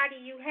very body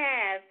you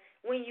have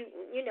when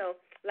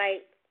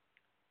like,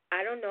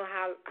 I don't know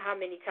how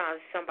many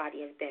times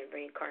somebody has been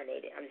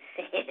reincarnated. I'm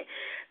saying,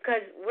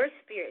 because we're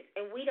spirits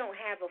and we don't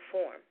have a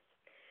form.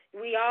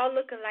 We all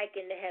looking like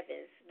in the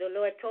heavens. The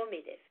Lord told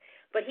me this.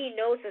 But he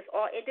knows us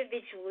all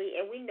individually,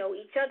 and we know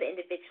each other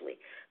individually.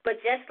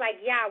 But just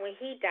like Yah, when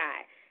he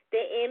died,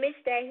 the image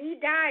that he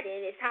died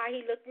in is how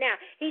he looked now.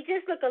 He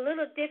just looked a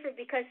little different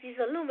because he's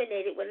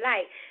illuminated with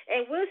light.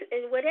 And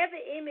whatever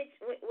image,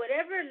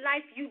 whatever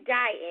life you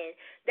die in,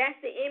 that's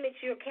the image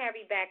you'll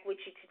carry back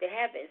with you to the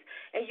heavens.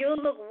 And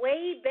you'll look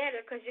way better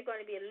because you're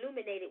going to be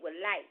illuminated with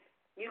light.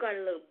 You're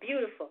going to look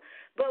beautiful.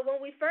 But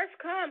when we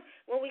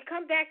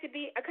come back to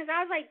be, because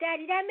I was like,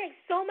 Daddy, that makes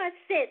so much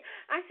sense.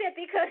 I said,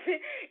 because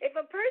if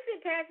a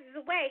person passes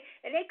away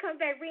and they come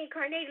back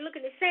reincarnated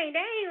looking the same,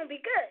 they ain't going to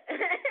be good.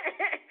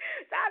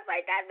 So I was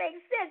like, that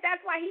makes sense. That's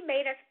why he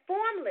made us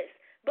formless.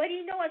 But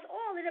he knows us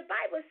all. And the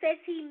Bible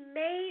says he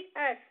made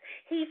us.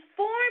 He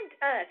formed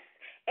us.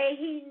 And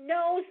he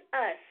knows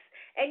us.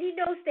 And he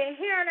knows the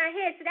hair on our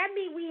head. So that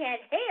means we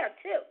had hair,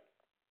 too.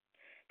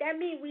 That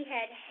means we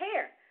had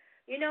hair.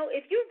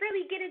 If you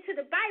really get into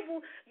the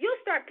Bible, you'll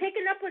start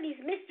picking up on these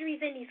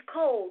mysteries and these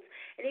codes.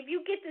 And if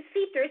you get the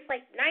Sefer, it's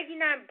like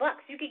 $99.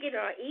 You can get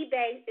it on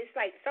eBay. It's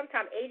like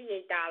sometimes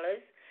 $88.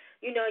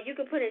 You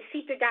can put in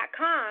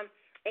Sefer.com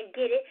and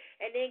get it,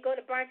 and then go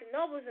to Barnes &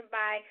 Nobles and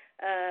buy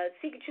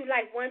Secret True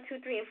Life 1,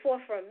 2, 3, and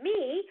 4 from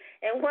me,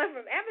 and one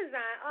from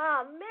Amazon.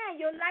 Oh, man,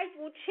 your life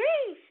will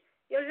change.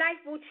 Your life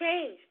will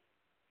change.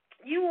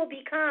 You will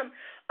become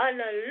an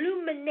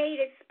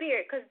illuminated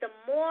spirit, because the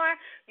more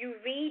you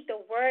read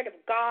the Word of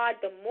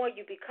God, the more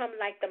you become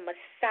like the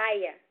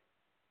Messiah.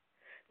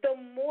 The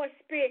more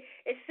spirit.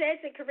 It says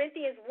in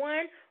Corinthians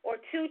 1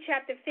 or 2,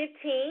 chapter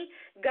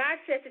 15,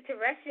 God says the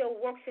terrestrial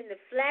works in the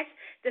flesh,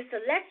 the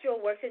celestial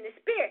works in the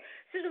spirit.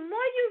 So the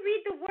more you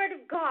read the Word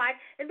of God,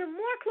 and the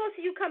more closer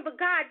you come to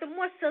God, the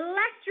more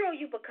celestial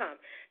you become.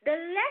 The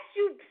less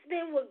you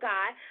spend with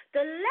God,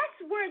 the less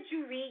words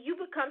you read, you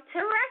become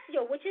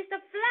terrestrial, which is the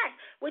flesh,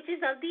 which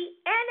is of the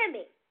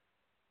enemy.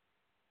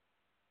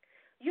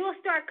 You'll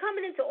start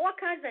coming into all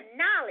kinds of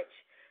knowledge.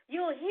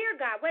 You'll hear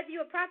God, whether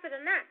you're a prophet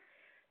or not.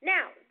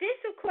 Now, this,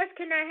 of course,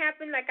 cannot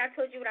happen, like I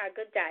told you, without a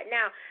good diet.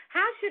 Now,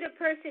 how should a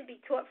person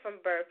be taught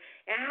from birth,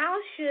 and how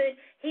should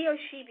he or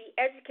she be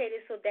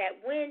educated so that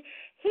when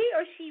he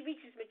or she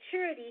reaches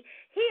maturity,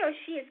 he or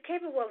she is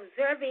capable of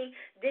observing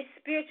this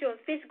spiritual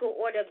and physical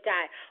order of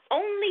diet?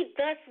 Only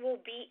thus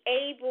will be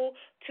able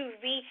to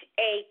reach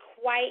a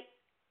quite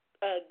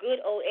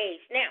good old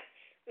age. Now,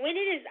 when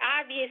it is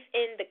obvious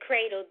in the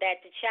cradle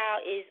that the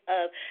child is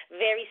of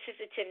very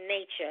sensitive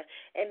nature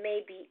and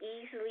may be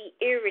easily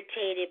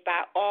irritated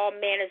by all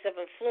manners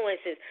of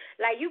influences,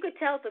 like you could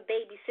tell if a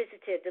baby's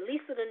sensitive. The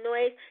least little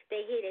noise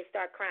they hear, they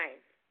start crying.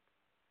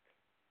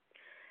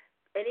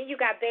 And then you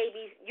got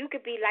babies, you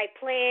could be like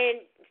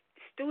playing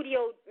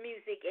studio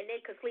music and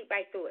they could sleep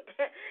right through it.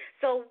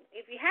 So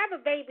if you have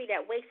a baby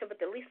that wakes up with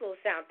the least little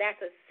sound,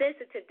 that's a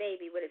sensitive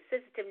baby with a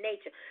sensitive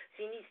nature.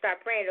 So you need to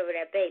start praying over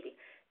that baby.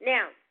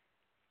 Now,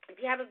 if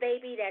you have a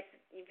baby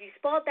if you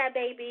spoil that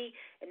baby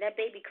and that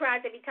baby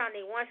cries every time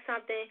they want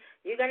something,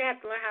 you're going to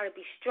have to learn how to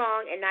be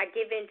strong and not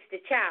give in to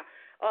the child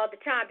all the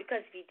time,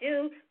 because if you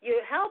do,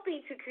 you're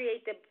helping to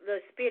create the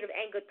spirit of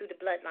anger through the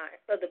bloodline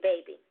of the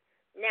baby.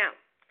 Now,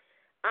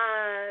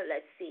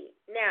 let's see.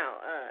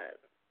 Now,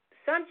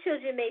 some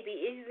children may be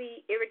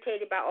easily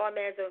irritated by all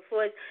manners of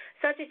foods.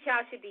 Such a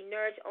child should be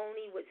nourished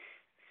only with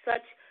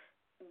such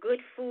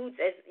good foods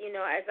as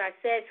I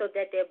said, so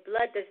that their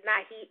blood does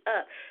not heat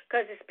up,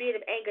 because the spirit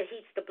of anger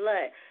heats the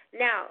blood.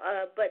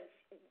 Now, but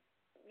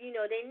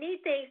they need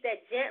things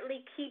that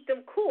gently keep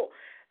them cool.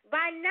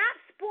 By not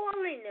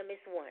spoiling them is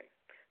one.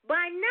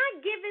 By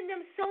not giving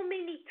them so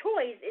many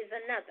toys is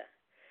another.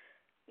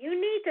 You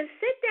need to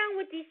sit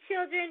down with these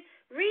children,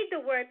 read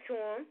the word to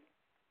them,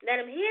 let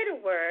them hear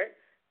the word,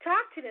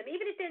 talk to them,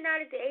 even if they're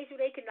not at the age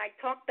where they can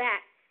talk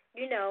back,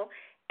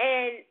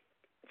 and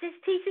just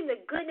teach them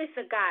the goodness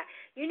of God.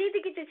 You need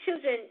to get your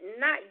children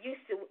not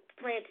used to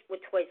playing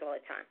with toys all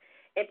the time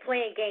and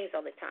playing games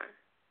all the time,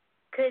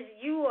 because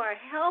you are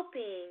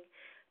helping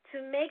to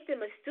make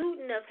them a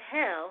student of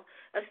hell,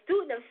 a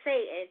student of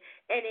Satan,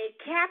 and a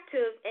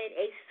captive and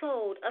a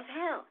soul of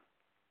hell.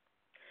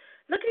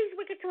 Look at these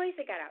wicked toys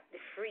they got out.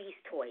 The Freeze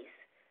toys,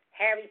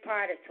 Harry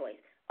Potter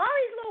toys, all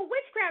these little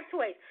witchcraft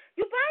toys.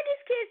 You buy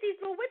these kids these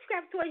little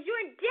witchcraft toys,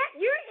 you're in debt.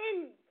 You're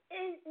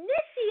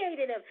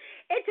initiated them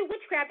into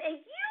witchcraft,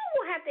 and you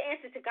will have to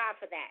answer to God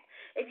for that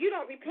if you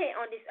don't repent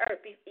on this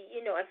earth,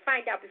 and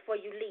find out before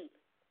you leave.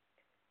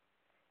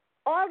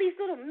 All these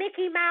little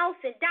Mickey Mouse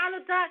and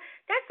Donald Duck,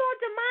 that's all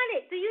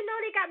demonic. Do you know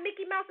they got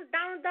Mickey Mouse and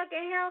Donald Duck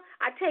in hell?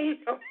 I tell you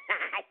no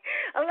lie.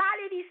 A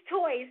lot of these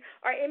toys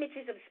are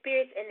images of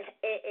spirits and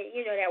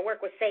that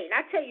work with Satan.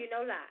 I tell you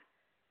no lie.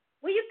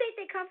 Where you think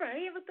they come from? Have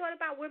you ever thought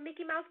about where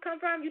Mickey Mouse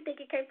come from? You think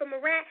it came from a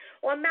rat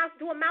or a mouse?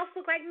 Do a mouse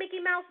look like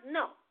Mickey Mouse?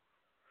 No.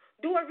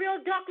 Do a real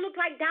duck look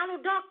like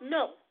Donald Duck?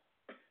 No.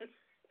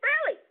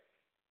 Really?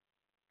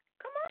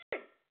 Come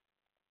on.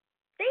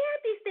 They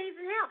have these things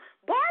in hell.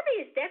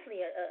 Barbie is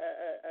definitely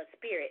a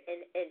spirit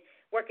and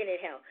working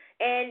in hell.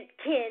 And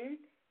Ken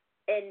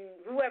and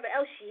whoever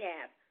else she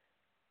have.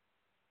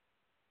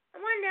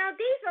 Come on now.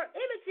 These are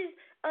images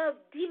of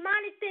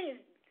demonic things.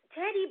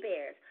 Teddy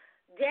bears.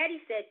 Daddy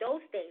said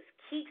those things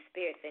keep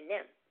spirits in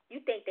them. You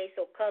think they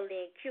so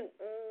cuddly and cute.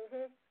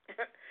 Mm-hmm.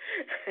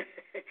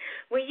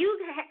 When you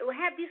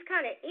have these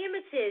kind of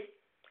images,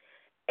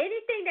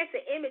 anything that's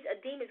an image, a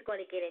demon's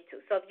going to get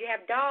into. So if you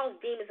have dolls,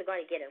 demons are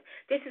going to get them.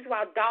 This is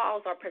why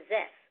dolls are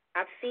possessed.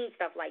 I've seen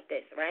stuff like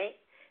this, right?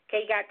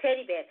 Okay, you got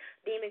teddy bears,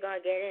 demon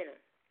going to get in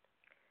them.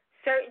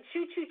 Certain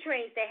choo-choo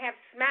trains that have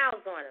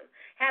smiles on them,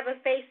 have a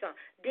face on,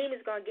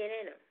 demons going to get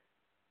in them.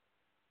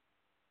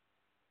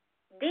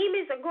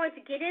 Demons are going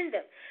to get in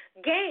them.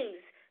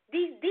 Games,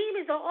 these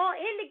demons are all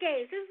in the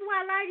games. This is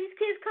why a lot of these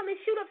kids come and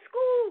shoot up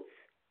schools,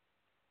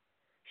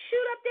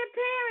 shoot up their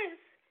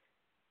parents,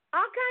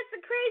 all kinds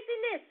of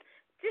craziness.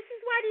 This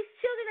is why these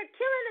children are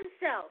killing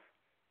themselves,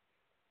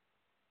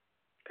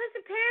 because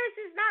the parents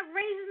is not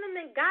raising them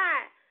in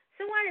God.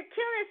 So why they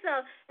kill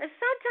themselves? And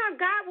sometimes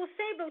God will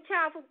save a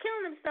child from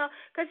killing himself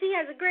because he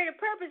has a greater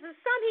purpose, and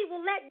some he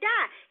will let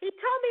die. He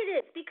told me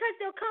this because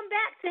they'll come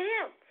back to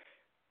him.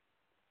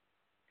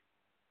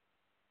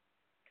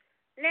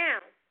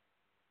 Now,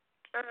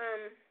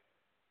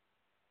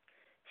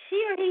 she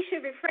or he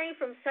should refrain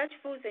from such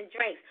foods and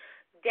drinks.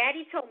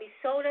 Daddy told me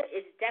soda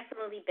is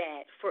definitely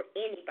bad for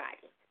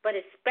anybody, but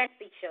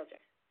especially children,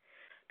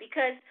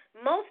 because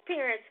most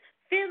parents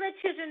fill their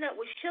children up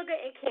with sugar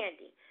and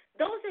candy.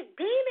 Those are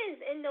demons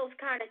in those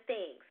kind of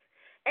things,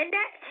 and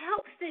that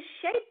helps to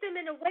shape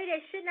them in a way that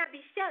should not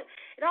be shaped.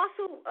 It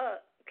also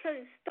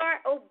can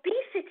start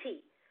obesity,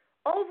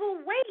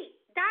 overweight,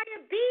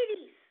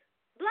 diabetes,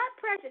 blood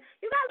pressure.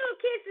 You got little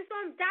kids that's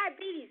on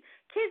diabetes.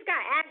 Kids got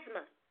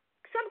asthma.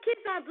 Some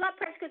kids are on blood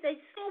pressure because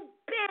they're so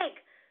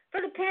big for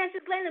the parents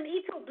just letting them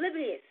eat to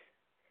oblivious.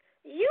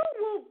 You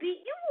will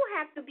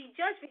have to be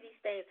judged for these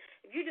things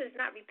if you do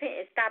not repent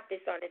and stop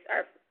this on this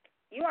earth.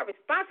 You are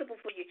responsible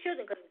for your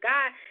children, because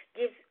God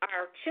gives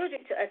our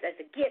children to us as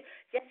a gift,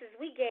 just as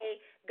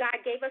God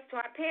gave us to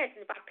our parents.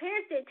 And if our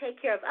parents didn't take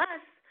care of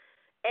us,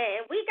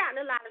 and we got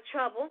in a lot of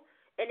trouble,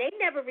 and they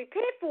never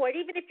repent for it,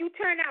 even if you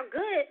turn out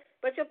good,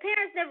 but your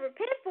parents never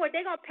repent for it,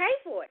 they're going to pay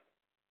for it.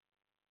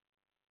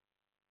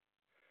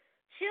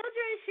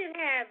 Children should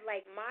have,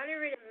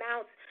 moderate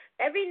amounts.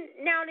 Every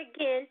now and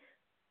again,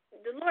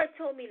 the Lord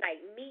told me,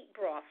 meat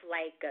broth,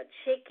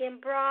 chicken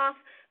broth,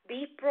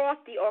 beef broth,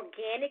 the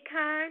organic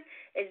kind,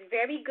 is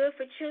very good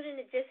for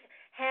children to just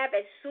have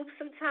as soup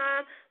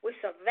sometime with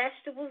some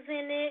vegetables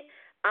in it.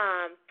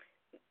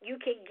 You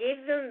can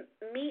give them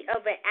meat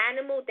of an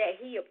animal that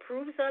he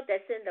approves of,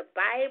 that's in the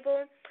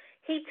Bible.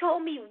 He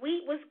told me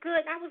wheat was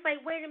good. I was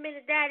like, wait a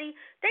minute, Daddy.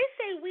 They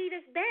say wheat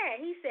is bad.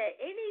 He said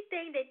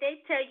anything that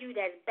they tell you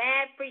that's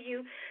bad for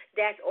you,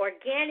 that's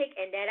organic,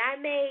 and that I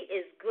made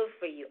is good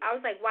for you. I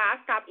was like, wow,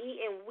 I stopped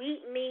eating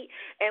wheat meat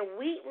and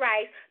wheat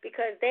rice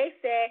because they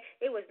said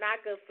it was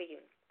not good for you.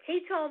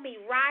 He told me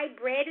rye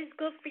bread is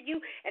good for you,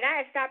 and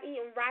I had stopped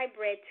eating rye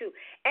bread too.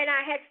 And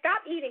I had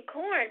stopped eating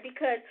corn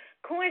because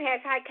corn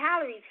has high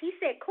calories. He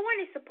said corn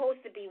is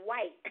supposed to be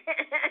white.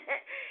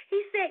 He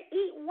said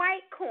eat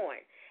white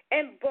corn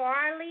and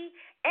barley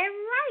and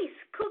rice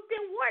cooked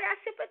in water. I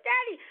said, but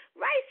Daddy,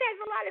 rice has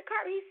a lot of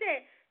carbs.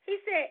 He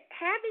said,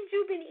 haven't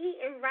you been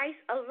eating rice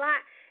a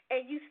lot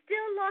and you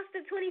still lost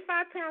the 25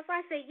 pounds? So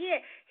I said,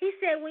 yeah. He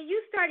said, when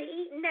you started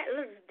eating that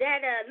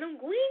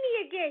linguine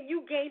again,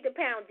 you gained a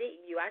pound,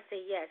 didn't you? I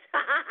said, yes.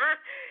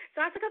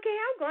 So I said, okay,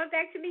 I'm going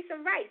back to me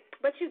some rice.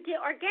 But you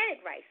get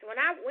organic rice. When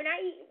I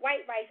eat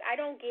white rice, I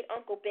don't get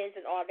Uncle Ben's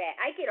and all that.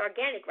 I get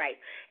organic rice.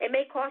 It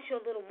may cost you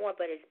a little more,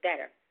 but it's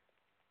better.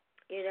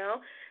 You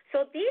know?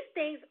 So these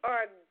things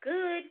are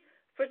good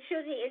for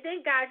children. And then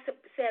God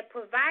said,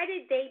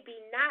 provided they be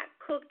not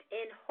cooked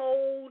in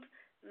whole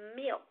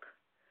milk.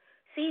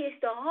 See, it's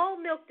the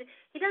whole milk.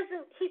 He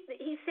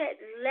said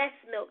less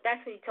milk.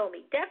 That's what he told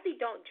me.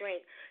 Definitely don't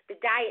drink the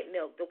diet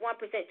milk, the 1%,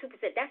 2%.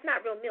 That's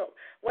not real milk.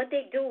 What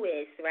they do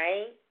is,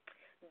 right,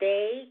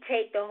 they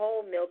take the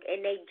whole milk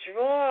and they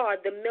draw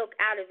the milk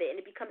out of it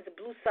and it becomes a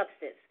blue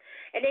substance.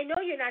 And they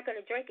know you're not going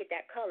to drink it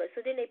that color,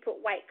 so then they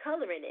put white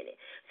coloring in it.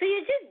 So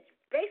you're just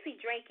basically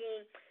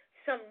drinking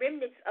some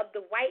remnants of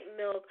the white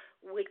milk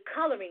with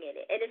coloring in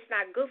it, and it's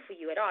not good for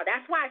you at all.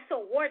 That's why it's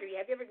so watery.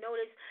 Have you ever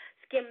noticed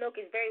skim milk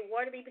is very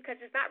watery?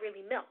 Because it's not really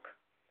milk.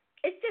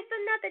 It's just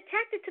another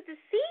tactic to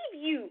deceive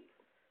you,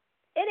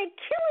 and they're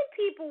killing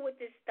people with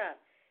this stuff.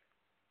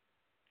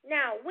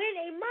 Now, when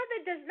a mother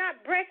does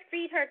not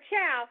breastfeed her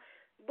child,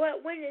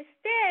 but when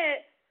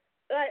instead,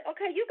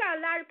 okay, you got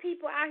a lot of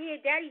people out here,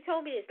 Daddy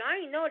told me this,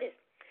 I didn't know this.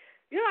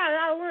 You got a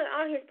lot of women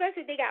out here,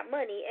 especially if they got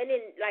money, and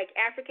in like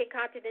African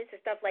continents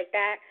and stuff like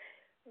that,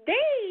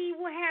 they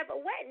will have a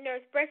wet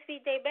nurse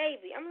breastfeed their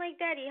baby. I'm like,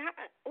 Daddy,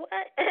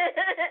 what?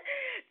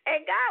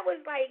 And God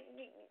was like,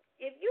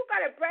 if you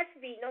got to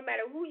breastfeed, no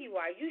matter who you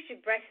are, you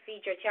should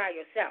breastfeed your child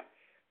yourself.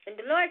 And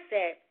the Lord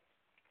said,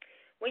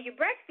 when you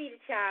breastfeed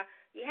a child,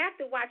 you have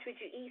to watch what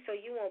you eat so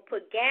you won't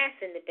put gas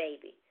in the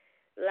baby.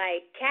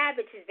 Like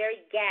cabbage is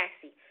very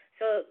gassy.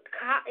 So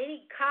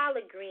any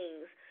collard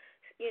greens,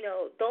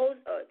 those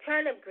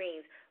turnip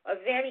greens are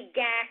very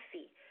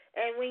gassy.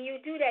 And when you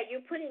do that,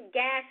 you're putting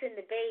gas in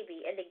the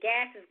baby, and the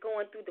gas is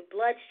going through the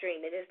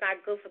bloodstream, and it's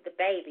not good for the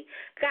baby.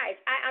 Guys,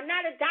 I'm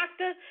not a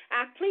doctor.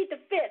 I plead the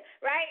fifth,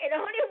 right? And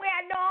the only way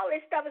I know all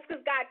this stuff is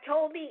because God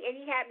told me, and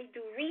he had me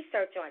do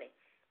research on it.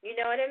 You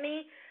know what I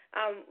mean?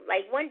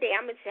 Like one day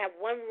I'm going to have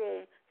one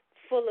room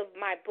full of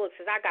my books,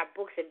 because I got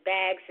books in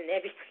bags and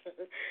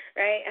everything,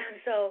 right?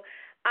 So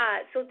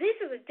these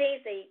are the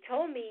things that he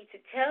told me to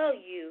tell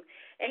you,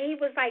 and he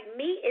was like,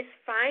 meat is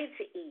fine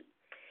to eat.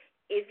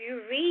 If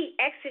you read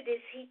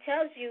Exodus, he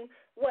tells you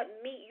what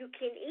meat you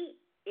can eat,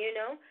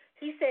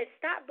 He said,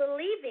 stop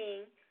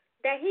believing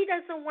that he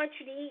doesn't want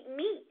you to eat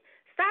meat.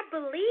 Stop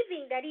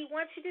believing that he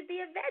wants you to be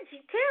a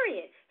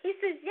vegetarian. He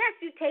says, yes,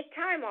 you take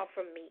time off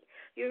from meat.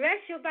 You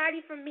rest your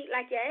body from meat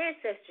like your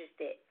ancestors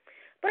did.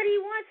 But he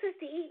wants us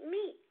to eat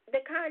meat,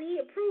 the kind he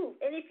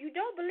approved. And if you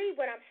don't believe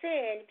what I'm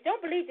saying, if you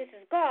don't believe this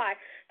is God,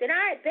 then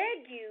I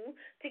beg you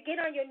to get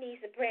on your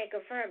knees and pray and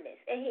confirm this.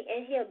 And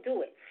he'll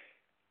do it.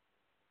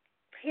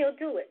 He'll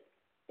do it.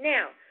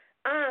 Now,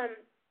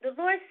 the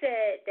Lord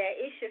said that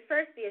it should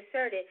first be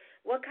asserted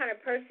what kind of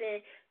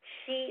person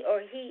she or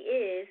he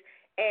is,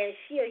 and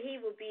she or he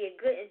will be a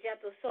good and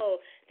gentle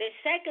soul. Then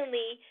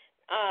secondly,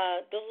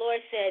 the Lord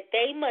said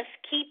they must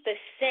keep the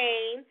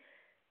same.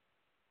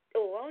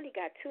 Oh, I only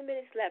got 2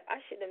 minutes left.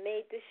 I should have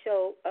made this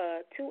show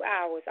 2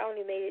 hours. I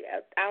only made it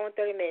an hour and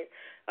 30 minutes.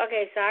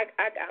 Okay, so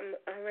I'm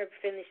going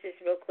to finish this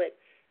real quick.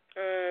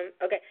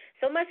 Okay,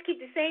 so must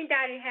keep the same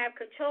diet and have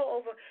control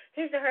over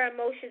his or her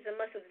emotions, and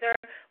must observe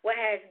what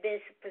has been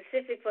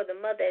specific for the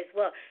mother as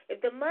well. If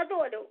the mother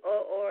or the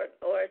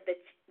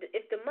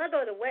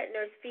wet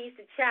nurse feeds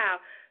the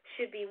child,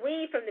 should be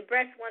weaned from the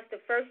breast once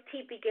the first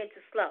teeth begin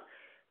to slow.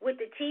 With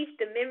the teeth,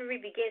 the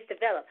memory begins to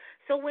develop.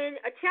 So when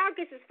a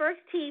child gets his first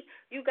teeth,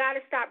 you got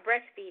to stop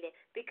breastfeeding,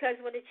 because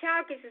when the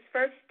child gets his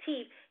first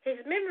teeth, his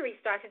memory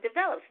starts to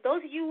develop. So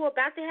those of you who are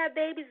about to have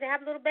babies and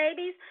have little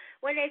babies,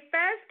 when they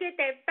first get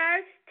their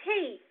first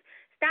teeth,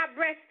 stop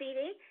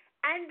breastfeeding,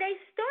 and they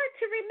start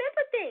to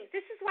remember things.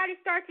 This is why they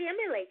start to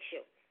emulate you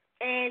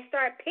and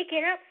start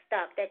picking up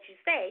stuff that you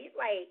say.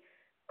 Like,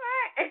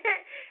 what?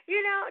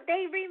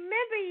 They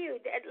remember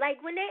you.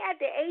 Like when they at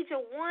the age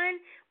of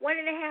 1.5,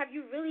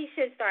 you really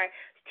should start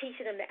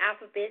teaching them the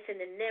alphabets and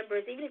the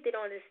numbers, even if they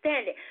don't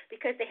understand it,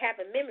 because they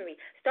have a memory.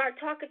 Start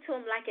talking to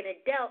them like an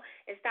adult,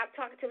 and stop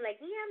talking to them like,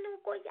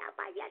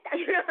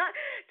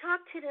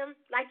 talk to them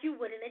like you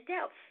would an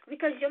adult,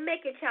 because you'll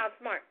make your child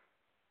smart.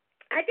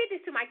 I did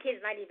this to my kids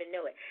and I didn't even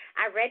know it.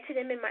 I read to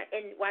them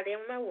while they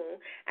were in my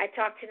womb. I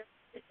talked to them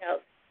as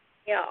adults.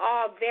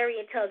 All very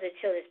intelligent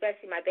children,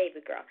 especially my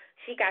baby girl.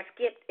 She got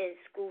skipped in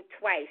school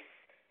twice.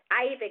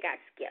 I even got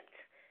skipped,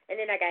 and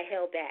then I got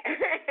held back.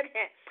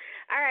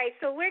 All right,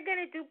 so we're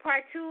going to do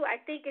part 2. I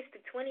think it's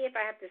the 20th.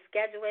 I have to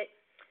schedule it.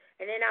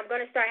 And then I'm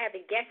going to start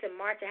having guests in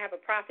March. I have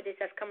a prophetess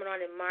that's coming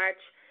on in March.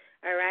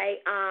 All right.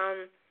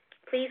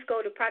 Please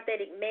go to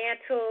Prophetic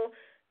Mantle.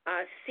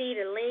 See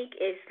the link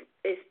is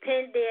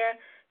pinned there.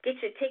 Get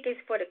your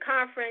tickets for the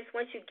conference.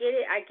 Once you get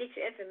it, I get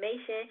your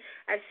information.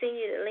 I've seen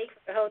you the link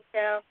for the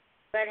hotel.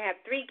 We're going to have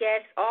 3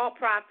 guests, all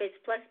prophets,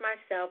 plus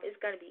myself. It's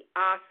going to be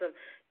awesome.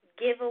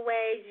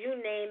 Giveaways, you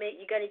name it.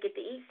 You're going to get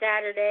to eat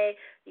Saturday.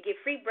 You get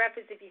free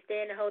breakfast if you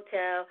stay in the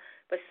hotel.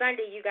 But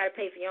Sunday, you got to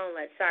pay for your own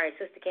lunch. Sorry,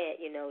 sister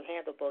can't,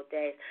 handle both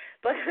days.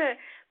 But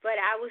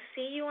I will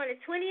see you on the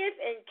 20th,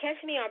 and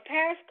catch me on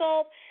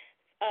Periscope,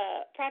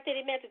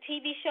 Prophetic Mantle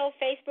TV show,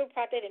 Facebook,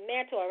 Prophetic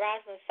Mantle, or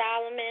Rosalind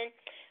Solomon.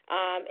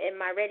 And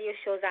my radio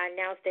shows I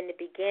announced in the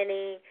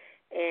beginning,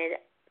 and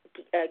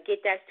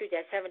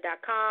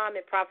GetThatStreet.7.com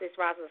and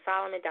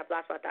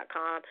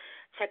ProphetessRosalindSolomon.blogspot.com.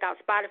 Check out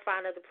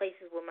Spotify and other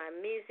places where my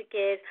music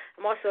is.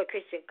 I'm also a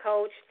Christian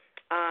coach.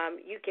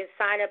 You can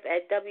sign up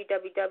at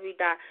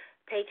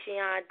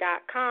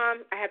www.patreon.com.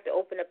 I have to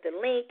open up the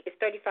link. It's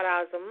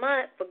 $35 a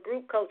month for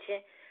group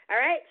coaching. All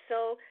right,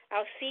 so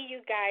I'll see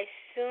you guys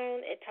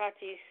soon and talk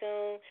to you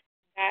soon.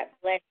 God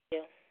bless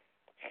you.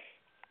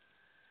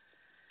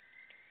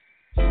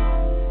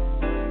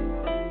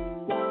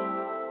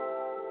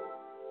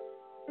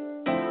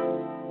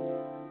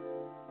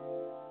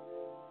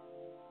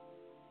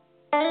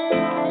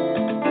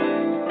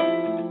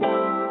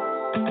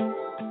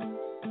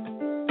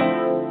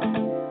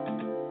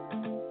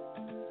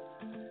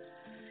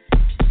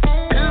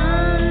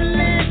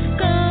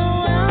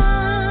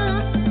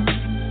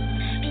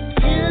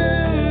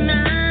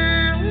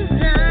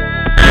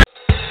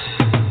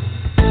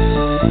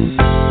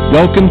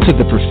 Welcome to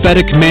the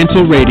Prophetic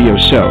Mantle Radio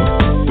Show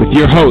with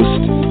your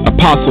host,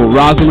 Apostle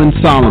Rosalind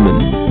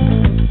Solomon.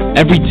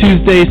 Every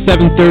Tuesday,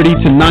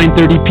 7:30 to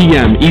 9:30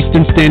 p.m.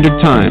 Eastern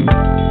Standard Time.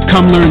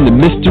 Come learn the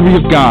mystery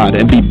of God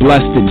and be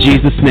blessed in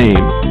Jesus'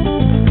 name.